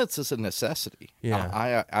 Violence is a necessity.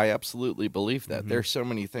 Yeah. I absolutely believe that. There's so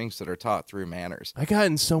many things that are taught through manners. I got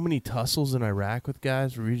in so many tussles in Iraq with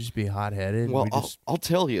guys where we just be hot-headed. Well, I'll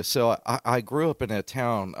tell you. So I grew up in a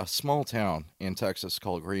small town in Texas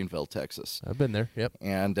called Greenville, Texas. I've been there, yep.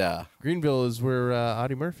 And Greenville is where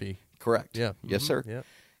Audie Murphy. Correct. Yeah. Yes, sir. Yep.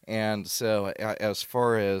 And so as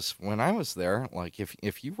far as when I was there, like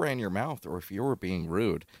if you ran your mouth or if you were being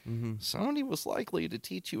rude, somebody was likely to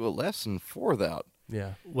teach you a lesson for that.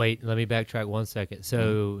 Yeah. Wait, let me backtrack 1 second.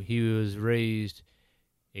 So he was raised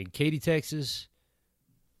in Katy, Texas.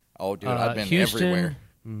 Oh, dude, I've been Houston, everywhere.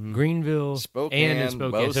 Greenville, Spokane, and in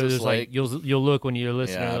Spokane. Moses So there's Lake. you'll look when you're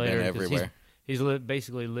listening Yeah, I've later. been everywhere. He's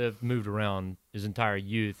basically moved around his entire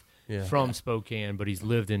youth. Yeah. From Spokane, but he's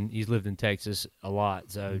lived in Texas a lot.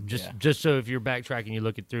 So just so if you're backtracking, you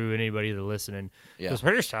look it through, and anybody that's listening, goes,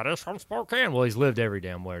 he said he's from Spokane. Well, he's lived every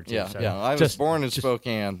damn where too. Yeah, so yeah. I was born in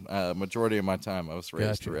Spokane. Majority of my time, I was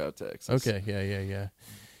raised throughout Texas. Okay, yeah.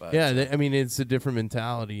 But, Yeah, I mean, it's a different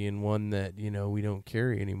mentality and one that, we don't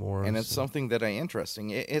carry anymore. and it's something that I interesting.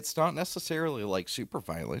 It's not necessarily like super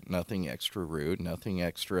violent, nothing extra rude, nothing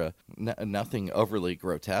extra, nothing overly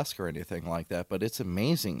grotesque or anything like that. But it's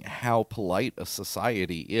amazing how polite a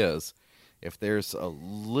society is if there's a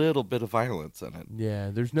little bit of violence in it. Yeah,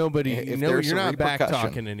 there's nobody. You're not back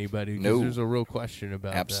talking anybody because there's a real question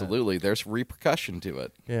about Absolutely, there's repercussion to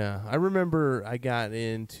it. Yeah, I remember I got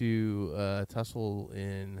into tussle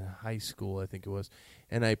in high school, I think it was,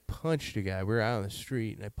 and I punched a guy. We were out on the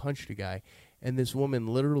street, and I punched a guy, and this woman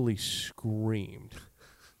literally screamed.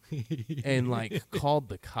 And like called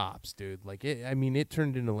the cops, dude. Like it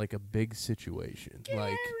turned into like a big situation. Gary!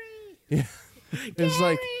 Like, yeah. It's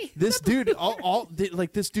like this dude,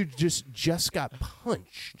 this dude just got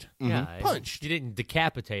punched. Yeah, punched. You didn't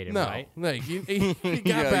decapitate him, No, right? like he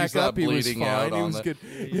got back up. He was fine. He was good.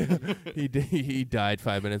 Yeah, he died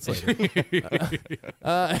 5 minutes later.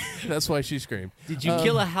 That's why she screamed. Did you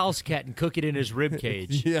kill a house cat and cook it in his rib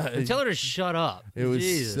cage? Yeah, and tell her to shut up. It was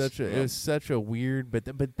Jesus. such a weird, but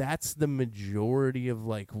that's the majority of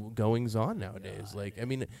like goings on nowadays. Like, I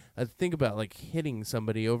mean, think about like hitting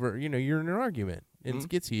somebody over. You're in an argument. It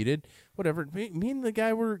gets heated, whatever. Me and the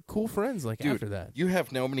guy were cool friends. Like, dude, after that, you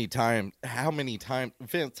have how many times,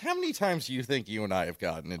 Vince? How many times do you think you and I have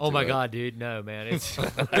gotten into? Oh my God, dude, no, man, it's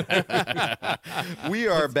we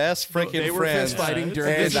are best freaking they were friends. fist fighting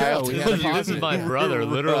during the show. This is my brother,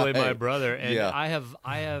 literally my Right. brother, and Yeah. I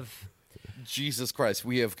have. Jesus Christ,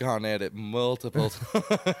 we have gone at it multiple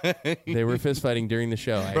times. they were fist fighting during the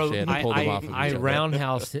show. I actually had to pull them off. Of I each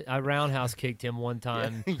other. roundhouse kicked him one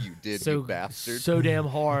time. You did, so you bastard. So damn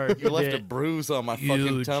hard. You left a bruise on my fucking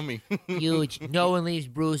Huge. tummy. Huge. No one leaves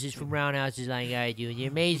bruises from roundhouses like I do. The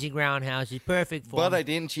amazing roundhouse is perfect for But me.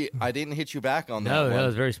 I didn't hit you back on that No, one. that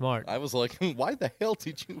was very smart. I was like, why the hell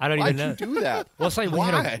did you? I don't even know. Why'd you do that? Well, it's like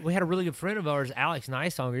Why? we had a really good friend of ours, Alex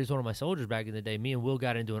Nicesonger. He was one of my soldiers back in the day. Me and Will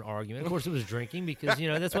got into an argument. Of course, it was drinking because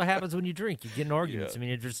that's what happens when you drink. You get in arguments. Yeah. I mean,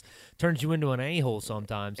 it just turns you into an a-hole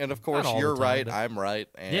sometimes. And of Not course, all you're the time, right. but- I'm right.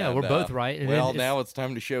 And, Yeah, we're both right. And well, then now it's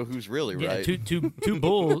time to show who's really Yeah, right. two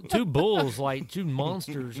bulls, like two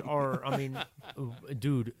monsters are. I mean,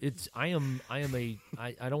 dude, I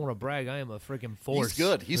don't want to brag. I am a freaking force. He's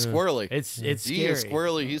good. He's squirrely. It's He scary. is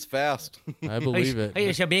squirrely. He's fast. I believe it.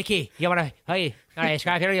 Hey, so Mickey, you wanna? Hey, all right,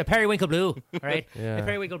 Scott, here you periwinkle blue. All right, Yeah. Hey,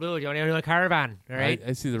 periwinkle blue. You wanna do a caravan? All right.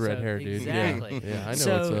 I see the red So, hair, dude. exactly. Yeah, I know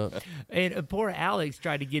So- what's up. And poor Alex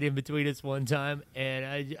tried to get in between us one time,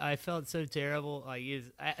 and I felt so terrible. Like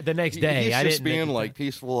the next day, He's I just didn't make being it- like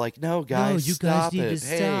peaceful, like, no, guys, No, you guys stop need it. to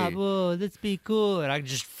Hey, stop. Oh, let's be cool. And I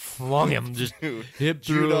just flung him, just dude, hip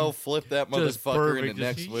through judo him. flip that Just motherfucker in the perfect,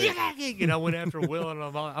 next just week. and I went after Will, and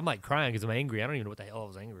I'm like crying because I'm angry. I don't even know what the hell I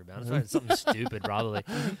was angry about. It's probably something stupid, probably.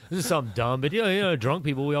 This is something dumb, but drunk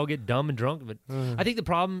people, we all get dumb and drunk. But I think the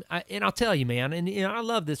problem, and I'll tell you, man, and I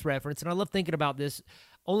love this reference, and I love thinking about this,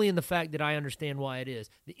 only in the fact that I understand why it is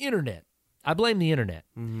the internet. I blame the internet,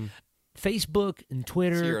 Facebook and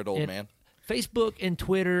Twitter. Let's hear it, old and, man. Facebook and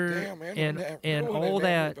Twitter Damn, internet and ruining all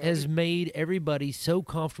that everybody. has made everybody so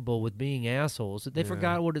comfortable with being assholes that they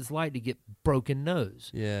forgot what it's like to get broken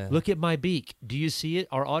nose. Yeah. Look at my beak. Do you see it?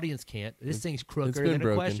 Our audience can't. This thing's crooked been than a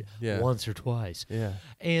broken. question. Yeah. Once or twice. Yeah.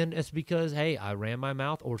 And it's because, hey, I ran my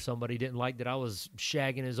mouth or somebody didn't like that I was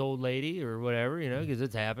shagging his old lady or whatever, because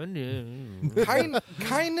it's happened.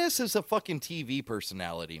 Kindness is a fucking TV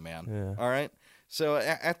personality, man. Yeah. All right. So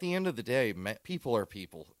at the end of the day, people are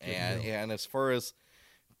people, and as far as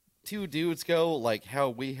two dudes go, like how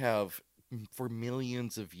we have for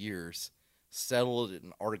millions of years settled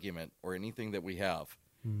an argument or anything that we have,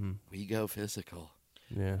 we go physical.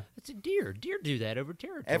 Yeah. It's a deer. Deer do that over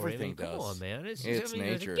territory. Everything Come does. on, man. It's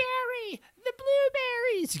nature. Gary, the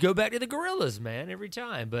blueberries. Go back to the gorillas, man, every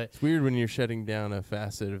time. But It's weird when you're shutting down a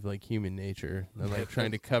facet of like human nature and like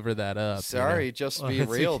trying to cover that up. Sorry, just Well, be it's-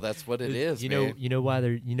 real. That's what it is. you man. know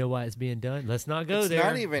why it's being done. Let's not go It's there.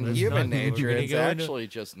 not even Let's human not- we're nature. gonna It's go into- actually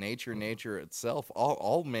just nature itself.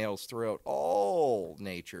 All males throughout all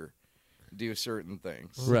nature do certain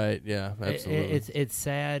things. Right. Yeah. Absolutely. It's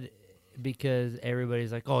sad because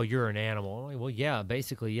everybody's like, "Oh, you're an animal." I'm like, well, yeah,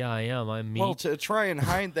 basically, yeah, I am. I'm meat. Well, to try and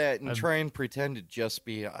hide that and try and pretend to just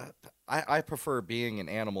be, I prefer being an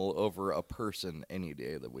animal over a person any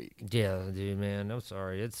day of the week. Yeah, dude, man, I'm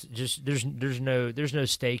sorry. It's just there's no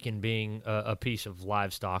stake in being a piece of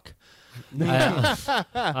livestock.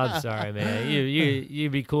 I'm sorry, man. You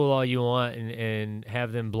be cool all you want and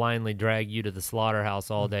have them blindly drag you to the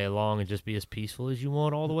slaughterhouse all day long and just be as peaceful as you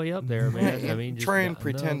want all the way up there, man. I mean, just, try and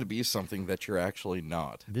pretend to be something that you're actually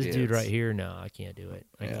not. This dude right here, no, I can't do it.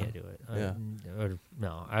 I can't do it.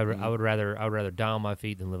 No, I would rather die on my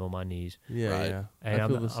feet than live on my knees. Yeah, Right. yeah. And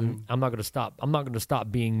I'm not gonna stop. I'm not gonna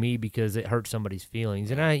stop being me because it hurts somebody's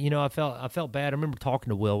feelings. And I felt bad. I remember talking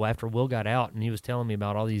to Will after Will got out, and he was telling me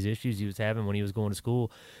about all these issues he was having when he was going to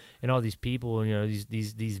school, and all these people, these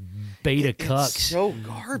beta cucks. It's so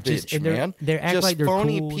garbage, man. They act just like they're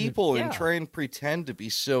phony cool. people and Yeah. try and pretend to be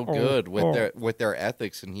so good with their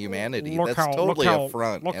ethics and humanity. That's totally a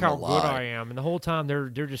front Look and how a lie. good I am. And the whole time they're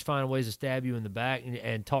just finding ways to stab you in the back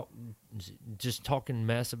and talking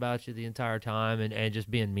mess about you the entire time and just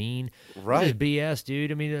being mean. Right. It's BS,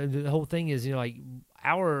 dude. I mean, the whole thing is, like,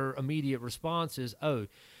 our immediate response is, oh,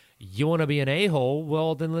 you want to be an a-hole?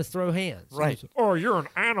 Well, then let's throw hands. Right. Oh, you're an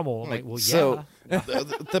animal. I'm like, well, So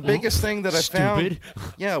the biggest thing that I found,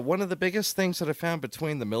 Stupid. one of the biggest things that I found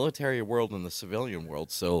between the military world and the civilian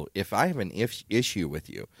world. So if I have an issue with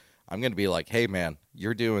you, I'm going to be like, hey, man,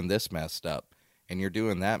 you're doing this messed up and you're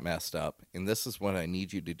doing that messed up, and this is what I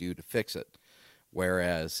need you to do to fix it.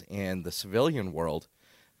 Whereas in the civilian world,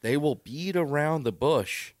 they will beat around the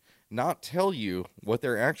bush, not tell you what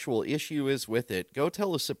their actual issue is with it. Go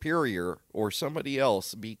tell a superior or somebody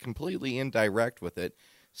else, be completely indirect with it,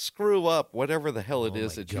 screw up whatever the hell it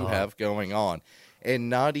is that you have going on, and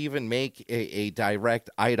not even make a direct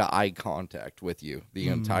eye-to-eye contact with you the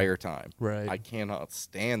entire time. Right. I cannot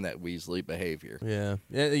stand that Weasley behavior.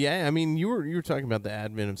 Yeah. I mean, you were talking about the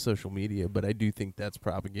advent of social media, but I do think that's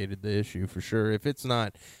propagated the issue for sure. If it's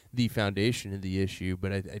not the foundation of the issue,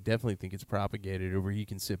 but I definitely think it's propagated over. You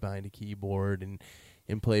can sit behind a keyboard and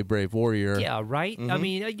play Brave Warrior. Yeah, right? I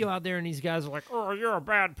mean, I go out there and these guys are like, oh, you're a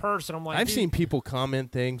bad person. I'm like, I've dude. seen people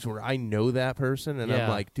comment things where I know that person, and I'm Yeah.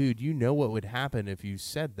 like, dude, you know what would happen if you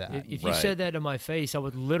said that. If you said that to my face, I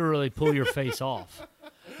would literally pull your face off.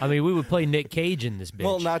 I mean, we would play Nick Cage in this bitch.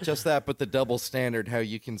 Well, not just that, but the double standard, how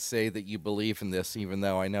you can say that you believe in this, even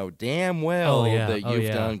though I know damn well that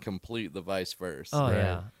you've done complete the vice versa. Oh, Right.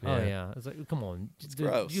 yeah. Oh, Yeah. yeah. It's like, come on.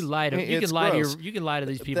 gross. You lie to you It's can lie gross. to you can lie to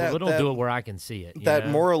these people, That- but don't that- do it where I can see it. you That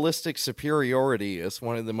know? moralistic superiority is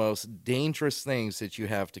one of the most dangerous things that you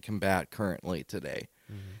have to combat currently today.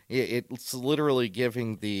 It's literally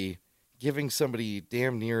giving somebody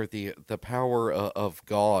damn near the power of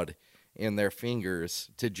God in their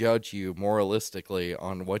fingers to judge you moralistically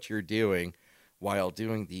on what you're doing while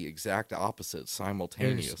doing the exact opposite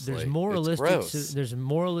simultaneously. There's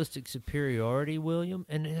moralistic superiority, William,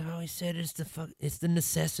 and I always said it's the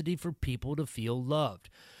necessity for people to feel loved.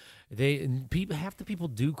 Half the people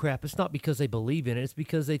do crap. It's not because they believe in it. It's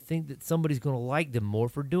because they think that somebody's going to like them more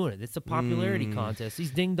for doing it. It's a popularity contest.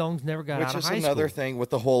 These ding dongs never got out of high school. Which is another thing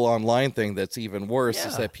with the whole online thing that's even worse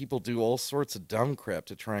is Yeah. that people do all sorts of dumb crap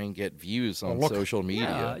to try and get views on social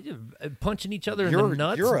media. Yeah, punching each other in the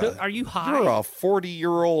nuts. Are you high? You're a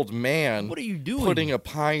 40-year-old man. What are you doing? Putting a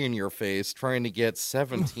pie in your face, trying to get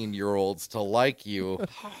 17-year-olds to like you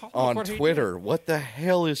on what he Twitter. What the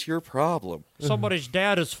hell is your problem? Somebody's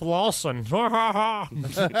dad is flossing.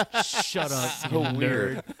 Shut up, So you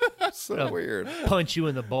weird. nerd. So weird. Punch you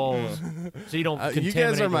in the balls so you don't contaminate you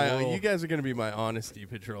guys are the world. you guys are going to be my honesty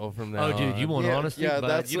patrol from now Oh, dude, on. you want honesty? Yeah, Bud?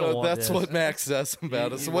 that's you don't want that's this. what Max says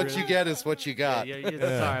about us. What you get is what you got. Yeah,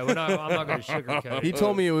 sorry, I'm not going to sugarcoat He it.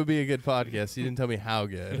 told me it would be a good podcast. He didn't tell me how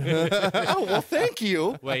good. Oh, well, thank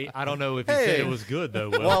you. Wait, I don't know if he Hey. said it was good though.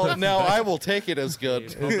 Will. Well, now I will take it as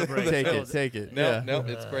good. Pump the brakes. Take it. No, Yeah. no,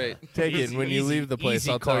 it's great. Take it. When you leave the place,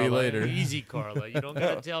 easy, I'll tell you Carla. later. Easy, Carla. You don't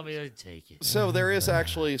got to tell me to take it. So there is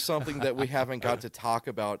actually something that we haven't got to talk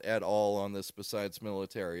about at all on this besides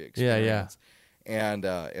military experience. And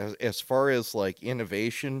as far as like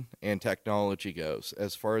innovation and technology goes,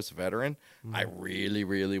 as far as veteran, I really,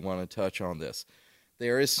 really want to touch on this.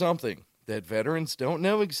 There is something that veterans don't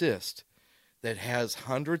know exists that has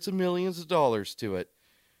hundreds of millions of dollars to it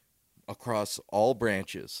across all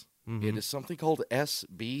branches. It is something called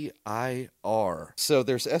SBIR. So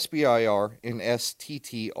there's SBIR and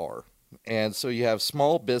STTR. And so you have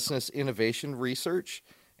Small Business Innovation Research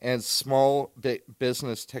and Small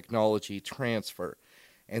Business Technology Transfer.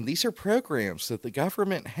 And these are programs that the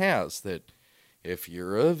government has that if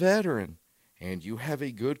you're a veteran and you have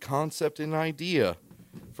a good concept and idea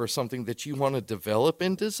for something that you want to develop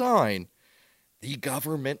and design, the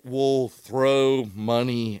government will throw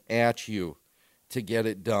money at you to get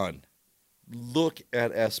it done. look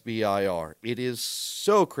at SBIR. It is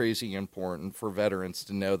so crazy important for veterans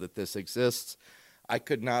to know that this exists. I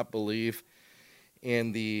could not believe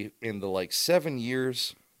in the like 7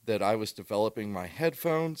 years that I was developing my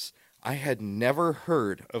headphones, I had never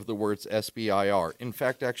heard of the words SBIR. In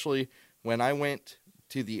fact, actually, when I went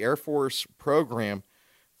to the Air Force program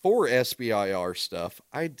for SBIR stuff,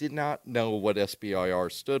 I did not know what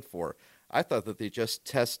SBIR stood for. I thought that they just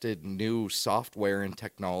tested new software and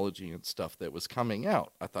technology and stuff that was coming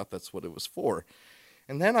out. I thought that's what it was for.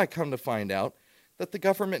 And then I come to find out that the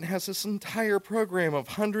government has this entire program of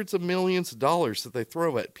hundreds of millions of dollars that they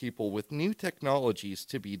throw at people with new technologies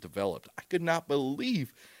to be developed. I could not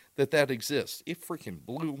believe that that exists. It freaking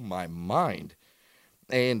blew my mind.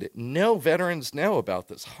 And no veterans know about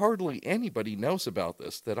this. Hardly anybody knows about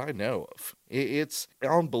this that I know of. It's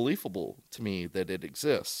unbelievable to me that it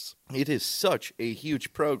exists. It is such a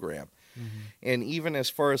huge program. Mm-hmm. And even as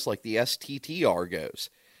far as like the STTR goes,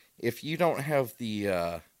 if you don't have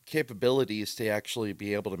the capabilities to actually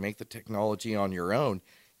be able to make the technology on your own,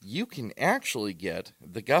 you can actually get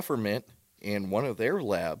the government in one of their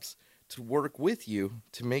labs to work with you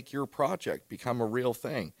to make your project become a real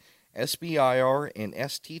thing. SBIR and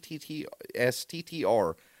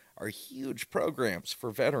STTR are huge programs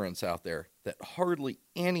for veterans out there that hardly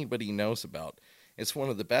anybody knows about. It's one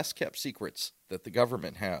of the best kept secrets that the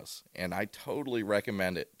government has, and I totally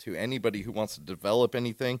recommend it to anybody who wants to develop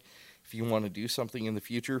anything. If you want to do something in the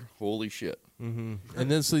future, holy shit. Mm-hmm.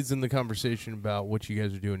 And this leads in the conversation about what you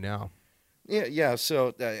guys are doing now. Yeah.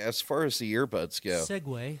 So as far as the earbuds go,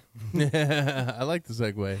 Segue. I like the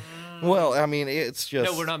segue. Well, I mean, it's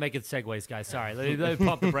just No, we're not making segues, guys. Sorry, let me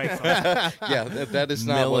pump the brakes on. yeah, that is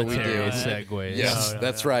not what we do. Military segues. Yes,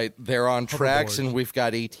 that's right. They're on tracks, and we've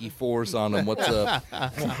got AT4s on them. What's up?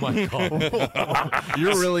 Oh my god,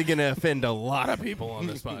 You're really going to offend a lot of people on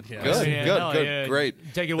this podcast. Good, Yeah, good, no, good, yeah.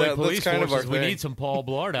 great. Take it away, That's police kind of forces. our We thing. need some Paul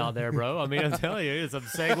Blart out there, bro. I mean, I'm telling you, some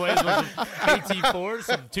segues with some AT4s,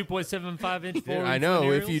 some 2.75-inch forward. I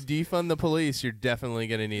know. If you defund the police, you're definitely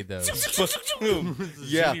going to need those.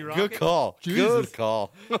 Yeah, Jimmy good Rocket? call. Good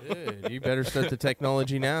call. Good. You better start the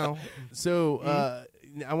technology now. So,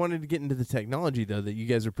 I wanted to get into the technology though that you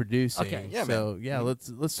guys are producing. Okay. Yeah, so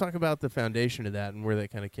let's talk about the foundation of that and where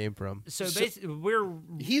that kind of came from. So basically, we're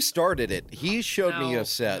He started it. He showed me No, a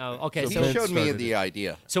set. no. Okay, he so- showed me started the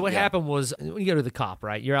idea. So what Yeah. happened was when you go to the cop,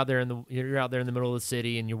 right? You're out there in the middle of the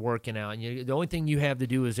city and you're working out, and the only thing you have to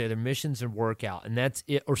do is either missions and workout, and that's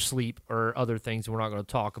it, or sleep or other things we're not going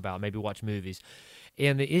to talk about. Maybe watch movies.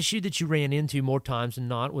 And the issue that you ran into more times than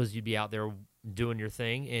not was you'd be out there doing your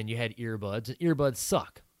thing and you had earbuds. And earbuds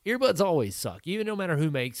suck. Earbuds always suck. Even no matter who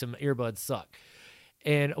makes them, earbuds suck.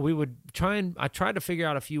 And I tried to figure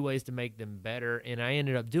out a few ways to make them better, and I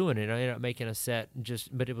ended up doing it. I ended up making a set,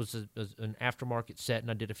 but it was an aftermarket set, and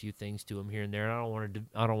I did a few things to them here and there. And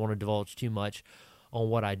I don't want to divulge too much on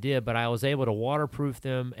what I did, but I was able to waterproof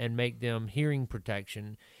them and make them hearing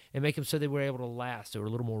protection and make them so they were able to last. They were a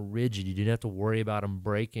little more rigid. You didn't have to worry about them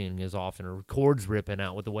breaking as often or cords ripping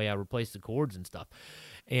out with the way I replaced the cords and stuff,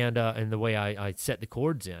 and the way I set the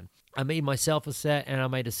cords in. I made myself a set, and I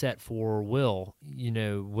made a set for Will.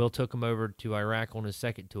 Will took him over to Iraq on his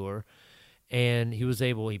second tour, and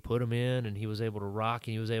he put them in, and he was able to rock,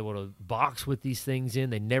 and he was able to box with these things in.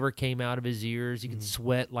 They never came out of his ears. You could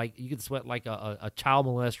sweat like a child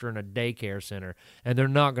molester in a daycare center, and they're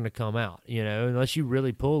not going to come out, unless you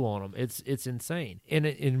really pull on them. It's insane.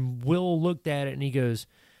 And Will looked at it, and he goes,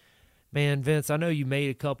 "Man, Vince, I know you made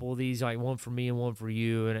a couple of these, like one for me and one for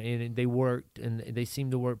you, and they worked, and they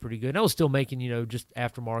seemed to work pretty good." And I was still making, just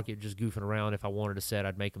aftermarket, just goofing around. If I wanted a set,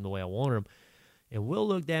 I'd make them the way I wanted them. And Will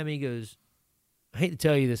looked at me, he goes, "I hate to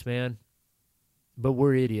tell you this, man, but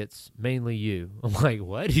we're idiots, mainly you." I'm like,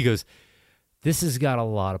 "What?" He goes, "This has got a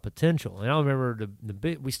lot of potential." And I remember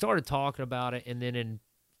we started talking about it, and then in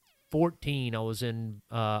 2014, I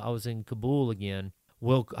was in Kabul again.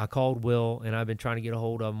 I called Will, and I've been trying to get a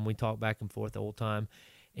hold of him. We talked back and forth the whole time.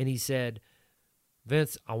 And he said,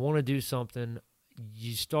 "Vince, I want to do something.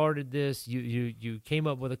 You started this. You came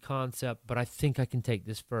up with a concept, but I think I can take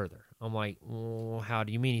this further." I'm like, "Well, how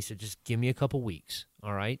do you mean?" He said, "Just give me a couple weeks,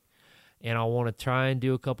 all right? And I want to try and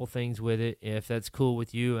do a couple things with it, if that's cool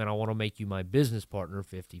with you, and I want to make you my business partner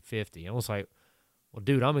 50-50. I was like, "Well,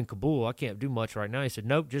 dude, I'm in Kabul. I can't do much right now." He said,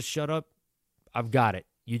 "Nope, just shut up. I've got it.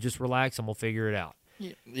 You just relax, and we'll figure it out."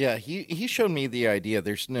 Yeah, he showed me the idea.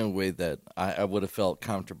 There's no way that I would have felt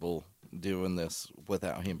comfortable doing this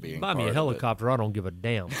without him being Buy me a part of it. helicopter, I don't give a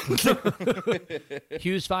damn.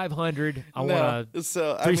 Hughes 500, I want a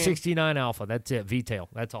 369 Alpha. That's it. V-tail.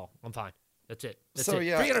 That's all. I'm fine. That's it. That's So, it.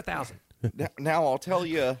 yeah. 300,000. Now I'll tell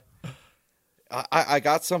you, I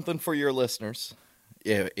got something for your listeners.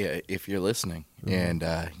 If you're listening and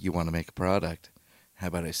you want to make a product, how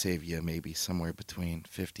about I save you maybe somewhere between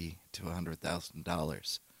 $50,000 to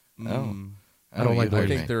 $100,000? I don't like. you I heard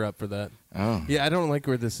think me. they're up for that. Oh. Yeah, I don't like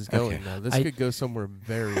where this is going Okay. now. This I- could go somewhere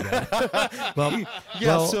very bad.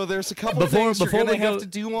 So there's a couple before- things you're before going to we have go- to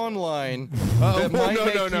do online that might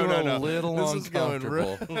make you a little This is going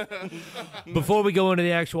uncomfortable. Before we go into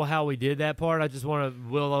the actual how we did that part, I just want to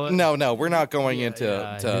willow it. No, we're not going into.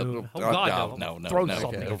 no. Oh, God, no, throw no,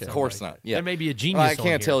 something of at course somebody. not. Yeah, There may be a genius. I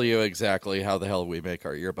can't tell you exactly how the hell we make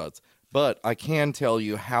our earbuds, but I can tell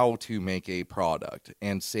you how to make a product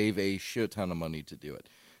and save a shit ton of money to do it.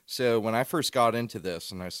 So when I first got into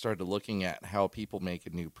this and I started looking at how people make a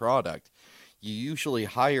new product, you usually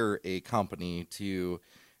hire a company to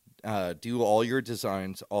do all your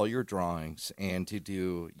designs, all your drawings, and to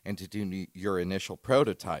do your initial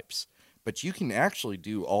prototypes. But you can actually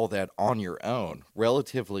do all that on your own,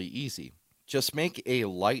 relatively easy. Just make a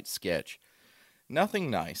light sketch.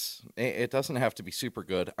 Nothing nice. It doesn't have to be super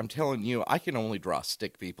good. I'm telling you, I can only draw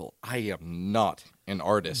stick people. I am not an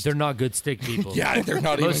artist. They're not good stick people. Yeah, they're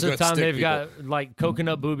not Most even of the good time, stick they've people. got like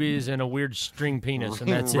coconut boobies and a weird string penis,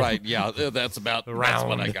 and that's right, it. yeah, that's what I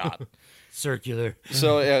Round. got. Circular.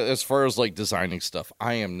 So as far as like designing stuff,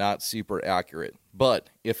 I am not super accurate. But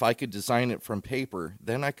if I could design it from paper,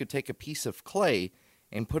 then I could take a piece of clay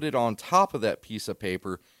and put it on top of that piece of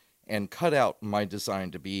paper and cut out my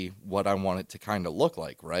design to be what I want it to kind of look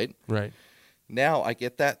like, right? Right. Now I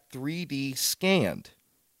get that 3D scanned,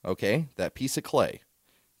 okay, that piece of clay.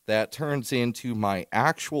 That turns into my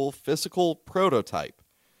actual physical prototype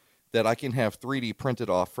that I can have 3D printed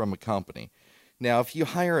off from a company. Now, if you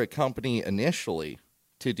hire a company initially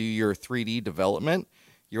to do your 3D development,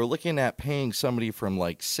 you're looking at paying somebody from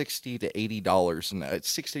like $60 to $80 and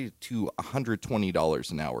 $60 to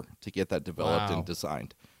 $120 an hour to get that developed and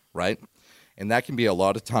designed, right? And that can be a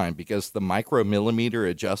lot of time because the micromillimeter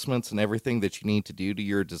adjustments and everything that you need to do to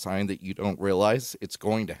your design that you don't realize, it's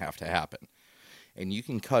going to happen. And you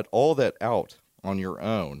can cut all that out on your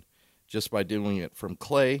own just by doing it from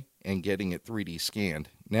clay and getting it 3D scanned.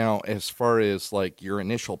 Now, as far as like your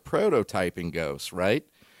initial prototyping goes, right?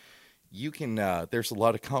 You can, there's a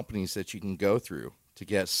lot of companies that you can go through to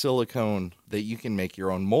get silicone that you can make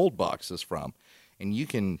your own mold boxes from. And you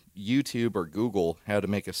can YouTube or Google how to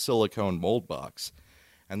make a silicone mold box.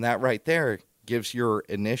 And that right there gives your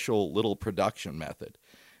initial little production method.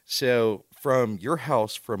 So from your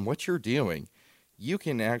house, from what you're doing, you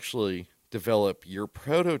can actually develop your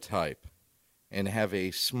prototype and have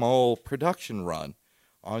a small production run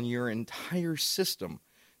on your entire system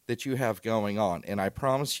that you have going on. And I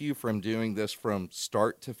promise you, from doing this from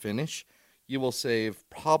start to finish, you will save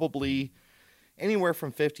probably anywhere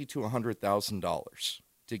from $50,000 to $100,000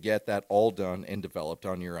 to get that all done and developed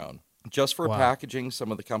on your own. Just for packaging,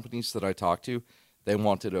 some of the companies that I talked to, they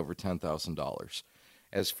wanted over $10,000.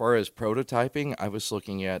 As far as prototyping, I was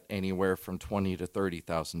looking at anywhere from $20,000 to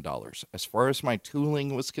 $30,000. As far as my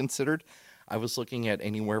tooling was considered, I was looking at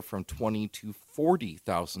anywhere from $20,000 to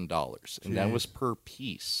 $40,000, and that was per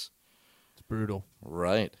piece. It's brutal.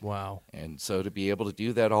 Right. Wow. And so to be able to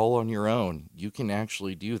do that all on your own, you can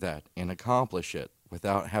actually do that and accomplish it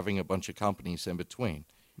without having a bunch of companies in between.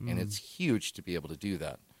 And it's huge to be able to do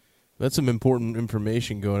that. That's some important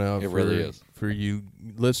information going out. It really is. For you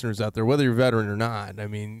listeners out there, whether you're a veteran or not. I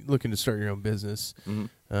mean, looking to start your own business,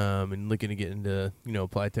 and looking to get into,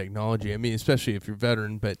 applied technology. I mean, especially if you're a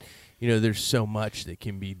veteran, but, there's so much that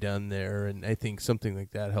can be done there. And I think something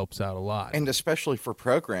like that helps out a lot. And especially for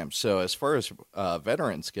programs. So as far as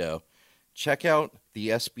veterans go, check out the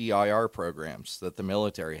SBIR programs that the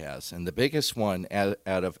military has. And the biggest one out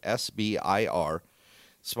of SBIR,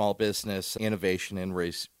 Small Business Innovation and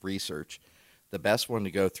Research, the best one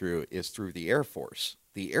to go through is through the Air Force.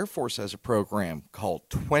 The Air Force has a program called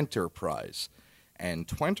Twenterprise, and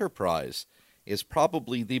Twenterprise is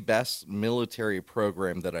probably the best military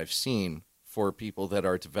program that I've seen for people that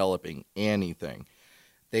are developing anything.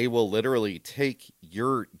 They will literally take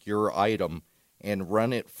your item and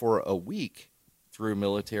run it for a week through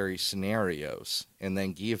military scenarios and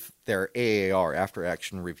then give their AAR, after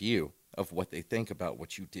action review, of what they think about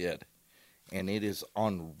what you did. And it is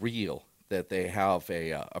unreal that they have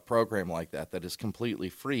a program like that is completely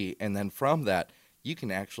free. And then from that, you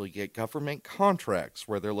can actually get government contracts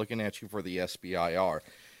where they're looking at you for the SBIR.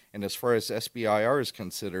 And as far as SBIR is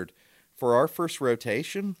considered, for our first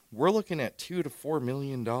rotation, we're looking at $2 to $4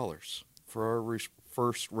 million for our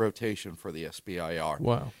first rotation for the SBIR.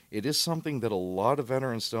 Wow. It is something that a lot of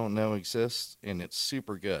veterans don't know exists, and it's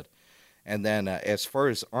super good. And then as far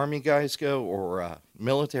as Army guys go, or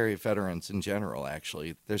military veterans in general,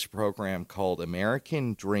 actually, there's a program called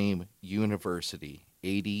American Dream University,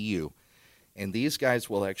 ADU. And these guys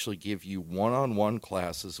will actually give you one-on-one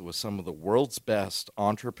classes with some of the world's best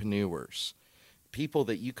entrepreneurs, people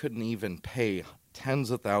that you couldn't even pay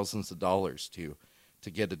tens of thousands of dollars to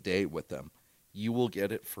get a day with them. You will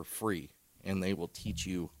get it for free, and they will teach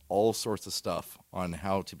you all sorts of stuff on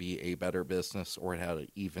how to be a better business or how to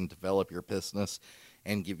even develop your business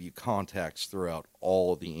and give you contacts throughout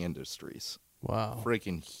all the industries. Wow.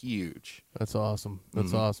 Freaking huge. That's awesome.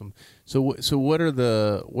 That's awesome. So what are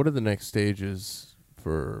the next stages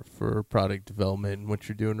for product development and what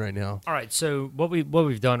you're doing right now? All right. So what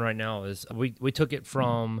we've done right now is we took it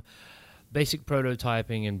from basic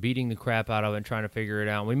prototyping and beating the crap out of it and trying to figure it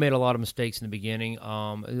out. We made a lot of mistakes in the beginning.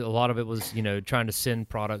 A lot of it was, trying to send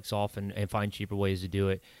products off and find cheaper ways to do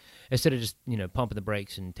it instead of just, pumping the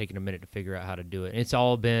brakes and taking a minute to figure out how to do it. And it's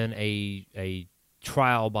all been a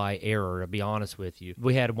trial by error, to be honest with you.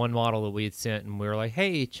 We had one model that we had sent, and we were like,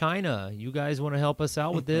 hey, China, you guys want to help us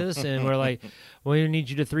out with this? And we're like, we need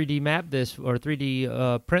you to 3D map this or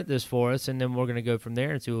 3D print this for us, and then we're going to go from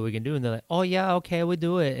there and see what we can do. And they're like, oh, yeah, okay, we'll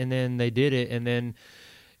do it. And then they did it, and then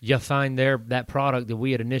you find that product that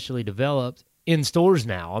we had initially developed in stores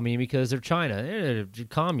now. I mean, because they're China. They're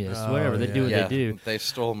communists, whatever. They do what they do. They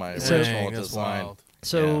stole my So- original Dang, that's design. wild.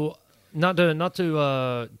 So not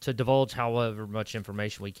to divulge however much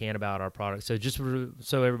information we can about our product. So just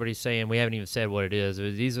so everybody's saying, we haven't even said what it is.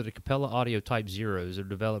 These are the Capella Audio Type Zeros. They're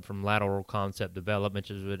developed from Lateral Concept Development,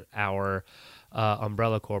 which is with our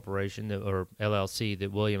umbrella corporation or LLC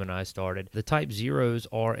that William and I started. The Type Zeros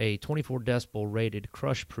are a 24 decibel rated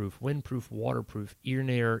crush-proof, windproof, waterproof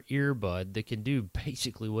ear-near earbud that can do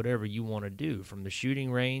basically whatever you want to do, from the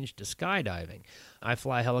shooting range to skydiving. I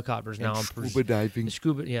fly helicopters now. Scuba diving.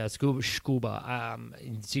 Scuba.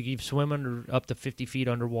 So you keep swimming up to 50 feet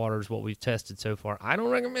underwater is what we've tested so far. I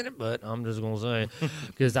don't recommend it, but I'm just going to say,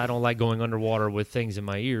 because I don't like going underwater with things in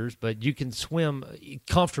my ears. But you can swim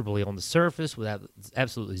comfortably on the surface without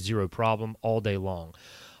absolutely zero problem all day long.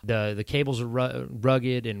 The cables are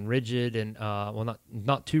rugged and rigid, and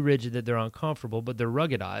not too rigid that they're uncomfortable, but they're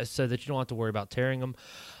ruggedized so that you don't have to worry about tearing them.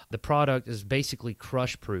 The product is basically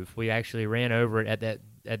crush-proof. We actually ran over it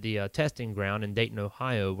at the testing ground in Dayton,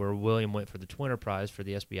 Ohio, where William went for the Twinner Prize for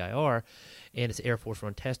the SBIR, and it's Air Force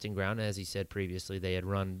Run testing ground. As he said previously, they had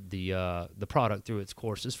run the product through its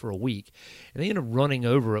courses for a week, and they ended up running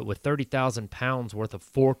over it with 30,000 pounds worth of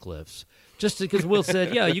forklifts. Just because Will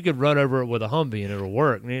said, yeah, you could run over it with a Humvee and it'll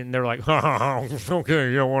work. And they're like,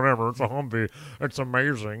 okay, yeah, whatever. It's a Humvee. It's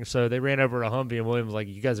amazing. So they ran over a Humvee, and William was like,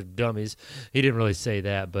 you guys are dummies. He didn't really say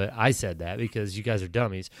that, but I said that because you guys are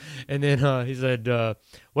dummies. And then he said,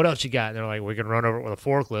 what else you got? And they're like, we can run over it with a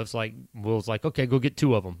forklift. So like, Will's like, okay, go get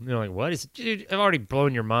 2 of them. And they're like, what? He said, dude, I've already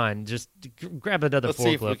blown your mind. Just grab another Let's forklift.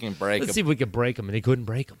 see if we can break Let's them. see if we can break them. And they couldn't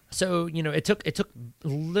break them. So, it took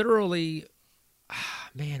literally...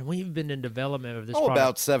 Man, we've been in development of this product.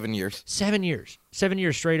 About 7 years. 7 years. 7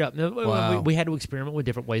 years straight up. Wow. We had to experiment with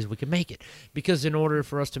different ways we could make it. Because in order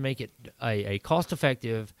for us to make it a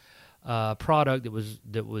cost-effective product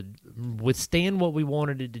that would withstand what we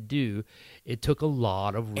wanted it to do, it took a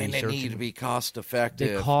lot of research. And it needed to be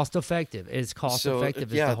cost-effective. Cost-effective. It's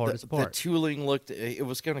cost-effective is the hardest part. The tooling it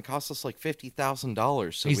was going to cost us like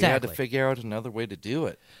 $50,000, so we had Exactly. to figure out another way to do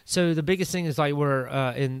it. So the biggest thing is like we're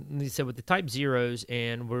they said with the Type Zeros,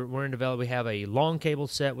 and we're in development. We have a long cable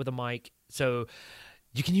set with a mic, so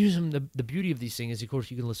you can use them. The beauty of these things is, of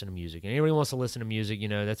course, you can listen to music, and everybody wants to listen to music.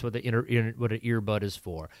 That's what what an earbud is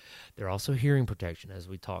for. They're also hearing protection, as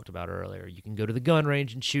we talked about earlier. You can go to the gun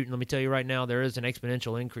range and shoot, and let me tell you right now, there is an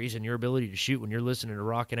exponential increase in your ability to shoot when you're listening to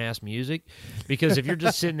rockin' ass music. Because if you're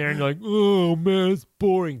just sitting there and you're like, oh man, it's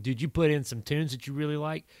boring, dude, you put in some tunes that you really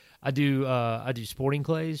like. I do sporting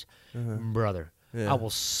clays, brother. Yeah. I will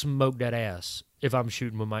smoke that ass if I'm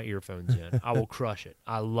shooting with my earphones in. I will crush it.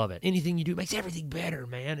 I love it. Anything you do makes everything better,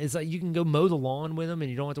 man. It's like you can go mow the lawn with them,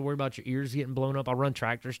 and you don't have to worry about your ears getting blown up. I run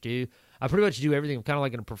tractors too. I pretty much do everything. I'm kind of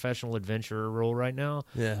like in a professional adventurer role right now.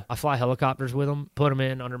 Yeah. I fly helicopters with them, put them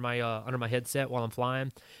in under my headset while I'm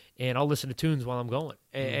flying, and I'll listen to tunes while I'm going.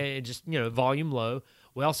 And just volume low.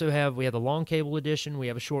 We also have the long cable edition. We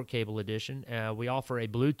have a short cable edition. We offer a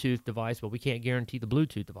Bluetooth device, but we can't guarantee the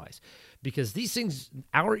Bluetooth device because these things,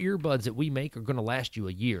 our earbuds that we make, are going to last you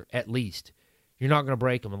a year at least. you're not going to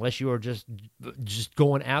break them unless you are just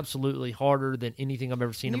going absolutely harder than anything I've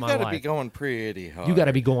ever seen in my life. You got to be going pretty hard. You got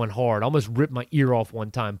to be going hard. I almost ripped my ear off one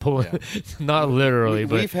time pulling. Not literally,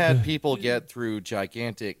 but we've had people get through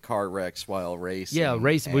gigantic car wrecks while racing. Yeah,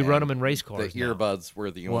 we run them in race cars. The earbuds were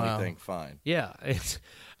the only thing fine. Yeah, it's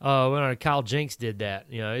when Kyle Jenks did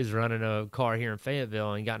that. You know, he's running a car here in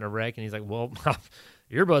Fayetteville and got in a wreck, and he's like, "Well,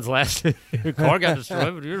 earbuds lasted. Your car got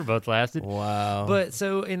destroyed, but earbuds lasted." Wow. But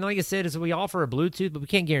so, and like I said, is we offer a Bluetooth, but we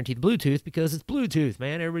can't guarantee the Bluetooth because it's Bluetooth,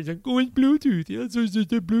 man. Everybody's like, "Oh, it's Bluetooth." Yeah, so it's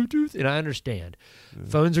just a Bluetooth, and I understand.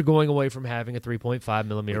 Phones are going away from having a 3.5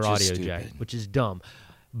 millimeter audio jack, which is dumb.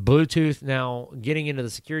 Bluetooth, now getting into the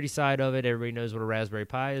security side of it, everybody knows what a Raspberry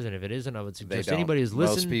Pi is, and if it isn't, I would suggest anybody who's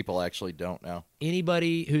listening. Most people actually don't know.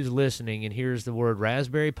 Anybody who's listening and hears the word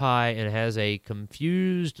Raspberry Pi and has a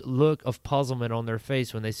confused look of puzzlement on their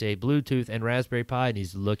face when they say Bluetooth and Raspberry Pi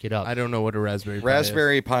needs to look it up. I don't know what a Raspberry Pi is.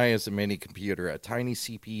 Raspberry Pi is a mini computer, a tiny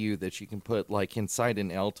CPU that you can put like inside an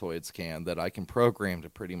Altoids can that I can program to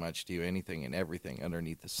pretty much do anything and everything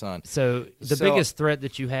underneath the sun. So the biggest threat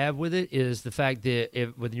that you have with it is the fact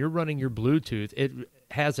that when you're running your Bluetooth, it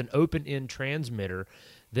has an open-end transmitter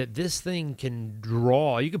that this thing can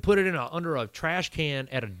draw. You can put it under a trash can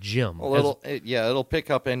at a gym. Well, it'll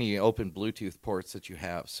pick up any open Bluetooth ports that you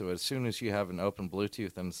have. So as soon as you have an open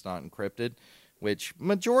Bluetooth and it's not encrypted, which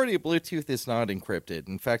majority of Bluetooth is not encrypted.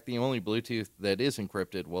 In fact, the only Bluetooth that is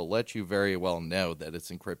encrypted will let you very well know that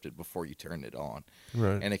it's encrypted before you turn it on.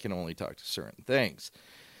 Right. And it can only talk to certain things.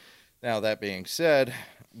 Now, that being said,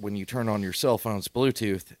 when you turn on your cell phone's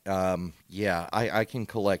Bluetooth, I can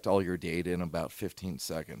collect all your data in about 15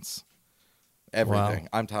 seconds. Everything. Wow.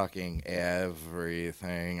 I'm talking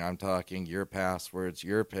everything. I'm talking your passwords,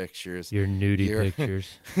 your pictures. Your nudie pictures.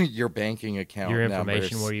 Your banking account your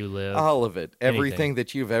information, numbers, where you live. all of it. Anything. Everything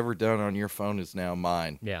that you've ever done on your phone is now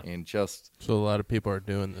mine. Yeah. And just... So a lot of people are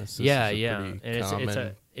doing this. It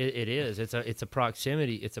is. It's a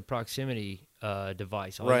proximity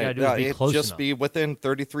device. All right. you gotta do is be close just enough. be within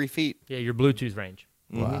 33 feet. Yeah, your Bluetooth range.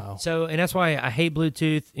 Wow. So, and that's why I hate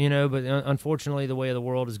Bluetooth, but unfortunately the way of the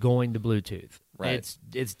world is going to Bluetooth. Right.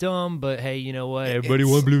 It's dumb, but hey, you know what? Everybody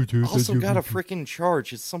wants Bluetooth. Also got a freaking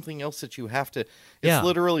charge. It's something else that you have to. It's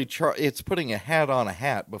literally it's putting a hat on a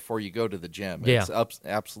hat before you go to the gym. Yeah. It's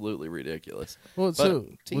absolutely ridiculous. Well,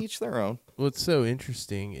 to each their own. What's so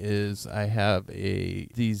interesting is I have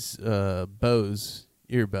these Bose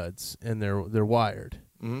earbuds, and they're wired.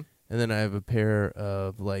 Mm-hmm. And then I have a pair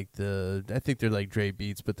of I think they're like Dre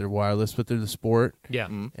Beats, but they're wireless, but they're the Sport. Yeah.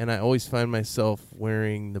 Mm-hmm. And I always find myself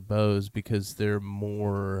wearing the Bose because they're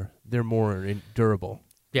more durable.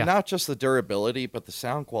 Yeah. Not just the durability, but the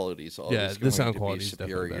sound quality is always going to be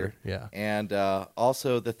superior. Yeah. And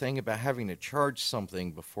also the thing about having to charge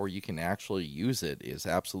something before you can actually use it is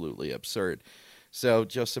absolutely absurd. So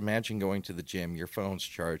just imagine going to the gym, your phone's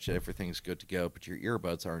charged, everything's good to go, but your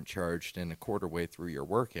earbuds aren't charged, and a quarter way through your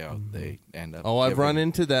workout, they end up. Oh, I've run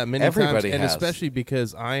into that many times, Everybody and has. especially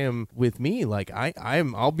because I am with me. Like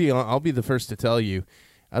I'll be the first to tell you.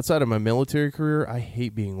 Outside of my military career, I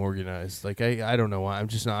hate being organized. Like I don't know why.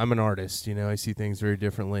 I'm an artist. I see things very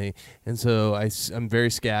differently, and so I'm very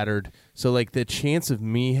scattered. So like the chance of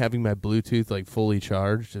me having my Bluetooth fully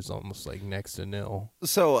charged is almost next to nil.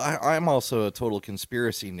 So I'm also a total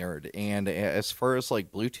conspiracy nerd, and as far as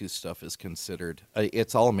Bluetooth stuff is considered,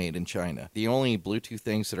 it's all made in China. The only Bluetooth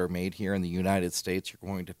things that are made here in the United States you're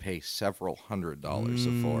going to pay several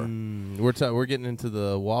 $100s for. We're getting into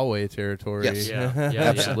the Huawei territory. Yes.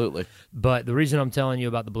 Yeah. Absolutely. But the reason I'm telling you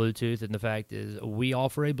about the Bluetooth and the fact is we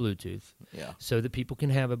offer a Bluetooth so that people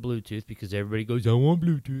can have a Bluetooth because everybody goes, I want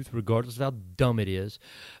Bluetooth, regardless of how dumb it is.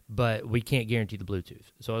 But we can't guarantee the Bluetooth.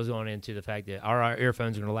 So I was going into the fact that our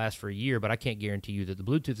earphones are going to last for a year, but I can't guarantee you that the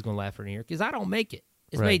Bluetooth is going to last for a year because I don't make it.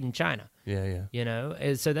 It's made in China. Yeah.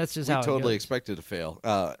 And so that's just how we totally it goes. expect it to fail.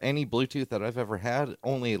 Any Bluetooth that I've ever had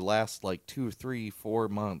only lasts 2, 3, 4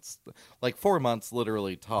 months. 4 months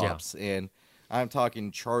literally tops. Yeah. And I'm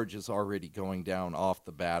talking charges already going down off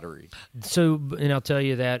the battery. So, and I'll tell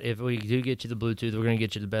you that if we do get you the Bluetooth, we're going to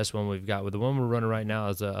get you the best one we've got. With the one we're running right now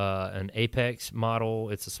is an Apex model.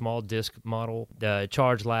 It's a small disc model. The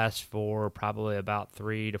charge lasts for probably about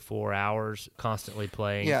 3 to 4 hours, constantly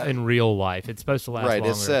playing in real life. It's supposed to last longer.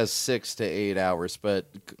 It says 6 to 8 hours, but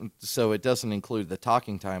so it doesn't include the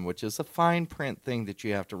talking time, which is a fine print thing that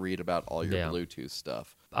you have to read about all your Bluetooth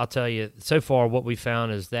stuff. I'll tell you, so far what we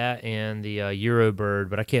found is that and the Eurobird,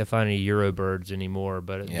 but I can't find any Eurobirds anymore.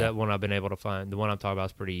 But that one I've been able to find. The one I'm talking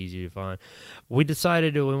about is pretty easy to find. We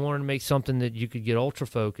decided that we wanted to make something that you could get ultra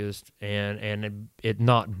focused and it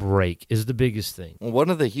not break is the biggest thing. Well, one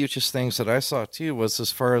of the hugest things that I saw too was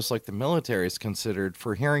as far as like the military is considered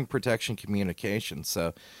for hearing protection communication.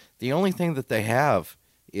 So the only thing that they have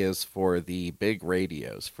is for the big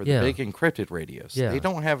radios, for the big encrypted radios. Yeah. They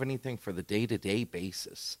don't have anything for the day-to-day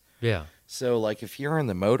basis. Yeah. So like if you're in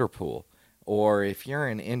the motor pool or if you're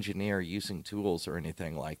an engineer using tools or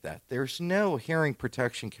anything like that, there's no hearing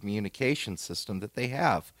protection communication system that they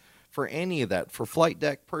have for any of that, for flight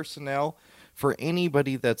deck personnel, for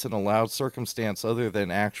anybody that's in a loud circumstance other than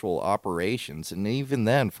actual operations. And even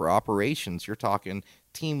then, for operations, you're talking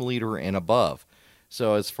team leader and above.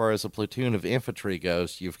 So as far as a platoon of infantry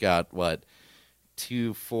goes, you've got,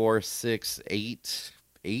 2, 4, 6, 8,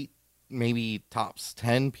 maybe tops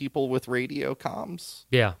 10 people with radio comms.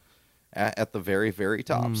 Yeah. At the very, very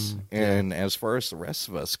tops. And as far as the rest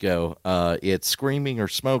of us go, it's screaming or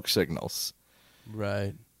smoke signals.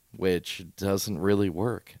 Right. Which doesn't really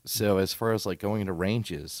work. So as far as like going to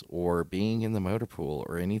ranges or being in the motor pool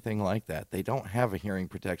or anything like that, they don't have a hearing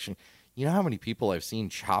protection. You know how many people I've seen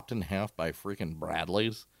chopped in half by freaking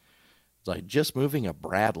Bradleys? It's like just moving a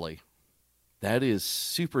Bradley. That is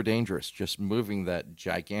super dangerous, just moving that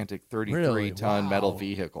gigantic 33-ton metal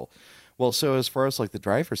vehicle. Well, so as far as like the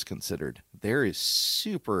driver's considered, there is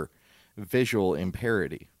super visual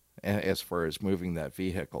impairity as far as moving that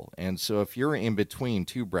vehicle. And so if you're in between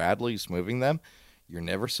two Bradleys moving them, you're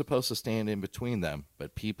never supposed to stand in between them,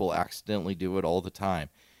 but people accidentally do it all the time.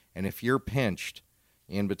 And if you're pinched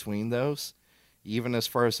in between those, even as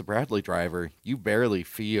far as the Bradley driver, you barely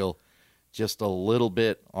feel just a little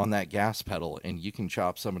bit on that gas pedal, and you can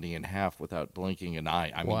chop somebody in half without blinking an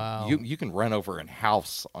eye. I mean, you can run over a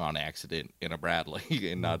house on accident in a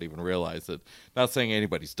Bradley and not even realize it. Not saying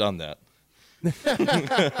anybody's done that.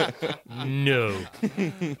 No.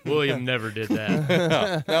 William never did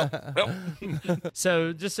that.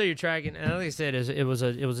 So just so you're tracking, and like I said, it was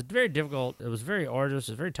a very difficult, it was very arduous,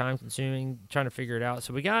 it was very time consuming trying to figure it out.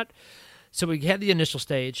 So we had the initial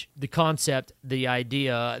stage, the concept, the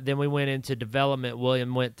idea. Then we went into development.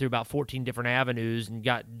 William went through about 14 different avenues and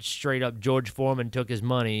got straight up George Foreman took his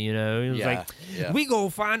money, He was we gonna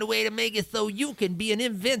find a way to make it so you can be an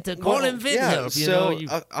inventor. Call inventor.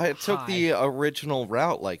 I took the original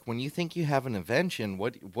route. Like when you think you have an invention,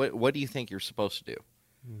 what do you think you're supposed to do?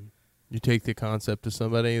 You take the concept to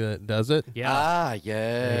somebody that does it? Yeah.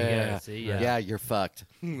 Yeah. See, yeah, you're fucked.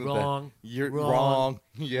 Wrong. You're wrong.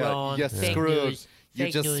 Yeah, Wrong. you're Fake screwed. news. You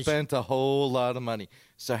Fake just news. spent a whole lot of money.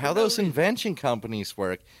 So how those invention companies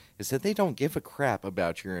work is that they don't give a crap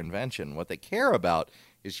about your invention. What they care about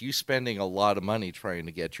is you spending a lot of money trying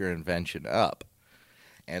to get your invention up.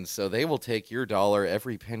 And so they will take your dollar,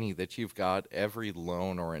 every penny that you've got, every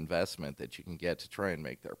loan or investment that you can get to try and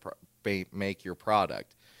make your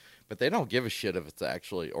product. But they don't give a shit if it's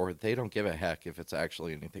actually, or they don't give a heck if it's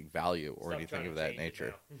actually anything value or anything of that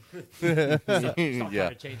nature. Stop trying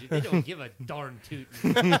to change it. They don't give a darn toot.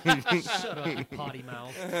 Shut up, you potty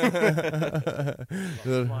mouth.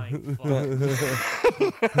 Flying fuck.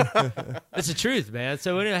 It's the truth, man.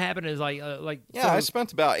 So what happened is I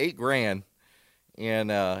spent about $8,000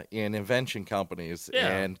 in invention companies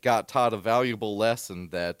and got taught a valuable lesson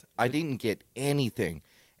that I didn't get anything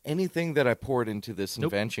that I poured into this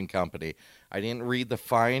invention company. I didn't read the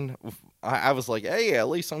fine. I was like, hey, at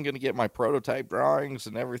least I'm going to get my prototype drawings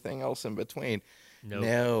and everything else in between.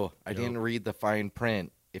 No, I didn't read the fine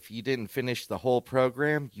print. If you didn't finish the whole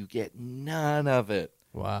program, you get none of it.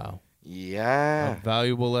 Wow. Yeah. A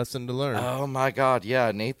valuable lesson to learn. Oh, my God. Yeah,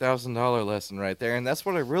 an $8,000 lesson right there. And that's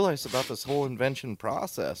what I realized about this whole invention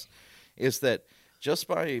process is that just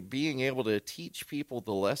by being able to teach people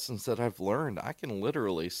the lessons that I've learned, I can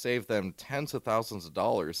literally save them tens of thousands of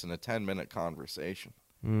dollars in a 10-minute conversation.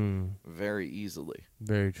 Very easily.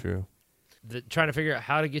 Very true. Trying to figure out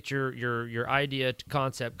how to get your idea to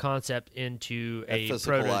concept into a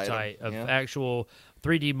prototype of actual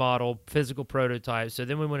 3D model, physical prototype. So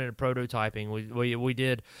then we went into prototyping. We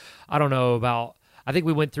did, I don't know, about, I think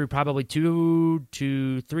we went through probably 200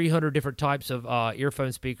 to 300 different types of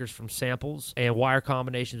earphone speakers from samples and wire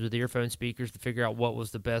combinations with earphone speakers to figure out what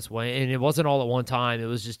was the best way. And it wasn't all at one time. It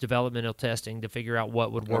was just developmental testing to figure out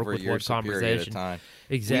what would work with what conversation.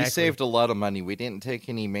 Exactly. We saved a lot of money. We didn't take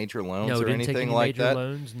any major loans or anything like that.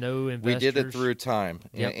 Loans, no investors. We did it through time.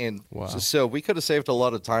 Yep. And so we could have saved a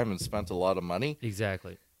lot of time and spent a lot of money.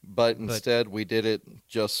 Exactly. But instead, we did it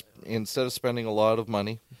just, instead of spending a lot of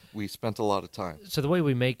money, we spent a lot of time. So the way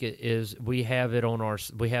we make it is we have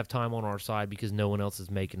time on our side because no one else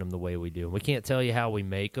is making them the way we do. We can't tell you how we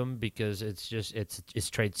make them because it's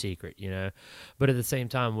trade secret, you know. But at the same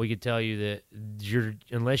time, we could tell you that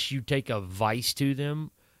unless you take a vice to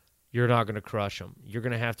them, you're not going to crush them. You're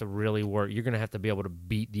going to have to really work. You're going to have to be able to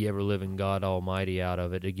beat the ever-living God Almighty out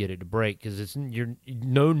of it to get it to break because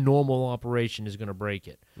no normal operation is going to break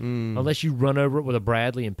it. Unless you run over it with a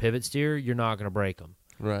Bradley and pivot steer, you're not going to break them.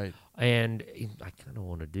 Right. And I kind of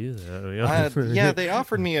want to do that. Yeah, they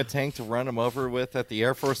offered me a tank to run them over with at the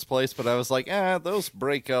Air Force place, but I was like, those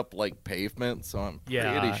break up like pavement, so I'm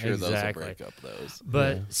pretty sure those will break up those.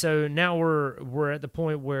 But so now we're at the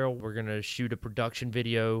point where we're gonna shoot a production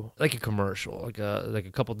video, like a commercial, like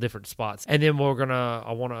a couple different spots, and then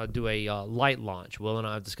I want to do a light launch. Will and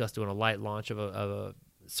I have discussed doing a light launch of a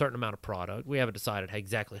certain amount of product. We haven't decided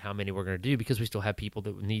exactly how many we're going to do because we still have people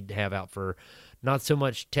that we need to have out for not so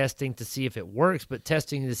much testing to see if it works, but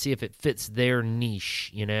testing to see if it fits their niche,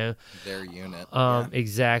 you know? Their unit.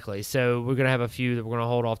 Exactly. So we're going to have a few that we're going to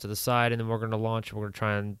hold off to the side, and then we're going to launch, and we're going to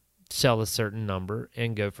try and sell a certain number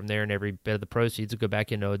and go from there, and every bit of the proceeds will go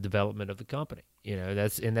back into a development of the company. You know,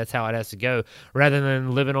 that's how it has to go, rather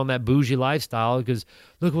than living on that bougie lifestyle because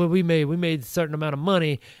look what we made a certain amount of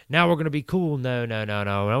money, now we're going to be cool. No,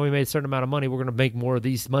 we made a certain amount of money, we're going to make more of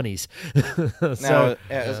these monies. Now,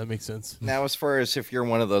 that makes sense. Now, as far as if you're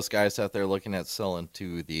one of those guys out there looking at selling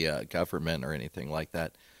to the government or anything like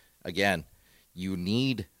that, again, you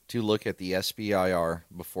need to look at the SBIR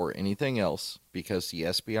before anything else because the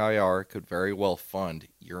SBIR could very well fund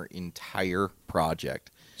your entire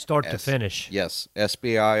project. Start to finish. Yes,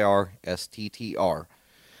 SBIR, STTR.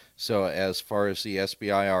 So as far as the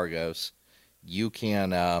SBIR goes, you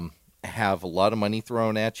can have a lot of money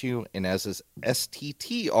thrown at you, and as this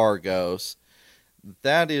STTR goes,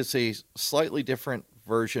 that is a slightly different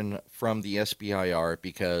version from the SBIR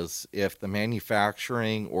because if the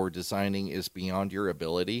manufacturing or designing is beyond your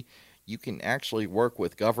ability, you can actually work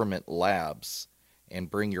with government labs and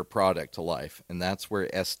bring your product to life. And that's where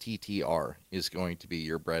STTR is going to be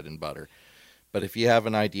your bread and butter. But if you have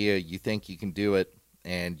an idea, you think you can do it,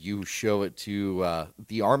 and you show it to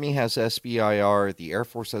the Army has SBIR, the Air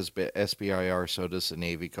Force has SBIR, so does the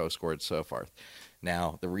Navy, Coast Guard, so forth.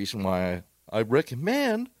 Now, the reason why I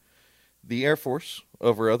recommend the Air Force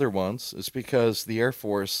over other ones is because the Air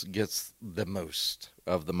Force gets the most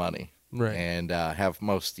of the money. Right. And have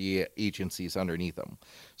most of the agencies underneath them.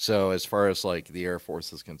 So as far as like the Air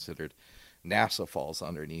Force is considered, NASA falls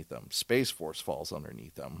underneath them. Space Force falls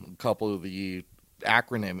underneath them. A couple of the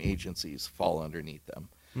acronym agencies fall underneath them.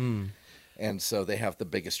 And so they have the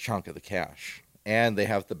biggest chunk of the cash. And they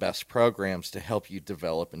have the best programs to help you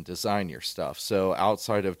develop and design your stuff. So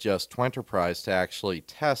outside of just Twenterprise to actually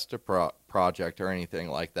test a project or anything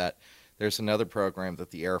like that, there's another program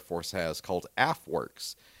that the Air Force has called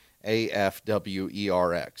AFWERX.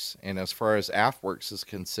 AFWERX. And as far as AFWERX is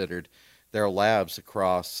considered, there are labs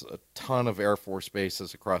across a ton of Air Force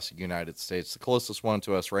bases across the United States. The closest one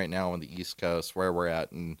to us right now on the East Coast, where we're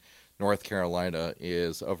at in North Carolina,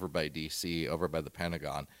 is over by D.C., over by the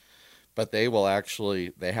Pentagon. But they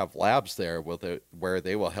have labs there where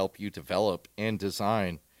they will help you develop and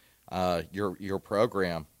design your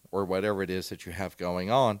program or whatever it is that you have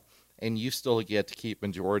going on, and you still get to keep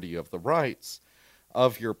majority of the rights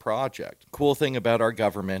of your project. Cool thing about our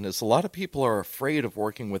government is a lot of people are afraid of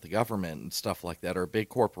working with the government and stuff like that, or big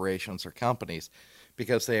corporations or companies,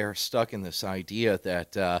 because they are stuck in this idea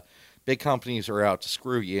that big companies are out to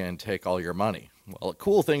screw you and take all your money. Well, the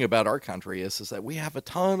cool thing about our country is that we have a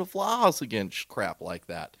ton of laws against crap like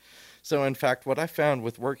that. So in fact, what I found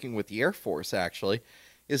with working with the Air Force actually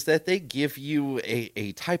is that they give you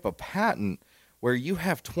a type of patent where you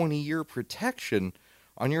have 20-year protection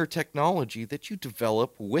on your technology that you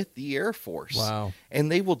develop with the Air Force. Wow.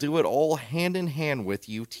 And they will do it all hand in hand with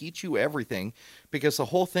you, teach you everything, because the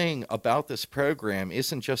whole thing about this program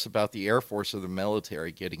isn't just about the Air Force or the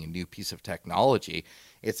military getting a new piece of technology.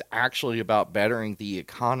 It's actually about bettering the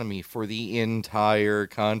economy for the entire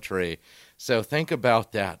country. So think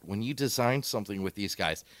about that. When you design something with these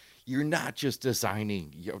guys, you're not just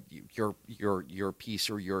designing your piece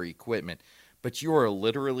or your equipment, but you are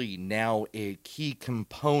literally now a key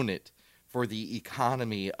component for the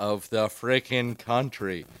economy of the frickin'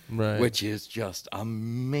 country, right, which is just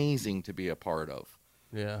amazing to be a part of.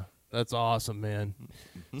 Yeah, that's awesome, man.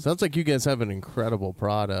 Sounds like you guys have an incredible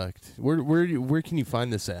product. Where can you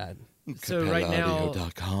find this at? So right now,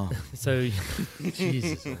 CapelleAudio.com. so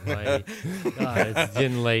Jesus, Almighty. God, it's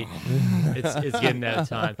getting late. It's getting that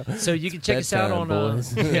time. So you can check us out on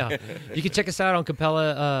you can check us out on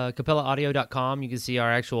CapelleAudio.com. You can see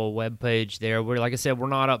our actual webpage there. We're like I said, we're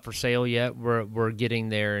not up for sale yet. We're getting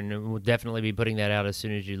there, and we'll definitely be putting that out as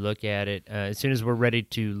soon as you look at it. As soon as we're ready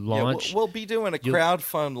to launch, Yeah, we'll be doing a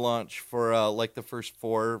crowdfund launch for like the first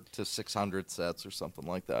 400 to 600 sets or something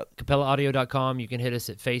like that. CapelleAudio.com. You can hit us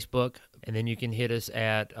at Facebook, and then you can hit us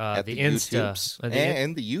at the Insta YouTubes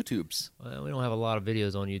and the YouTubes. Well, we don't have a lot of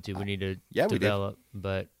videos on YouTube. We need to we develop,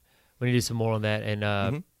 but we need to do some more on that.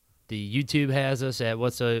 And the YouTube has us at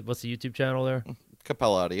what's the YouTube channel there?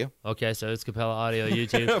 Capella Audio. Okay, so it's Capella Audio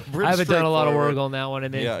YouTube. I haven't done a lot of work on that one.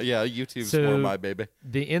 And then YouTube's more my baby.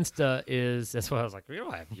 The Insta that's why I was like, we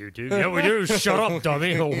don't have YouTube. Yeah, we do. Shut up,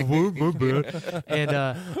 dummy. And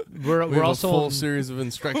we're also a full series of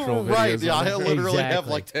instructional videos. Right, yeah, I literally have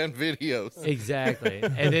like 10 videos. Exactly.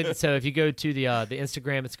 And then so if you go to the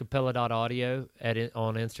Instagram, it's capella.audio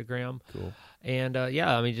on Instagram. Cool. And,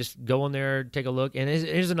 I mean, just go on there, take a look. And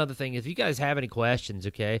here's another thing. If you guys have any questions,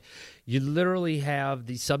 okay, you literally have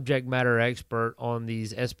the subject matter expert on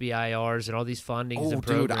these SBIRs and all these fundings and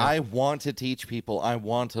programs. Dude, I want to teach people. I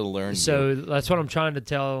want to learn. So that's what I'm trying to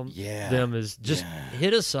tell them is just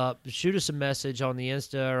hit us up, shoot us a message on the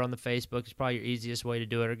Insta or on the Facebook. It's probably your easiest way to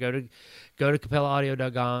do it. Or go to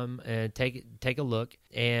CapelleAudio.com and take a look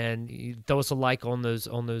and throw us a like on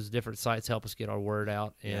those different sites. Help us get our word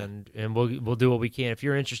out, and we'll do what we can. If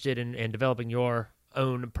you're interested in developing your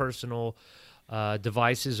own personal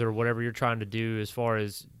devices or whatever you're trying to do as far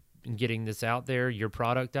as getting this out there, your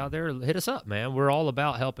product out there, hit us up, man. We're all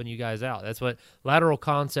about helping you guys out. That's what Lateral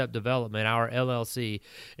Concept Development, our LLC,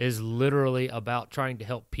 is literally about, trying to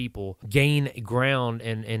help people gain ground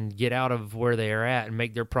and get out of where they are at and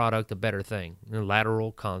make their product a better thing.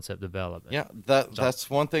 Lateral Concept Development. Yeah, that's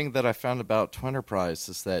one thing that I found about Twinterprise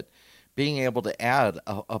is that being able to add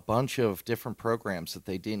a bunch of different programs that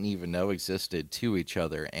they didn't even know existed to each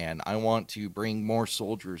other. And I want to bring more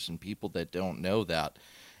soldiers and people that don't know that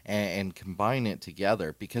and combine it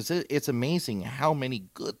together, because it's amazing how many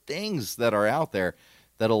good things that are out there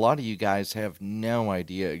that a lot of you guys have no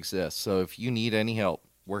idea exist. So if you need any help,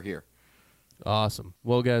 we're here. Awesome.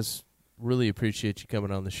 Well, guys, really appreciate you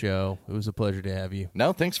coming on the show. It was a pleasure to have you.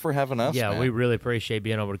 No, thanks for having us. Yeah, man. we really appreciate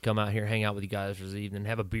being able to come out here, hang out with you guys for the evening,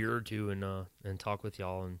 have a beer or two, and talk with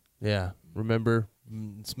y'all. And yeah, remember,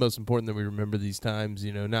 it's most important that we remember these times,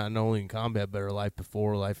 not only in combat, but our life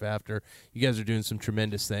before, life after. You guys are doing some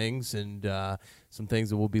tremendous things and some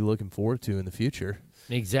things that we'll be looking forward to in the future.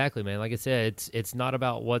 Exactly, man. Like I said, it's not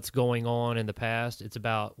about what's going on in the past. It's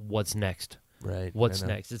about what's next. Right. What's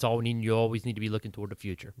next? It's all we need. You always need to be looking toward the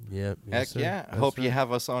future. Yep. Heck yeah. I hope you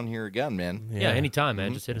have us on here again, man. Yeah, anytime,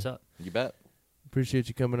 man. Just hit us up. You bet. Appreciate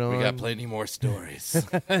you coming on. We got plenty more stories.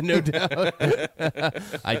 No doubt.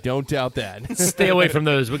 I don't doubt that. Stay away from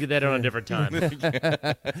those. We'll get that on a different time.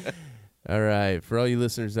 All right. For all you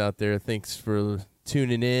listeners out there, thanks for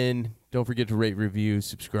tuning in. Don't forget to rate, review,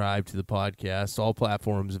 subscribe to the podcast. All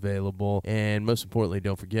platforms available. And most importantly,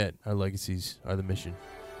 don't forget, our legacies are the mission.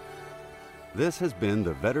 This has been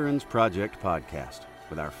the Veterans Project Podcast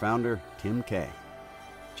with our founder, Tim Kay.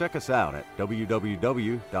 Check us out at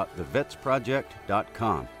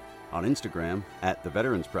www.thevetsproject.com, on Instagram at The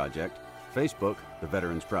Veterans Project, Facebook, The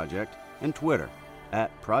Veterans Project, and Twitter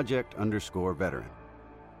at Project_Veteran.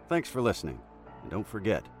 Thanks for listening, and don't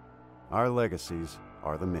forget, our legacies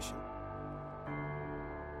are the mission.